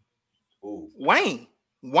Wayne,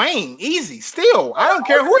 easy. Still, I don't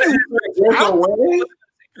care who you.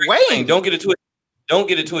 Wayne, don't get it twisted. Don't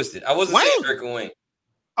get it twisted. I wasn't saying Drake or Wayne.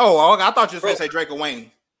 Oh, I thought you were going to say Drake or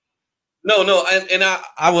Wayne. No, and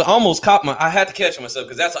I was almost I had to catch myself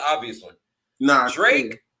because that's an obvious one. Nah,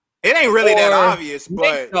 Drake. It ain't really that obvious,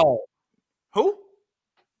 but who?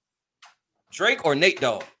 Drake or Nate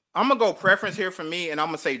Dogg? I'm gonna go preference here for me, and I'm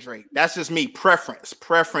gonna say Drake. That's just me.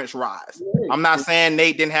 Preference rise. I'm not saying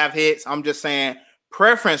Nate didn't have hits. I'm just saying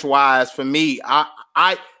preference wise for me. I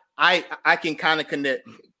can kind of connect.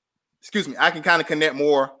 Excuse me. I can kind of connect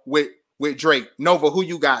more with Drake. Nova, who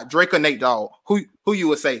you got? Drake or Nate Dogg? Who you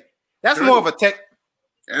would say? That's Drake. More of a tech.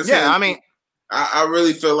 I mean, I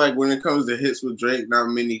really feel like when it comes to hits with Drake, not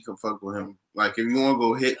many can fuck with him. Like if you want to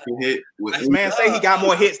go hit for hit with this man, say he got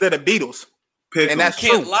more hits than the Beatles. Pick and him. That's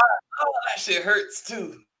Can't true. lie. Oh, that shit hurts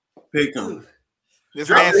too. Pick him. This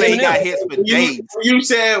man say he got hits for days. You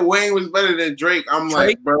said Wayne was better than Drake. I'm Drake,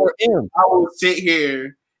 like, bro, I will sit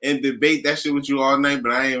here and debate that shit with you all night,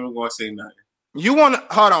 but I ain't even gonna say nothing. You want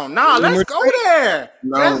to hold on? Nah, let's go there.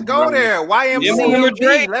 No, let's go bro. there. Eminem or YMCMB.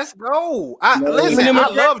 Drake? Let's go. No. Listen, Eminem or I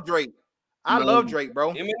Drake? love Drake. I No. love Drake,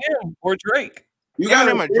 bro. Eminem or Drake? You got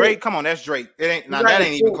Eminem or Drake? Come on, that's Drake. It ain't. Nah, that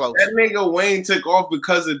ain't even close. That nigga Wayne took off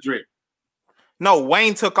because of Drake. No,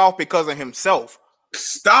 Wayne took off because of himself.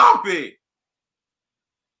 Stop it.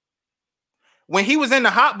 When he was in the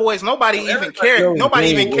Hot Boys, nobody Well, even everybody cared. knows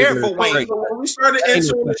Nobody Wayne even cared was for a Wayne. Drake. So when we started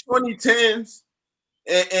entering the 2010s,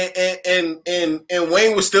 and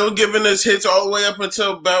Wayne was still giving us hits all the way up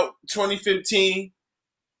until about 2015.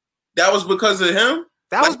 That was because of him.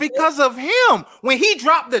 That was because of him. When he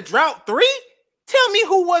dropped the Drought 3, tell me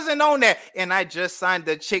who wasn't on that. And I just signed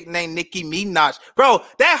a chick named Nicki Minaj. Bro,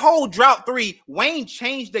 that whole Drought 3, Wayne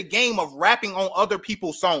changed the game of rapping on other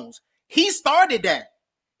people's songs. He started that.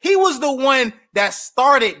 He was the one that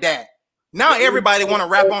started that. Now everybody want to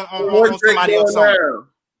rap on somebody else's song. Now?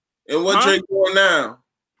 And what Drake doing now?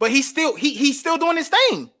 But he's still doing his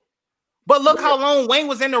thing. But look how long Wayne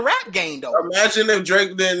was in the rap game, though. Imagine if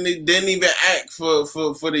Drake didn't even act for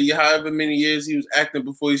the however many years he was acting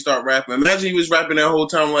before he started rapping. Imagine he was rapping that whole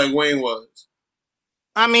time like Wayne was.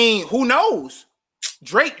 I mean, who knows?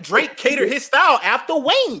 Drake catered his style after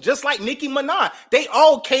Wayne, just like Nicki Minaj. They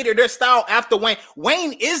all cater their style after Wayne.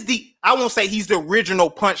 Wayne is I won't say he's the original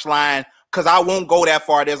punchline, because I won't go that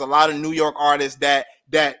far. There's a lot of New York artists that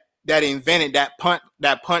invented that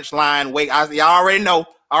punchline way. Y'all already know.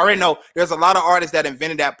 There's a lot of artists that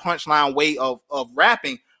invented that punchline way of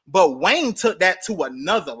rapping. But Wayne took that to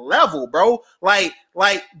another level, bro. Like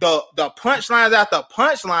the punchlines after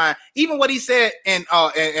punchline. Even what he said in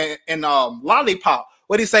Lollipop.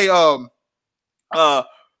 What he say? Dang,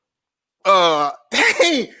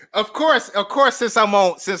 of course. Since I'm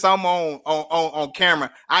on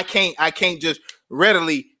camera, I can't just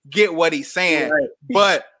readily get what he's saying. Right.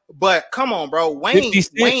 But come on, bro. Wayne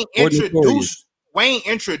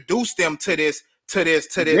introduced them to this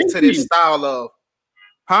style of,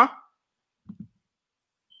 huh?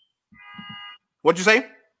 What'd you say?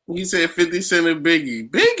 He said 50 Cent and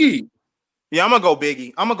Biggie. Yeah, I'm gonna go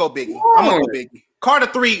Biggie. Carter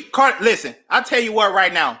 3. Listen, I tell you what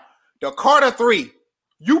right now. The Carter 3,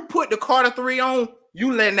 you put the Carter 3 on,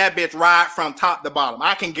 you letting that bitch ride from top to bottom.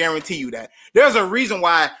 I can guarantee you that. There's a reason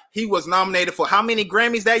why he was nominated for how many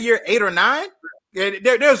Grammys that year? 8 or 9?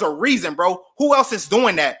 There's a reason, bro. Who else is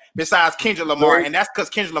doing that besides Kendrick Lamar? And that's because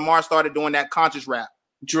Kendrick Lamar started doing that conscious rap.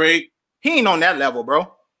 Drake. He ain't on that level,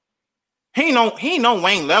 bro. He ain't on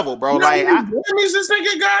Wayne level, bro. Like, Grammys this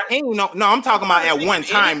nigga got? No, I'm talking about at one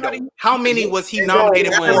time, though. How many was he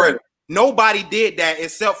nominated for? Nobody did that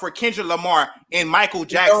except for Kendrick Lamar and Michael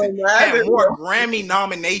Jackson. Had more Grammy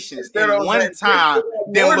nominations in one time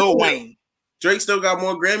than Lil Wayne. Drake still got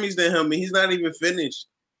more Grammys than him, and he's not even finished.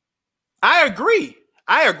 I agree,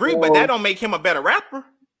 but that don't make him a better rapper.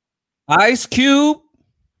 Ice Cube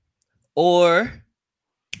or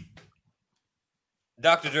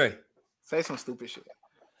Dr. Dre? Say some stupid shit.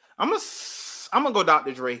 I'm gonna go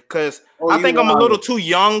Dr. Dre because I think I'm a little too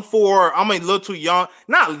young.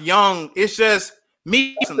 Not young. It's just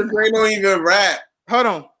me. Dr. Dre don't even rap. Hold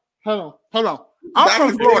on. I'm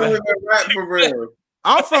from Florida. Rap for real.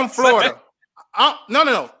 I'm from Florida.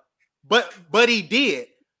 No. But he did.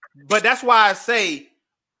 But that's why I say,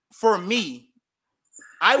 for me,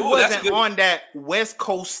 I wasn't on that West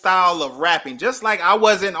Coast style of rapping. Just like I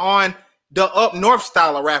wasn't on the up north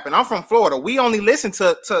style of rapping. I'm from Florida. We only listened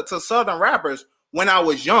to Southern rappers when I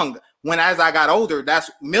was young. As I got older, that's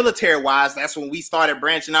military wise, that's when we started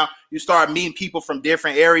branching out. You start meeting people from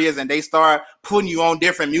different areas and they start putting you on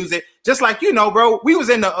different music. Just like, bro, we was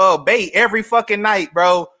in the Bay every fucking night,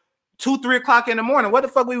 bro. 2-3 o'clock in the morning. What the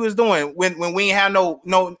fuck we was doing when we ain't have no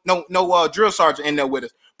drill sergeant in there with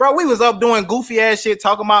us? Bro, we was up doing goofy ass shit,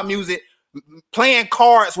 talking about music, playing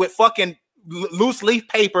cards with fucking loose leaf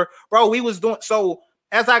paper, bro. We was doing. So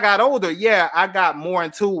as I got older, yeah, I got more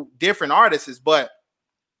into different artists, but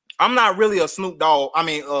I'm not really a Snoop Dogg.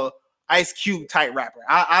 Ice Cube type rapper.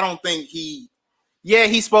 I don't think he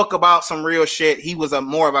spoke about some real shit. He was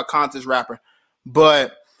more of a conscious rapper,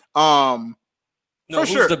 but no, for who's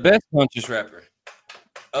sure the best conscious rapper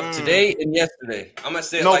of today and yesterday? I'm gonna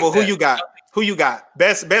say no, like but that. Who you got?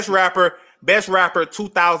 Best rapper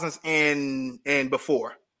 2000s and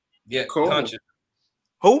before. Yeah, Cole. conscious.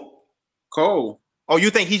 Who? Cole. Oh, you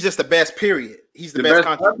think he's just the best, period? He's the best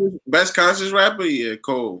best conscious rapper? Yeah,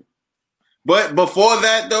 Cole. But before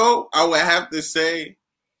that, though, I would have to say,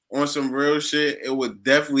 on some real shit, it would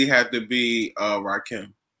definitely have to be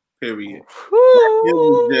Rakim, period.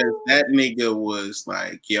 That nigga was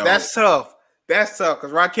like, yo. That's tough,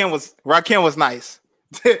 because Rakim was nice.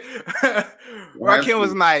 Rakim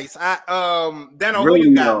was nice. Dano, Really, who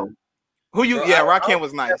you got? though. Who you? Bro, Yeah, I Rakim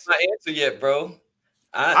was nice. That's my answer yet, bro.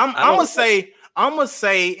 I'm gonna say,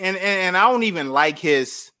 and I don't even like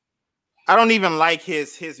his. I don't even like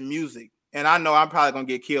his music, and I know I'm probably gonna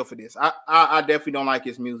get killed for this. I definitely don't like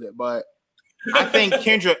his music, but I think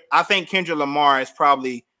Kendrick Lamar is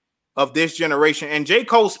probably of this generation, and J.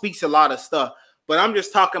 Cole speaks a lot of stuff, but I'm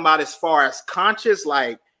just talking about as far as conscious,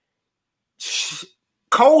 like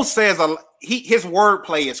Cole says his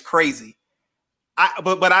wordplay is crazy.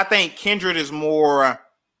 But I think Kendrick is more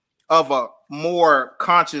of a more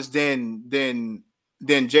conscious than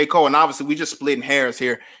J. Cole, and obviously we just splitting hairs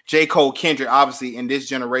here. J. Cole, Kendrick, obviously in this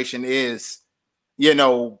generation is, you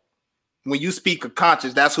know, when you speak of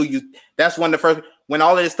conscious, that's when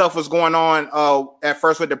all of this stuff was going on at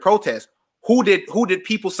first with the protest. Who did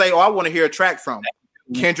people say, oh, I want to hear a track from?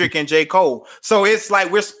 Kendrick and J. Cole. So it's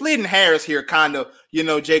like we're splitting hairs here, kind of, you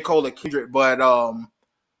know, J. Cole and Kendrick, but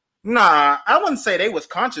nah, I wouldn't say they was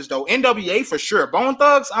conscious though. NWA for sure. Bone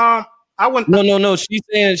Thugs, I wouldn't. No.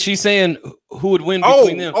 She's saying who would win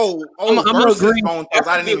between them. I'm gonna agree. Bone Thugs.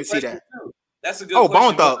 I didn't even see that. That's a good question.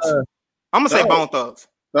 Bone Thugs. I'm gonna say Bone Thugs.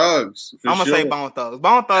 Thugs. I'm gonna say Bone Thugs.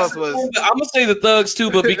 Bone Thugs was. I'm gonna say the Thugs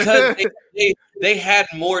too, but because they had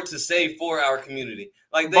more to say for our community.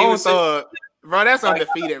 Like they Bone Thugs, bro. That's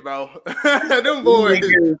undefeated, bro. Them boys.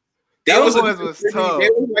 Those boys was tough. They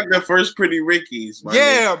was like the first Pretty Rickies.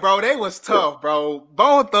 Yeah, bro. They was tough, bro.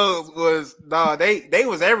 Bone Thugs was they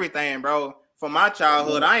was everything, bro. From my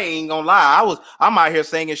childhood, I ain't gonna lie. I'm out here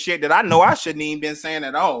singing shit that I know I shouldn't even been saying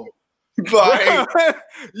at all. Like,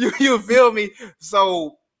 you feel me?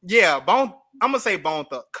 So yeah, I'm gonna say Bone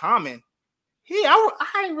Thugs. Common.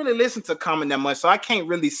 I ain't really listened to Common that much, so I can't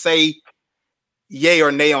really say yay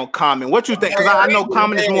or nay on Common. What you think? Because I know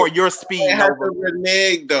Common is more your speed. I have to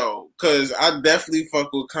renege though, because I definitely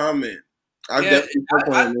fuck with Common. Definitely fuck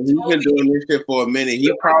with him. He's been doing this shit for a minute.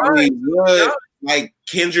 He probably would, like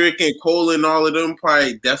Kendrick and Cole and all of them,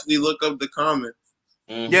 probably definitely look up the Common.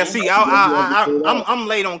 Mm-hmm. Yeah, see, I'm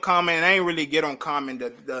late on Common, and I ain't really get on Common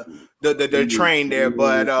the train there,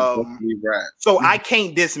 but so I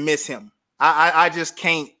can't dismiss him. I just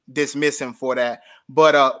can't dismiss him for that.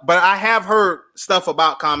 But I have heard stuff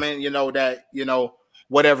about Common, you know, that, you know,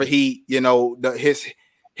 whatever he, you know, his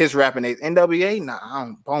rapping is NWA. Nah,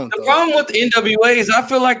 I don't. The problem with NWA is I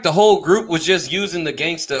feel like the whole group was just using the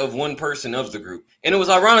gangster of one person of the group, and it was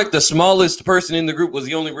ironic the smallest person in the group was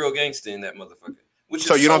the only real gangster in that motherfucker.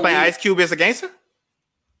 So you don't think Ice Cube is a gangster?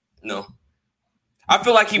 No, I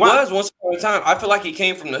feel like he was once upon a time. I feel like he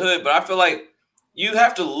came from the hood, but I feel like you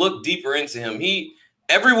have to look deeper into him.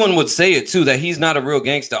 Everyone would say it too, that he's not a real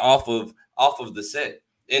gangster off of the set,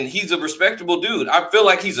 and he's a respectable dude. I feel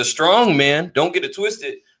like he's a strong man. Don't get it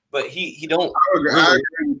twisted, but he don't.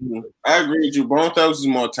 I agree with you. Bone Thugs is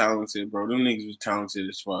more talented, bro. Them niggas was talented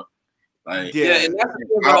as fuck. Like, yeah, and that's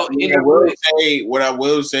what I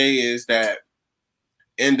will say is that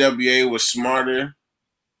NWA was smarter.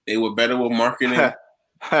 They were better with marketing.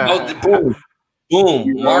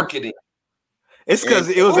 Boom, marketing. It's because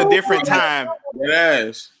it was a different time.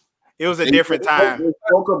 It was a different time.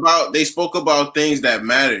 They spoke about things that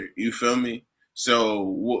mattered. You feel me?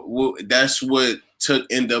 So that's what took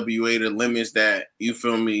NWA to limits that. You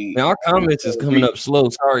feel me? Man, our comments is coming up slow.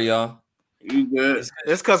 Sorry, y'all. You good?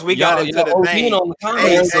 It's because we got into the thing. On the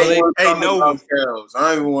comments, I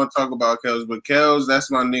don't even want to talk about Kels, but Kels, that's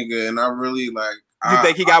my nigga, and I really like. You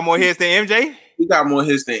think he got more hits than MJ? He got more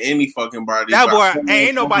hits than any fucking body. That boy,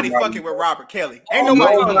 ain't nobody fucking with Robert Kelly. Ain't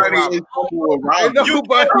nobody fucking with Robert. Ain't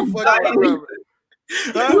nobody fucking with Robert.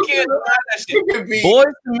 You can't try that shit. Boys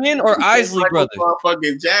to Men or Isley Brothers?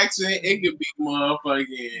 Motherfucking Jackson. It could be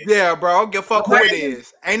motherfucking. Yeah, bro. I don't give a fuck who it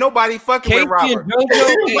is. Ain't nobody fucking with Robert.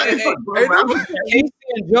 Casey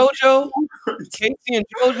and JoJo or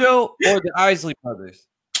the Isley Brothers?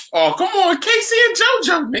 Oh, come on, Casey and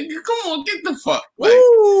JoJo, nigga. Come on, get the fuck. Like,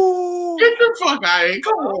 get the fuck out of here.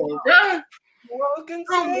 Come on, bro.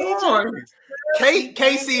 Come on.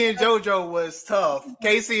 Casey and JoJo was tough.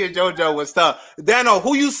 Casey and JoJo was tough. Dano,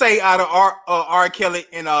 who you say out of R. Kelly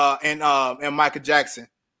and Michael Jackson?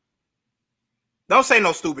 Don't say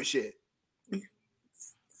no stupid shit.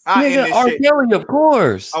 Nigga, R. Kelly, of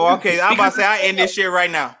course. Oh, okay. I'm about to say I end this shit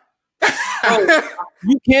right now. Bro,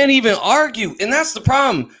 you can't even argue, and that's the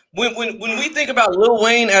problem. When we think about Lil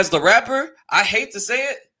Wayne as the rapper, I hate to say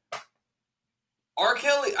it, R.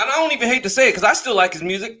 Kelly, and I don't even hate to say it because I still like his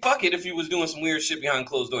music. Fuck it if he was doing some weird shit behind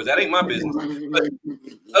closed doors. That ain't my business. But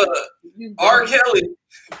R. Kelly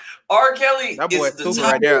that boy is stupid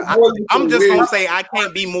right there. I'm just gonna say I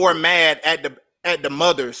can't be more mad at the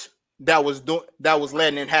mothers that was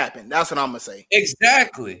letting it happen. That's what I'm gonna say.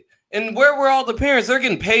 Exactly. And where were all the parents? They're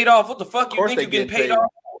getting paid off. What the fuck you think you're getting paid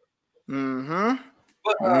off? Mm-hmm.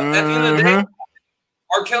 But at the end of the day,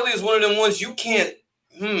 R. Kelly is one of them ones you can't.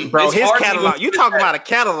 Bro, his catalog. You talking about a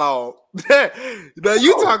catalog?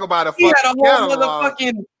 You talk about a fucking he had a whole catalog.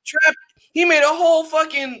 motherfucking trap. He made a whole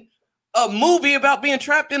fucking movie about being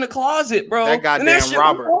trapped in a closet, bro. That goddamn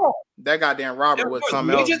Robert. That goddamn Robert was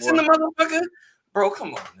something else. In the motherfucker, bro.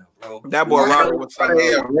 Come on, now, bro. That boy Robert was something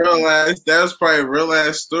else. That was probably a real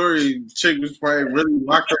ass story. Chick was probably really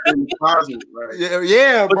locked up in the closet. Right?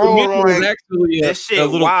 Yeah, bro. Like, actually that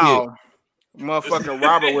shit, wow. Kid. Motherfucking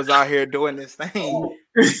Robert was out here doing this thing.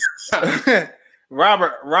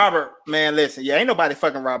 Robert, man, listen, ain't nobody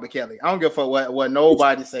fucking Robert Kelly. I don't give a fuck what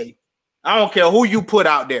nobody say. I don't care who you put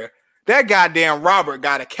out there. That goddamn Robert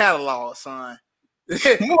got a catalog, son. Like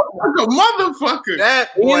a motherfucker.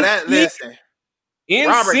 Listen.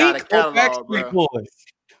 Robert got a catalog, bro.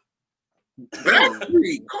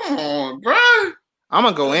 Come on, bro. I'm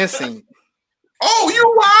gonna go NSYNC. Oh, you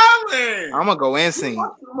wildin'. I'm gonna go NSYNC.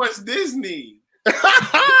 Too much Disney.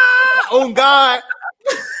 Oh God.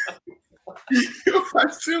 You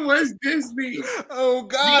watch too much Disney. Oh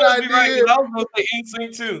God, I did. Right, I was gonna say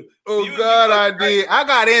NSYNC too. Oh God, I did. I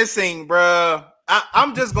got NSYNC, bro.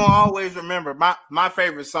 I'm just gonna always remember my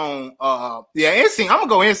favorite song. NSYNC. I'm gonna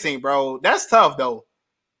go NSYNC, bro. That's tough though.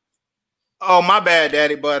 Oh, my bad,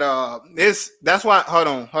 Daddy. But that's why. Hold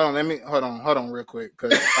on. Hold on, real quick,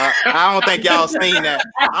 because I don't think y'all seen that.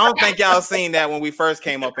 I don't think y'all seen that when we first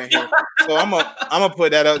came up in here. So I'm gonna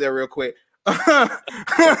put that up there real quick. But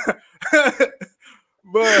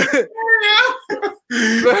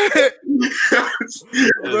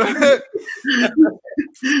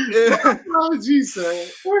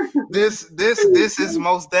this is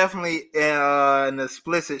most definitely an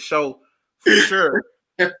explicit show for sure.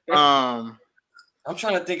 I'm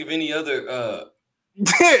trying to think of any other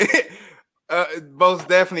most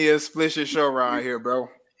definitely a explicit show around here, bro.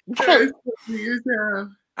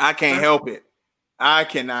 I can't help it. I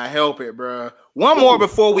cannot help it, bro. One more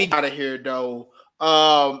before we get out of here, though.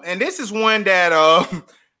 And this is one that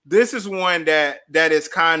that is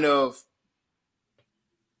kind of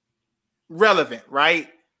relevant, right?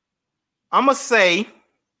 I'm gonna say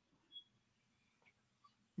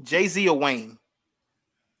Jay-Z or Wayne.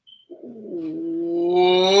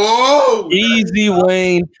 Whoa, easy,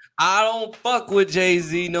 Wayne. I don't fuck with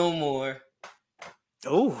Jay-Z no more.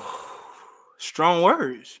 Oh, strong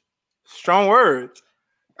words. Strong words.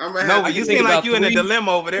 No, you seem like you in a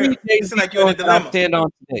dilemma over there. You seem like you're in a dilemma. Stand on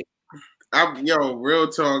today. Real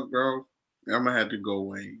talk, bro. I'm gonna have to go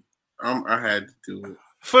Wayne. I had to do it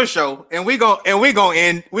for sure. And we gonna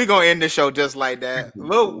end the show just like that.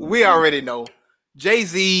 Look, we already know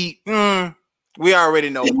Jay-Z. We already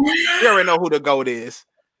know. We already know who the GOAT is.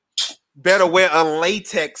 Better wear a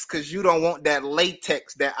latex because you don't want that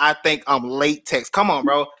latex that I think I'm latex. Come on,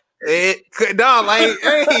 bro. Dog, like,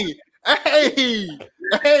 hey,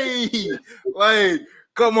 like,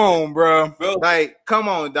 come on, bro. Like, come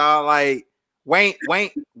on, dog. Like, Wayne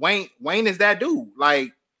is that dude.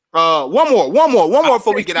 Like, one more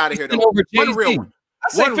before we get out of here, though. One real one. I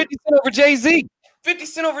say 50 Cent over Jay-Z. 50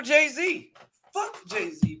 Cent over Jay-Z. Fuck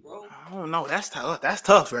Jay-Z, bro. I don't know. That's tough. That's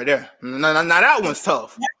tough right there. No, that one's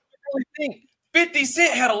tough. I really think 50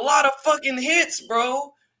 Cent had a lot of fucking hits,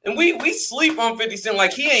 bro. And we sleep on 50 Cent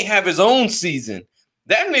like he ain't have his own season.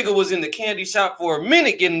 That nigga was in the candy shop for a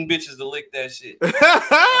minute getting bitches to lick that shit.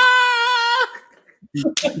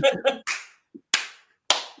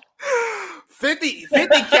 50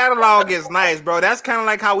 catalog is nice, bro. That's kind of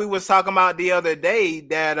like how we was talking about the other day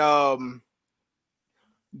that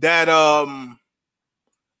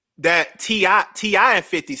T.I. and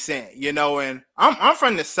 50 Cent, you know, and I'm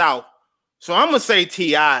from the South, so I'm gonna say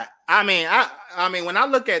T.I. I mean, when I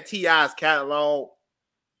look at T.I.'s catalog,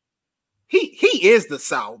 he is the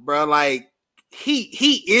South, bro. Like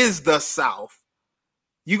he is the South.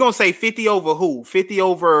 You gonna say 50 over who? 50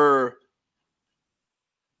 over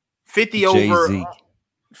Jay-Z.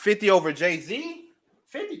 50 over Jay-Z?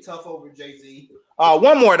 50 tough over Jay-Z.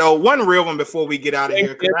 One more though, one real one before we get out of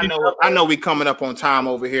here, because I know we coming up on time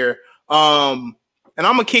over here. And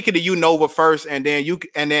I'm gonna kick it to you, Nova, first, and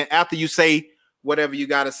then after you say whatever you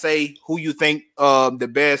gotta say, who you think the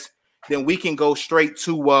best, then we can go straight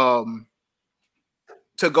to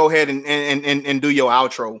go ahead and do your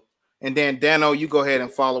outro. And then Dano, you go ahead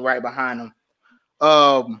and follow right behind him.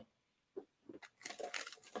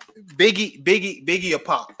 Biggie or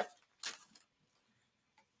Pop?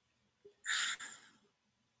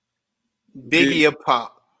 Biggie or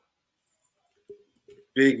Pop?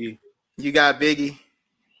 Biggie. You got Biggie?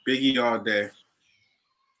 Biggie all day.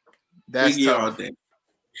 That's Biggie tough. all day.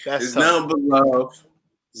 That's It's tough. nothing but love.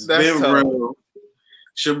 It's That's been tough. real.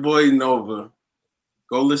 It's your boy Nova.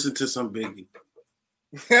 Go listen to some Biggie.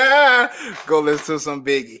 Go listen to some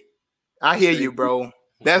Biggie. I hear you, bro.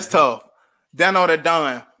 That's tough. Dano the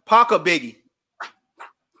Don. Pac or Biggie?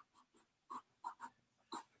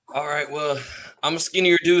 All right, well, I'm a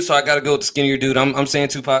skinnier dude, so I gotta go with the skinnier dude. I'm saying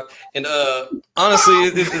Tupac. And honestly,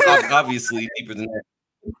 this is obviously deeper than that.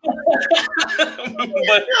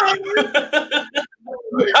 But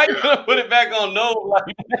I gonna put it back on no.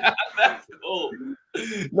 Like, that's cool.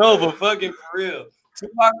 No, but fucking for real.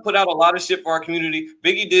 Tupac put out a lot of shit for our community.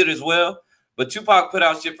 Biggie did as well, but Tupac put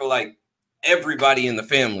out shit for like everybody in the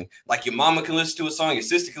family. Like your mama can listen to a song, your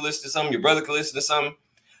sister can listen to something, your brother can listen to something.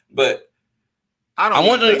 But I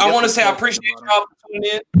want to say I appreciate y'all for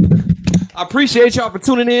tuning in. I appreciate y'all for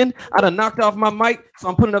tuning in. I done knocked off my mic, so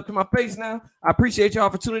I'm putting it up to my face now. I appreciate y'all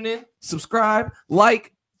for tuning in. Subscribe,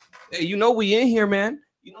 like. Hey, you know we in here, man.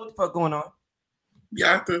 You know what the fuck going on.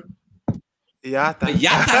 Yatta.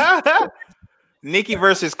 Nicki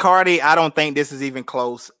versus Cardi. I don't think this is even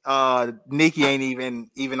close. Nicki ain't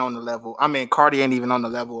even on the level. I mean, Cardi ain't even on the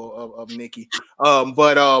level of Nicki. I'm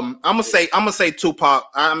gonna say Tupac.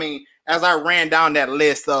 I mean, as I ran down that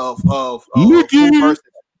list of who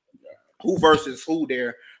versus who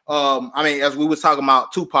there. I mean, as we was talking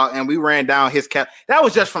about Tupac and we ran down his cap, that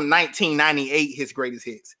was just from 1998, his greatest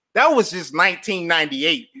hits. That was just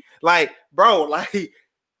 1998. Like, bro, like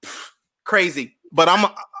crazy. But I'm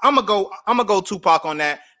gonna go Tupac on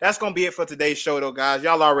that. That's gonna be it for today's show, though, guys.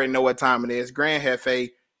 Y'all already know what time it is. Grand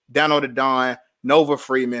Hefe, Dano the Don, Nova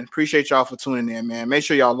Freeman. Appreciate y'all for tuning in, man. Make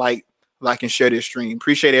sure y'all like and share this stream.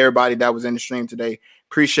 Appreciate everybody that was in the stream today.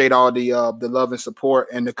 Appreciate all the love and support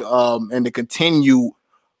and the continued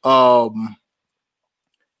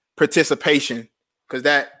participation, because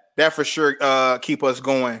that for sure keep us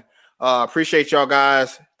going. Appreciate y'all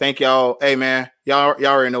guys. Thank y'all. Hey man, y'all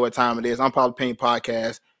already know what time it is. I'm Paulo Payne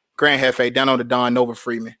Podcast. Grand Hefe, Dano the Don, Nova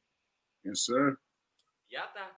Freeman. Yes, sir. Yata.